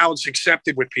see how it's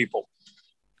accepted with people.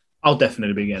 I'll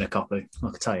definitely be getting a copy. I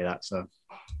can tell you that. So,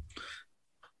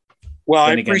 well,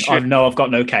 then again, I know I've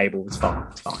got no cable. It's fine.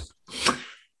 It's fine.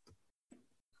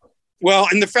 Well,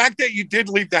 and the fact that you did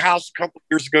leave the house a couple of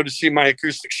years ago to see my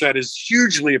acoustic set is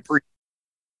hugely appreciated,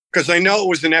 because I know it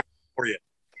was an effort for you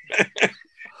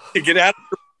to get out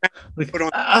of put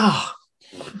on.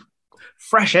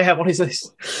 Fresh air. What is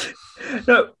this?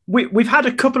 No, we've had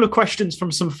a couple of questions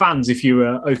from some fans, if you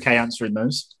are okay answering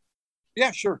those. Yeah,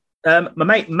 sure. My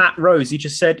mate Matt Rose, he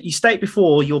just said, you state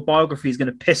before your biography is going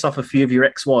to piss off a few of your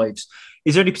ex-wives.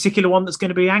 Is there any particular one that's going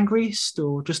to be angriest,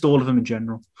 or just all of them in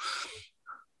general?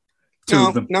 Two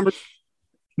of them. Number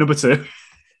two.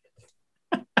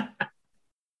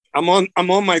 I'm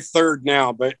on my third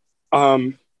now, but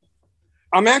I'm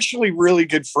actually really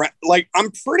good friend. Like,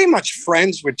 I'm pretty much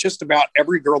friends with just about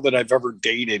every girl that I've ever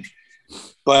dated.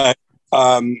 But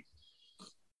and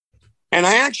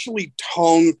I actually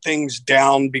tone things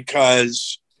down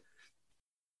because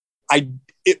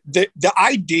the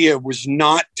idea was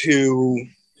not to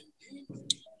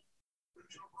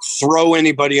throw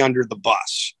anybody under the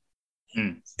bus.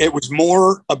 It was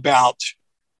more about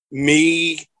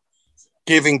me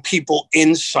giving people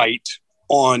insight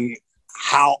on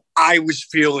how I was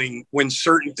feeling when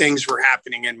certain things were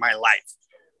happening in my life.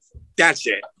 That's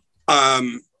it.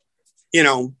 You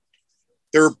know,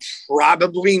 they're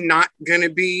probably not going to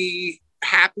be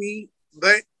happy,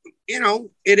 but, you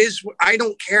know, it is, I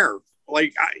don't care.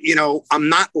 Like, you know, I'm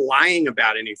not lying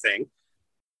about anything.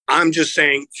 I'm just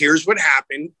saying, here's what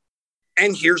happened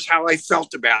and here's how I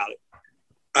felt about it.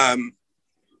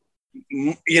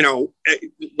 You know,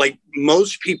 like,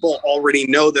 most people already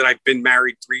know that I've been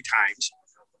married 3 times.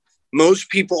 Most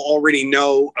people already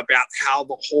know about how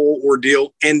the whole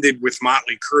ordeal ended with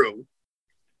Motley Crue.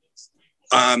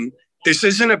 This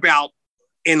isn't about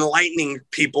enlightening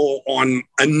people on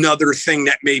another thing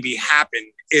that maybe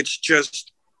happened. It's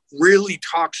just really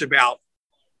talks about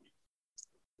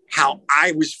how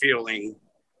I was feeling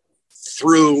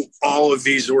through all of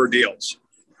these ordeals.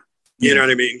 You know what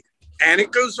I mean? And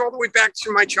it goes all the way back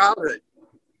to my childhood.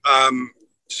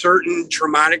 Certain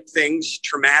traumatic things,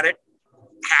 traumatic,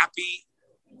 happy,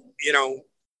 you know,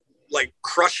 like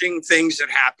crushing things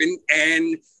that happened.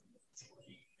 And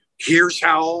here's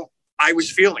how I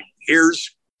was feeling.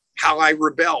 Here's how I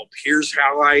rebelled. Here's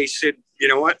how I said, you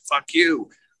know what, fuck you.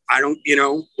 I don't, you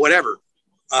know, whatever.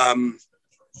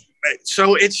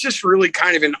 So it's just really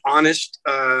kind of an honest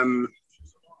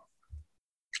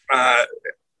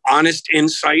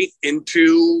insight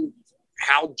into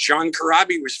how John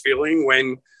Corabi was feeling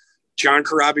when John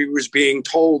Corabi was being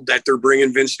told that they're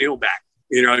bringing Vince Neil back.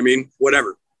 You know what I mean?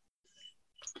 Whatever.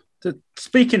 So,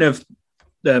 speaking of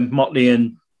Motley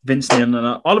and Vince Neil,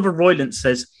 and Oliver Royland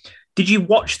says, did you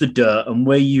watch The Dirt and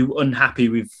were you unhappy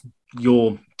with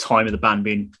your time of the band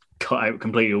being cut out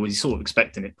completely, or was you sort of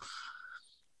expecting it?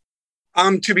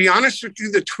 To be honest with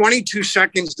you, the 22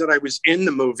 seconds that I was in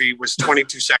the movie was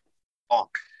 22 seconds long.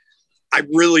 I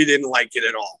really didn't like it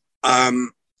at all.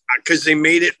 Because they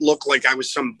made it look like I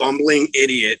was some bumbling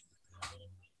idiot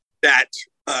that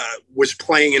was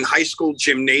playing in high school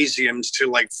gymnasiums to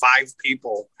like 5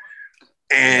 people.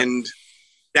 And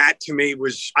that to me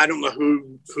was, I don't know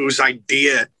whose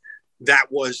idea that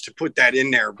was to put that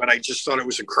in there, but I just thought it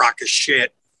was a crock of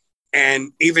shit.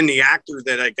 And even the actor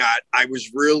that I got, I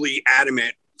was really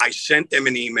adamant. I sent them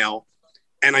an email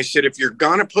and I said, if you're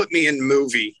going to put me in the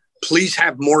movie, please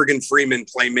have Morgan Freeman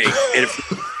play me. And if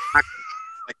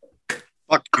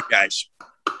fuck you guys.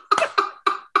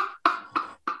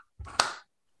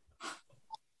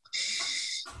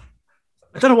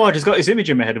 I don't know why I just got this image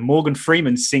in my head of Morgan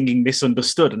Freeman singing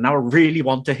Misunderstood, and now I really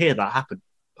want to hear that happen.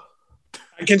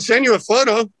 I can send you a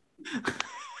photo.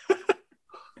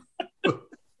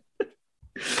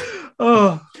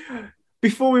 Oh,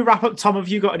 before we wrap up, Tom, have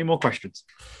you got any more questions?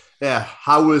 Yeah.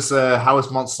 How was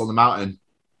Monster on the Mountain?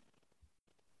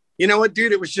 You know what,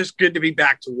 dude? It was just good to be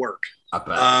back to work. I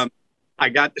bet. I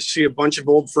got to see a bunch of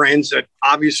old friends that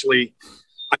obviously,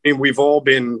 I mean, we've all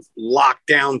been locked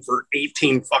down for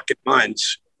 18 fucking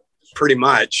months, pretty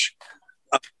much.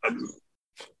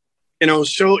 You know,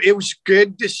 so it was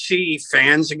good to see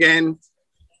fans again.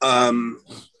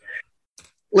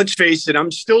 Let's face it,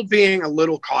 I'm still being a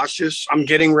little cautious. I'm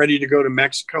getting ready to go to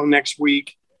Mexico next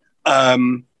week.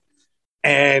 And,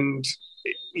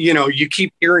 you know, you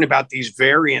keep hearing about these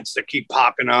variants that keep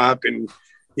popping up and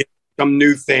you know, some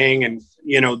new thing. And,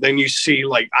 you know, then you see,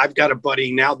 like, I've got a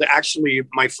buddy now that actually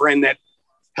my friend that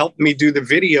helped me do the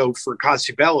video for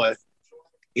Casabella,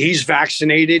 he's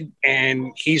vaccinated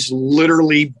and he's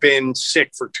literally been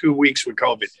sick for 2 weeks with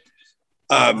COVID.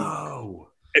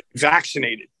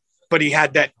 Vaccinated. But he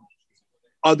had that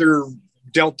other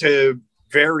Delta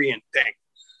variant thing.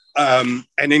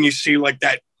 And then you see like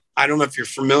that. I don't know if you're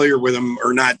familiar with him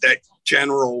or not. That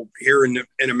general here in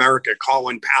America,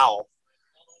 Colin Powell.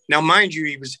 Now, mind you,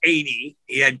 he was 80.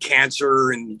 He had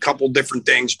cancer and a couple different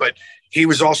things, but he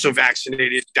was also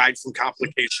vaccinated, died from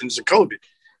complications of COVID.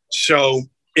 So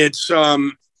it's,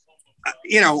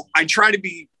 you know, I try to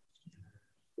be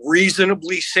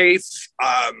reasonably safe.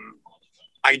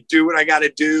 I do what I got to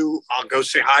do. I'll go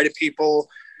say hi to people,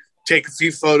 take a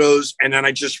few photos, and then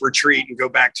I just retreat and go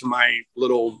back to my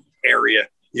little area.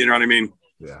 You know what I mean?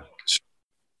 Yeah.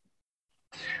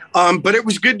 But it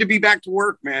was good to be back to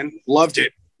work, man. Loved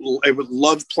it. I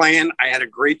loved playing. I had a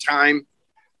great time,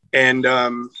 and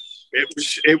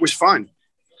it was fun.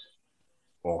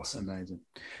 Awesome. Amazing.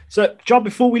 So, John,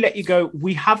 before we let you go,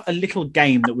 we have a little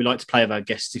game that we like to play with our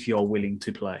guests if you're willing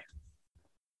to play.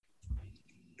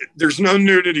 There's no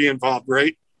nudity involved,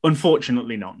 right?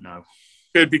 Unfortunately not, no.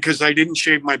 Good, because I didn't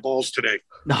shave my balls today.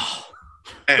 No.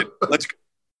 And let's go.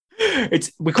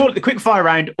 We call it the quick fire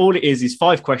round. All it is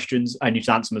 5 questions and you just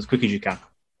answer them as quick as you can.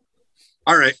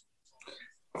 All right.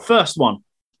 First one.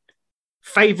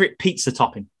 Favorite pizza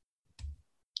topping?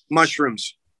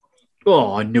 Mushrooms.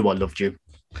 Oh, I knew I loved you.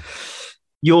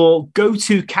 Your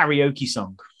go-to karaoke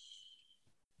song?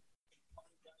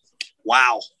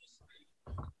 Wow.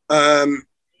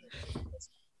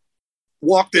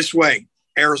 Walk This Way,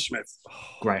 Aerosmith.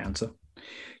 Great answer.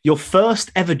 Your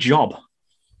first ever job?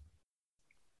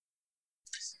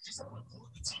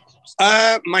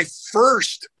 My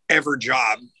first ever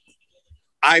job,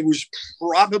 I was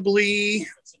probably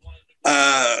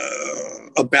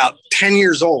about 10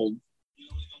 years old.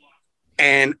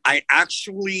 And I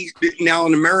actually, now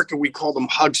in America, we call them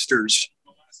hugsters.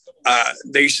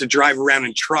 They used to drive around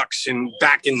in trucks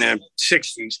back in the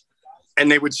 60s. And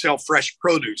they would sell fresh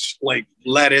produce like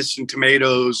lettuce and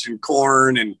tomatoes and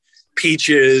corn and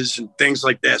peaches and things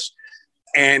like this.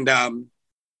 And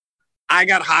I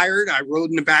got hired. I rode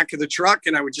in the back of the truck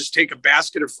and I would just take a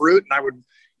basket of fruit and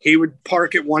he would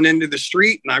park at one end of the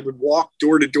street and I would walk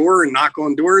door to door and knock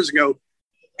on doors and go,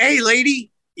 "Hey,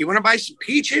 lady, you want to buy some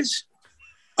peaches?"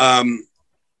 You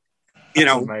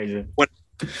know, what?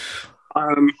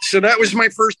 So that was my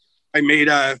first. I made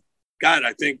I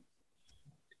think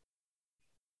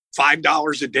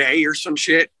 $5 a day or some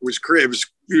shit.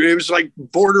 It was like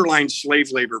borderline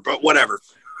slave labor, but whatever.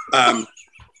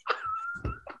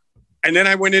 And then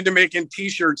I went into making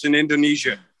T-shirts in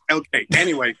Indonesia. Okay,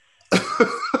 anyway.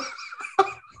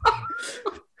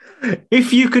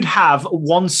 If you could have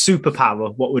one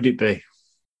superpower, what would it be?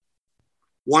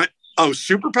 What? Oh,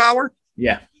 superpower?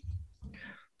 Yeah.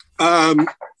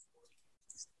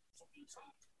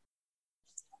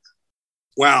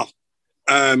 Wow.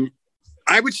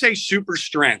 I would say super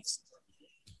strength.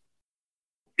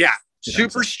 Yeah,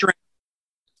 super strength.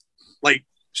 Like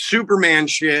Superman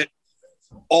shit.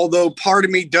 Although part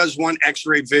of me does want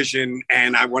X-ray vision,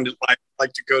 and I wanted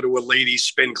like to go to a ladies'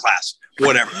 spin class.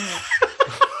 Whatever.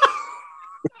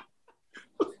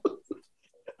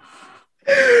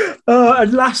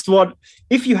 And last one.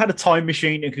 If you had a time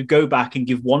machine and could go back and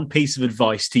give one piece of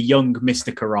advice to young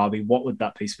Mr. Corabi, what would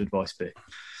that piece of advice be?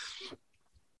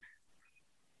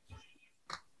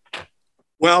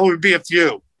 Well, it would be a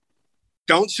few.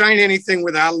 Don't sign anything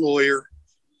without a lawyer.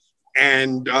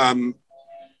 And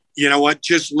you know what?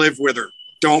 Just live with her.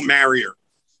 Don't marry her.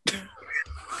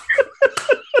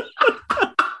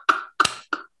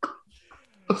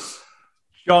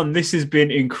 John, this has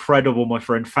been incredible, my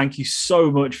friend. Thank you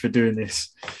so much for doing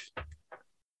this.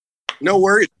 No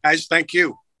worries, guys. Thank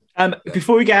you.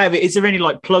 Before we get out of it, is there any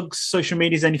like plugs, social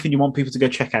medias, anything you want people to go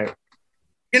check out?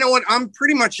 You know what? I'm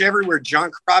pretty much everywhere. John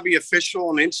Corabi Official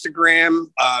on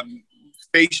Instagram,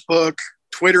 Facebook,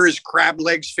 Twitter is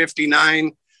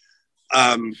crablegs59.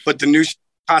 But the new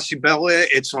Possibella,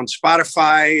 it's on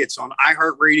Spotify, it's on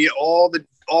iHeartRadio, all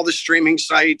the streaming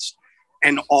sites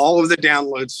and all of the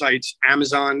download sites,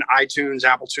 Amazon, iTunes,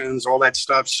 Apple Tunes, all that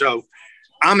stuff. So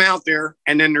I'm out there.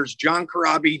 And then there's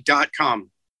johncorabi.com.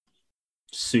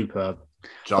 Superb.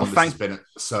 John, thank you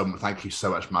so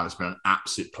much, man. It's been an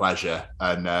absolute pleasure.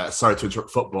 And sorry to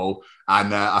interrupt football.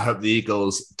 And I hope the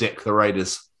Eagles dick the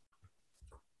Raiders.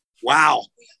 Wow.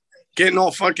 Getting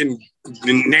all fucking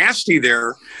nasty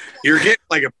there. You're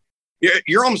getting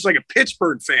you're almost like a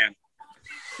Pittsburgh fan.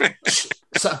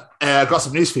 So I've got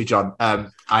some news for you, John.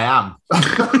 I am.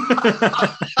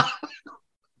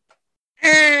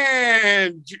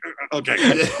 And okay.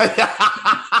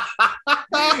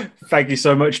 Thank you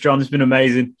so much, John. It's been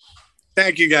amazing.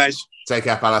 Thank you, guys. Take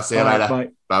care, fella. See you later. Bye.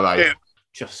 Bye. Yeah.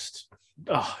 Just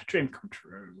dream come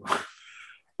true.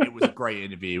 It was a great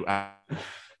interview.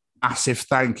 massive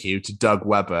thank you to Doug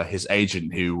Weber, his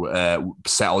agent, who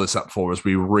set all this up for us.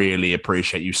 We really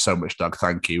appreciate you so much, Doug.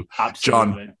 Thank you.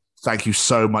 Absolutely. John, thank you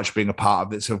so much for being a part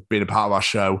of this, for being a part of our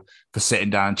show, for sitting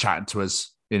down and chatting to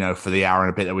us, for the hour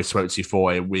and a bit that we spoke to you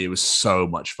for. It was so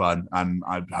much fun. And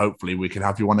hopefully we can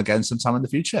have you on again sometime in the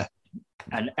future.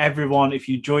 And everyone, if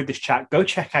you enjoyed this chat, go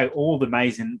check out all the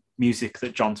amazing music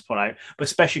that John's put out, but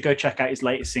especially go check out his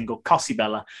latest single,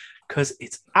 Cossibella, because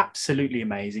it's absolutely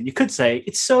amazing. You could say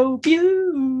it's so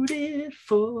beautiful.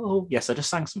 Yes, I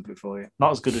just sang something for you.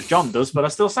 Not as good as John does, but I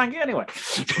still sang it anyway.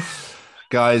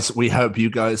 Guys, we hope you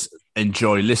guys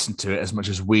enjoy listening to it as much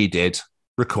as we did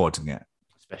recording it.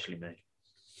 Especially me.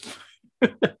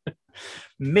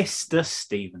 Mr.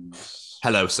 Stevens.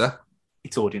 Hello, sir.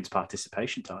 It's audience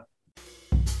participation time.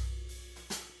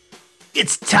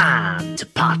 It's time to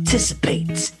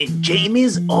participate in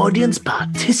Jamie's Audience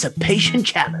Participation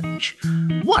Challenge.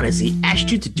 What has he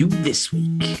asked you to do this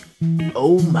week?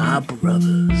 Oh, my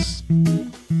brothers.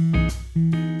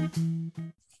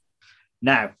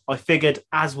 Now, I figured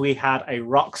as we had a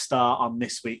rock star on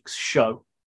this week's show,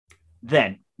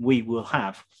 then we will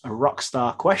have a rock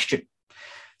star question.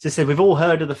 So I said, we've all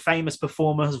heard of the famous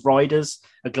performers, riders,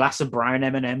 a glass of brown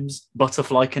M&Ms,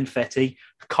 butterfly confetti,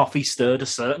 coffee stirred a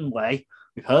certain way.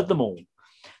 We've heard them all.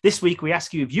 This week, we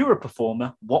ask you, if you're a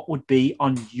performer, what would be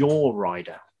on your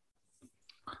rider?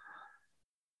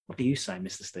 What do you say,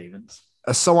 Mr. Stevens?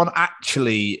 Has someone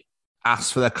actually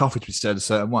asked for their coffee to be stirred a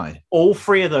certain way? All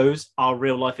three of those are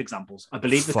real-life examples. I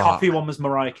believe the Fuck. coffee one was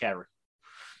Mariah Carey.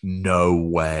 No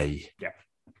way. Yeah.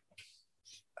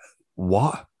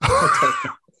 What?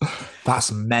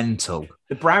 That's mental.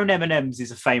 The brown M&Ms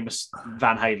is a famous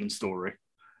Van Halen story.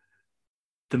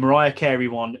 The Mariah Carey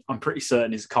one, I'm pretty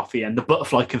certain, is coffee, and the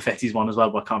butterfly confetti is one as well,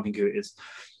 but I can't think who it is.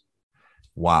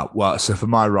 Wow. Well, so for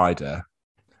my rider,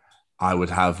 I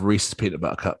would have Reese's peanut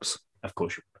butter cups. Of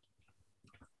course you would.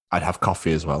 I'd have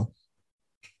coffee as well.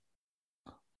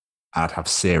 I'd have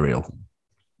cereal.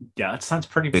 Yeah, that sounds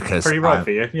pretty Because right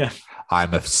for you. Yeah.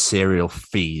 I'm a cereal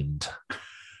fiend.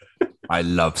 I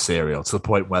love cereal to the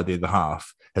point where the other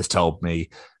half has told me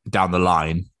down the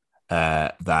line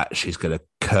that she's going to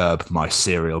curb my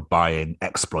cereal buying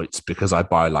exploits because I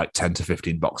buy like 10 to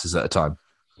 15 boxes at a time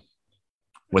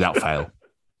without fail.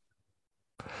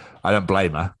 I don't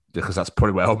blame her because that's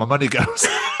probably where all my money goes.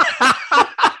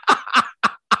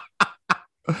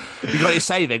 You got your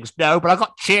savings? No, but I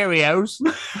got Cheerios.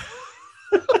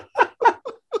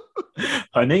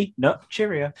 Honey, nut,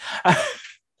 Cheerio.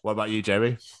 What about you,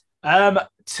 Jamie?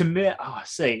 To me, I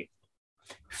see.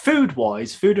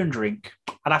 Food-wise, food and drink,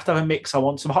 I'd have to have a mix. I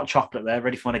want some hot chocolate there,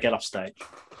 ready for when I get off stage.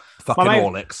 Fucking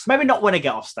Well, Horlicks. Maybe not when I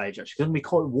get off stage, actually, because it's going to be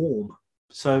quite warm.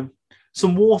 So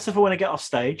some water for when I get off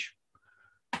stage.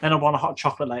 Then I want a hot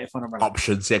chocolate later for when I'm ready.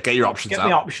 Options, yeah. Get your options Get out.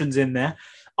 my options in there.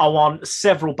 I want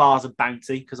several bars of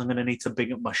Bounty because I'm going to need to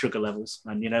bring up my sugar levels.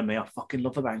 And you know me, I fucking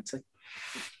love a Bounty.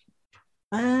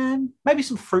 And maybe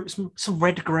some fruit, some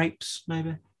red grapes,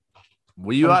 maybe.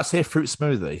 Will you out say fruit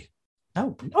smoothie?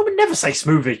 No, I would never say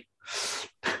smoothie.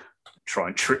 Try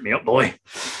and trip me up, boy.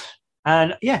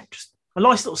 And yeah, just a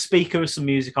nice little speaker with some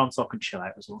music on so I can chill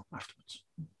out as well afterwards.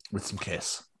 With some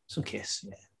Kiss. Some Kiss,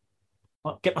 yeah.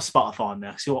 I'll get my Spotify on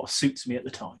there, see what suits me at the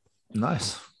time.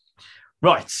 Nice.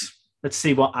 Right, let's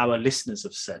see what our listeners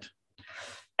have said.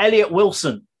 Elliot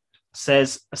Wilson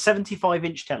says a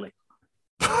 75-inch telly.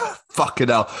 Fucking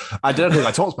hell. I don't think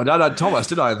I talked to my dad. I told us,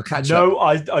 did I? The catch No,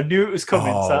 I knew it was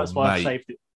coming, so that's why mate. I saved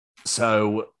it.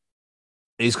 So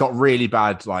he's got really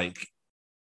bad like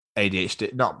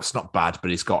ADHD. No, it's not bad, but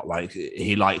he's got like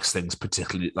he likes things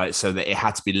particularly like so that it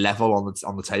had to be level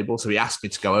on the table. So he asked me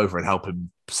to go over and help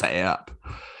him set it up.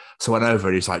 So I went over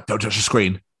and he's like, "Don't touch the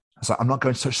screen." I was like, "I'm not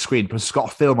going to touch the screen, but it's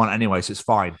got a film on it anyway, so it's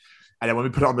fine." And then when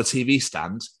we put it on the TV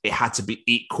stand, it had to be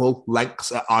equal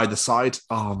lengths at either side.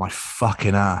 Oh, my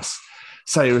fucking ass.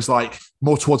 So he was like,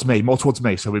 more towards me.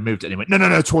 So we moved it and he went,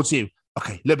 no, towards you.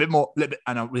 Okay, a little bit more.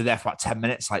 And we were there for about 10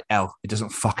 minutes. Like, it doesn't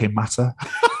fucking matter.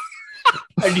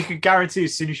 And you can guarantee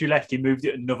as soon as you left, he moved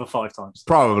it another 5 times.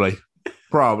 Probably.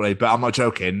 But I'm not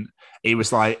joking. He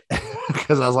was like,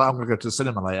 because I was like, I'm going to go to the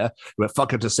cinema later. He went,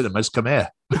 fuck it to cinemas, come here.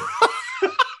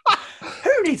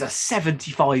 Who needs a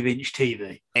 75-inch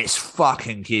TV? It's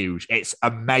fucking huge. It's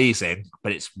amazing,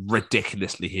 but it's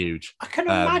ridiculously huge. I can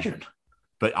imagine.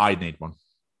 But I need one.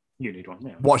 You need one,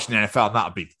 yeah. Watching the NFL, that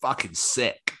would be fucking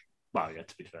sick. Well, yeah,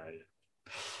 to be fair.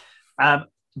 Yeah.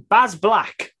 Baz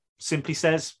Black simply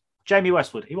says, Jamie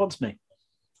Westwood, he wants me.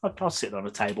 I'll sit on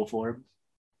a table for him.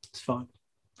 It's fine.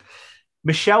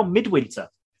 Michelle Midwinter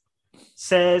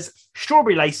says,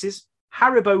 strawberry laces,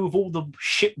 Haribo with all the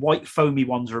shit white foamy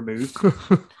ones removed,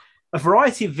 A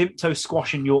variety of Vimto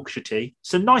squash and Yorkshire tea,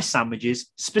 some nice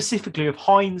sandwiches, specifically with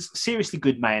Heinz seriously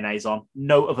good mayonnaise on.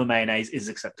 No other mayonnaise is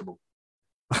acceptable.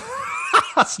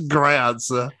 That's a great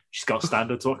answer. She's got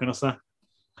standards, what can I say?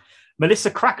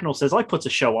 Melissa Cracknell says, I put a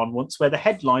show on once where the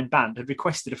headline band had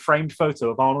requested a framed photo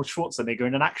of Arnold Schwarzenegger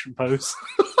in an action pose.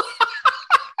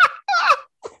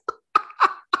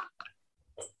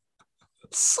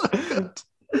 So good.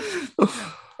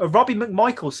 Robbie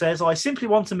McMichael says, I simply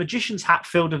want a magician's hat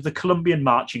filled with the Colombian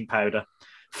marching powder.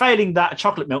 Failing that, a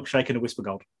chocolate milkshake and a Whisper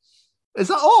Gold. Is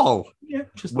that all? Yeah.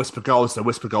 Just Whisper Golds. The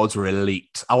Whisper Golds were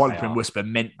elite. I wanted They to bring are. Whisper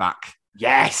Mint back.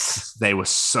 Yes. They were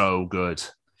so good.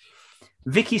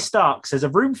 Vicky Stark says, a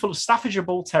room full of Staffordshire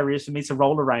Bull Terriers for me to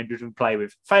roll around with and play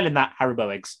with. Failing that,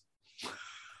 Haribo eggs.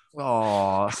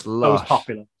 Oh, that's That was lush.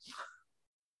 popular.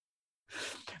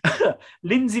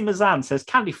 Lindsay Mazan says,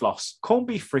 candy floss, corned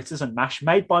beef fritters and mash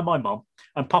made by my mum,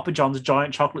 and Papa John's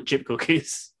giant chocolate chip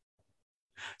cookies.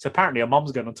 So apparently her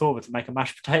mum's going on tour to make her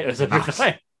mashed potatoes every Nice.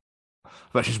 day.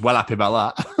 But she's well happy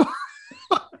about that.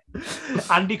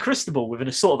 Andy Christabel with an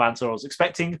assorted answer I was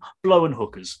expecting, blow and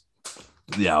hookers.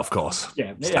 Yeah, of course.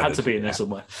 Yeah, it had Standard, to be in there yeah.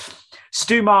 somewhere.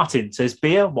 Stu Martin says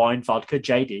beer, wine, vodka,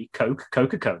 JD, Coke,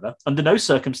 Coca-Cola. Under no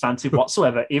circumstances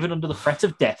whatsoever, even under the threat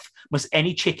of death, must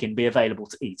any chicken be available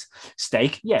to eat.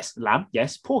 Steak, yes. Lamb,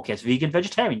 yes. Pork, yes. Vegan,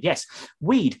 vegetarian, yes.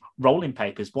 Weed, rolling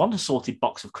papers, one assorted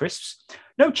box of crisps.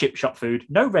 No chip shop food,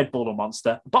 no Red Bull or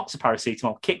Monster, a box of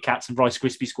paracetamol, Kit Kats and Rice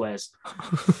Krispie Squares.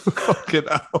 Fucking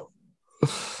hell.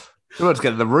 We want to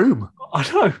get in the room. I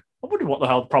know. I wonder what the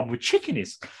hell the problem with chicken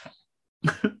is.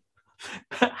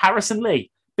 Harrison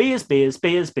Lee. Beers, beers,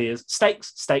 beers, beers,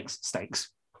 steaks, steaks, steaks.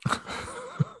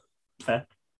 Fair.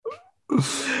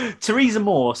 Teresa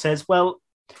Moore says, well,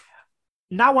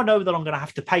 now I know that I'm going to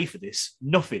have to pay for this.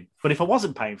 Nothing. But if I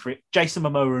wasn't paying for it, Jason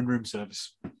Momoa and room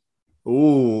service.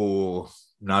 Ooh,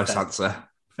 nice Fair. answer.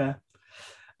 Fair.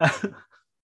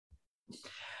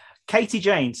 Katie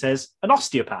Jane says, an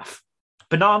osteopath,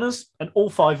 bananas, and all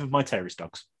 5 of my terrace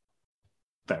dogs.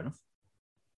 Fair enough.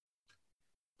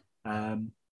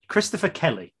 Christopher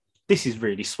Kelly. This is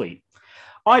really sweet.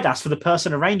 I'd ask for the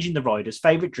person arranging the riders'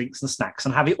 favourite drinks and snacks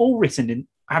and have it written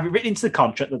into the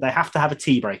contract that they have to have a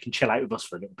tea break and chill out with us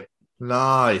for a little bit.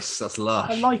 Nice. That's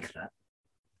lush. I like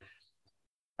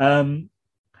that.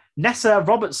 Nessa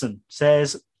Robertson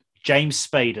says James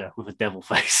Spader with a devil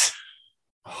face.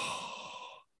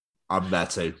 I'm there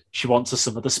too. She wants us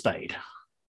some of the spade.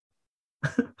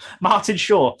 Martin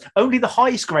Shaw, only the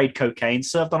highest grade cocaine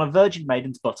served on a virgin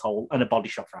maiden's butthole and a body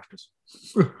shop for afters.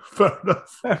 Fair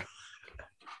enough.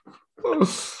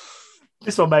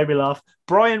 This one made me laugh.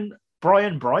 Brian?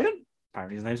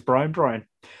 Apparently his name's Brian.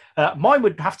 Mine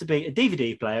would have to be a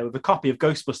DVD player with a copy of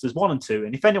Ghostbusters 1 and 2,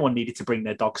 and if anyone needed to bring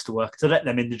their dogs to work, to let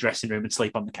them in the dressing room and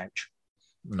sleep on the couch.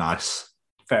 Nice.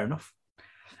 Fair enough.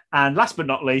 And last but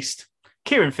not least,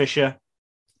 Kieran Fisher,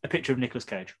 a picture of Nicolas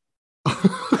Cage.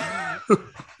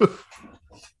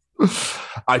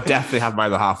 I definitely have my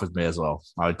other half with me as well.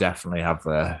 I would definitely have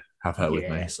her with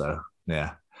Yeah. me. So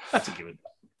yeah, That's a given.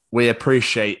 we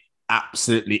appreciate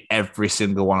absolutely every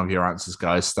single one of your answers,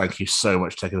 guys. Thank you so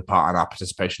much for taking part in our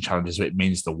participation challenges. It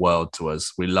means the world to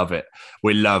us. We love it.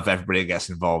 We love everybody that gets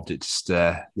involved. It just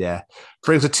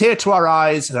brings a tear to our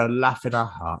eyes and a laugh in our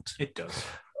heart. It does.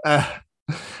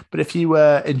 But if you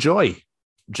enjoy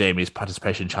Jamie's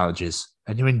participation challenges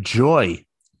and you enjoy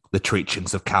the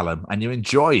Treachings of Callum and you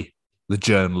enjoy the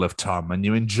Journal of Tom and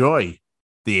you enjoy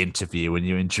the interview and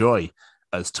you enjoy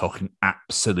us talking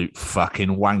absolute fucking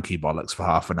wanky bollocks for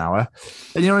half an hour,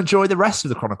 and you'll enjoy the rest of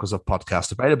the Chronicles of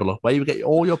Podcast, available where you get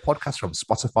all your podcasts from: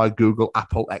 Spotify, Google,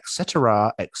 Apple,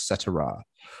 etc., etc.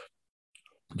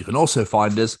 You can also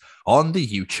find us on the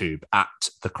YouTube at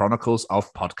the Chronicles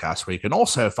of Podcast, where you can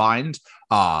also find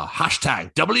our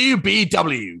hashtag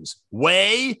WBWs,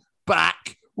 Way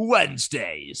Back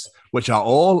Wednesdays, which are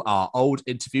all our old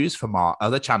interviews from our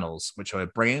other channels, which we're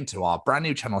bringing to our brand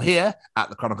new channel here at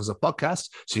the Chronicles of Podcast.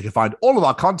 So you can find all of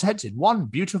our content in one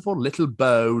beautiful little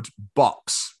bowed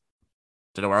box.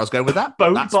 Don't know where I was going with that.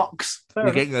 Bone box. Fair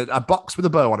You're enough. getting a box with a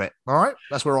bow on it. All right.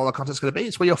 That's where all our content's going to be.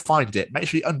 It's where you'll find it. Make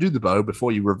sure you undo the bow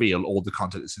before you reveal all the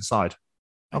content that's inside.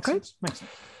 Makes Okay. sense. Makes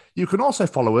sense. You can also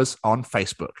follow us on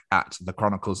Facebook at the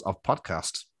Chronicles of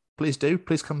Podcast. Please do.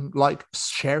 Please come like,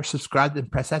 share, subscribe, and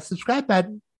press that subscribe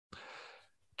button.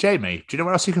 Jamie, do you know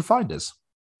where else you can find us?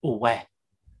 Oh, where?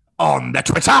 On the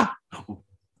Twitter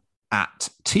at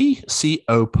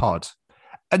TCO Pod.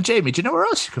 And Jamie, do you know where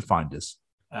else you can find us?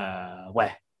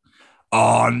 Where?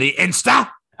 On the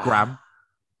Instagram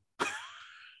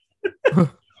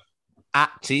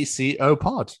at TCO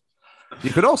Pod.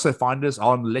 You can also find us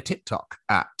on TikTok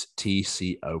at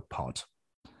TCO Pod.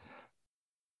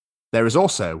 There is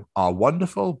also our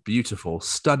wonderful, beautiful,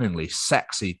 stunningly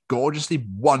sexy, gorgeously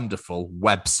wonderful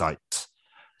website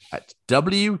at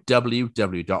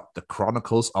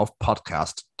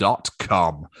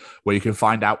www.thechroniclesofpodcast.com, where you can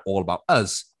find out all about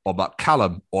us, all about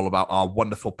Callum, all about our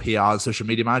wonderful PR and social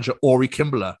media manager, Ori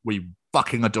Kimbler. We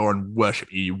fucking adore and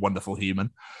worship you, you wonderful human.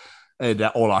 And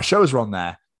all our shows are on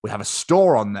there. We have a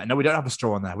store on there. No, we don't have a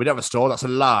store on there. We don't have a store. That's a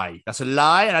lie. That's a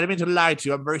lie. And I didn't mean to lie to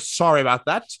you. I'm very sorry about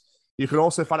that. You can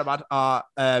also find out about our,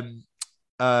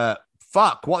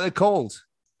 what are they called?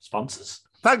 Sponsors.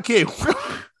 Thank you.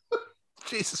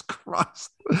 Jesus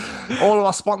Christ. All of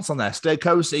our sponsors on there. Stay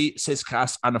Cozy,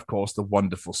 Siscast, and of course, the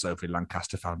wonderful Sophie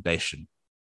Lancaster Foundation.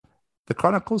 The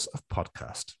Chronicles of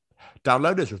Podcast.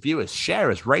 Downloaders, reviewers,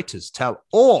 sharers, raters, tell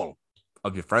all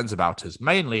of your friends about us.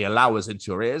 Mainly allow us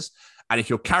into your ears. And if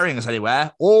you're carrying us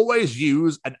anywhere, always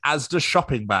use an Asda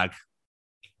shopping bag.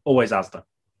 Always Asda.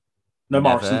 No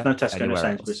Never Morrison's, no Tesco, no anywhere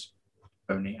Sainsbury's.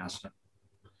 Only Asda.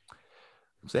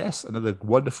 Yes, another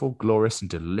wonderful, glorious, and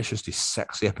deliciously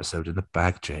sexy episode in the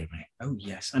bag, Jamie. Oh,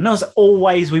 yes. And as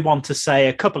always, we want to say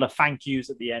a couple of thank yous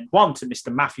at the end. One to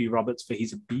Mr. Matthew Roberts for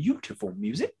his beautiful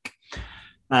music.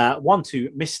 One to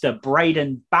Mr.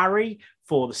 Braden Barry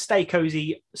for the Stay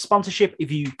Cozy sponsorship.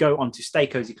 If you go onto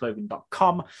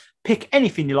staycozyclothing.com, pick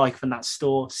anything you like from that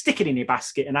store, stick it in your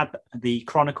basket, and add the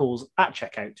Chronicles at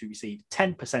checkout to receive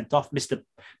 10% off.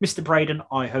 Mr. Braden,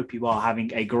 I hope you are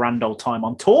having a grand old time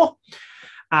on tour.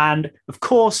 And of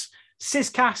course,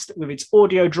 Siscast with its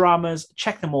audio dramas.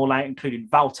 Check them all out, including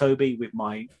Val Toby with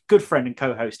my good friend and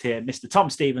co-host here, Mr. Tom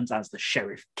Stevens as the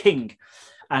Sheriff King.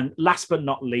 And last but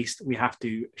not least, we have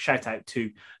to shout out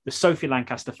to the Sophie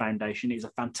Lancaster Foundation. It is a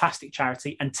fantastic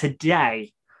charity. And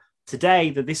today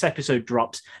that this episode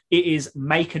drops, it is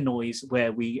Make a Noise,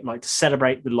 where we like to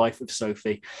celebrate the life of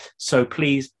Sophie. So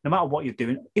please, no matter what you're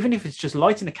doing, even if it's just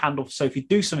lighting a candle for Sophie,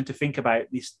 do something to think about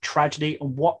this tragedy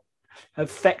and what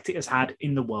effect it has had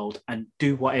in the world, and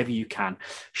do whatever you can.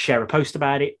 Share a post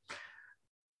about it.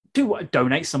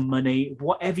 Donate some money,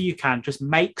 whatever you can. Just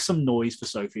make some noise for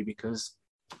Sophie, because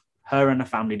her and her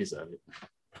family deserve it.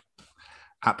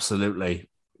 Absolutely.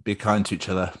 Be kind to each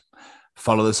other.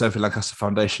 Follow the Sophie Lancaster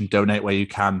Foundation. Donate where you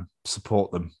can.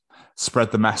 Support them.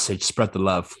 Spread the message. Spread the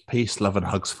love. Peace, love, and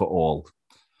hugs for all.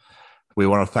 We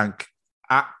want to thank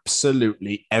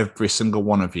absolutely every single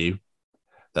one of you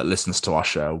that listens to our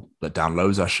show, that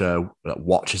downloads our show, that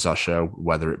watches our show,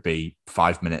 whether it be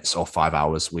 5 minutes or 5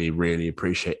 hours. We really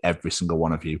appreciate every single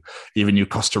one of you. Even you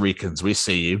Costa Ricans, we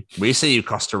see you. We see you,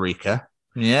 Costa Rica.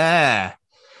 Yeah.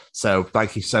 So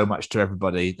thank you so much to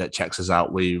everybody that checks us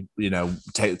out. We,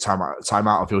 take the time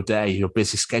out of your day, your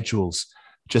busy schedules,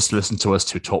 just to listen to us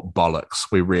to talk bollocks.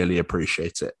 We really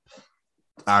appreciate it.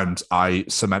 And I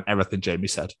cement everything Jamie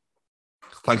said.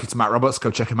 Thank you to Matt Roberts. Go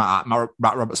check him out at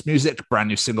Matt Roberts Music. Brand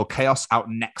new single, Chaos, out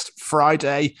next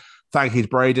Friday. Thank you to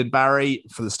Braden Barry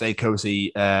for the Stay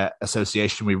Cozy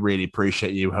Association. We really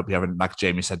appreciate you. Hope you have, like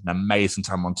Jamie said, an amazing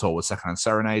time on tour with Secondhand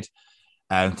Serenade.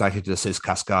 And thank you to the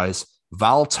Siscast guys.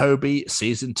 Val Toby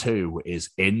Season 2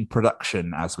 is in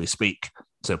production as we speak.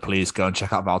 So please go and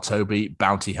check out Val Toby,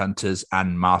 Bounty Hunters,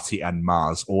 and Marty and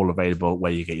Mars, all available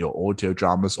where you get your audio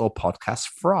dramas or podcasts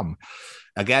from.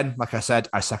 Again, like I said,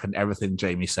 I second everything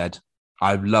Jamie said.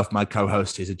 I love my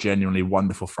co-host. He's a genuinely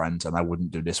wonderful friend, and I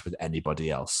wouldn't do this with anybody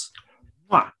else.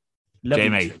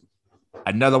 Jamie,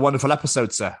 another wonderful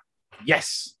episode, sir.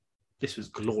 Yes, this was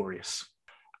glorious.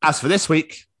 As for this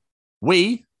week,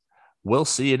 we will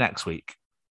see you next week.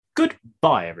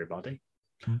 Goodbye, everybody.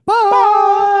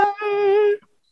 Bye.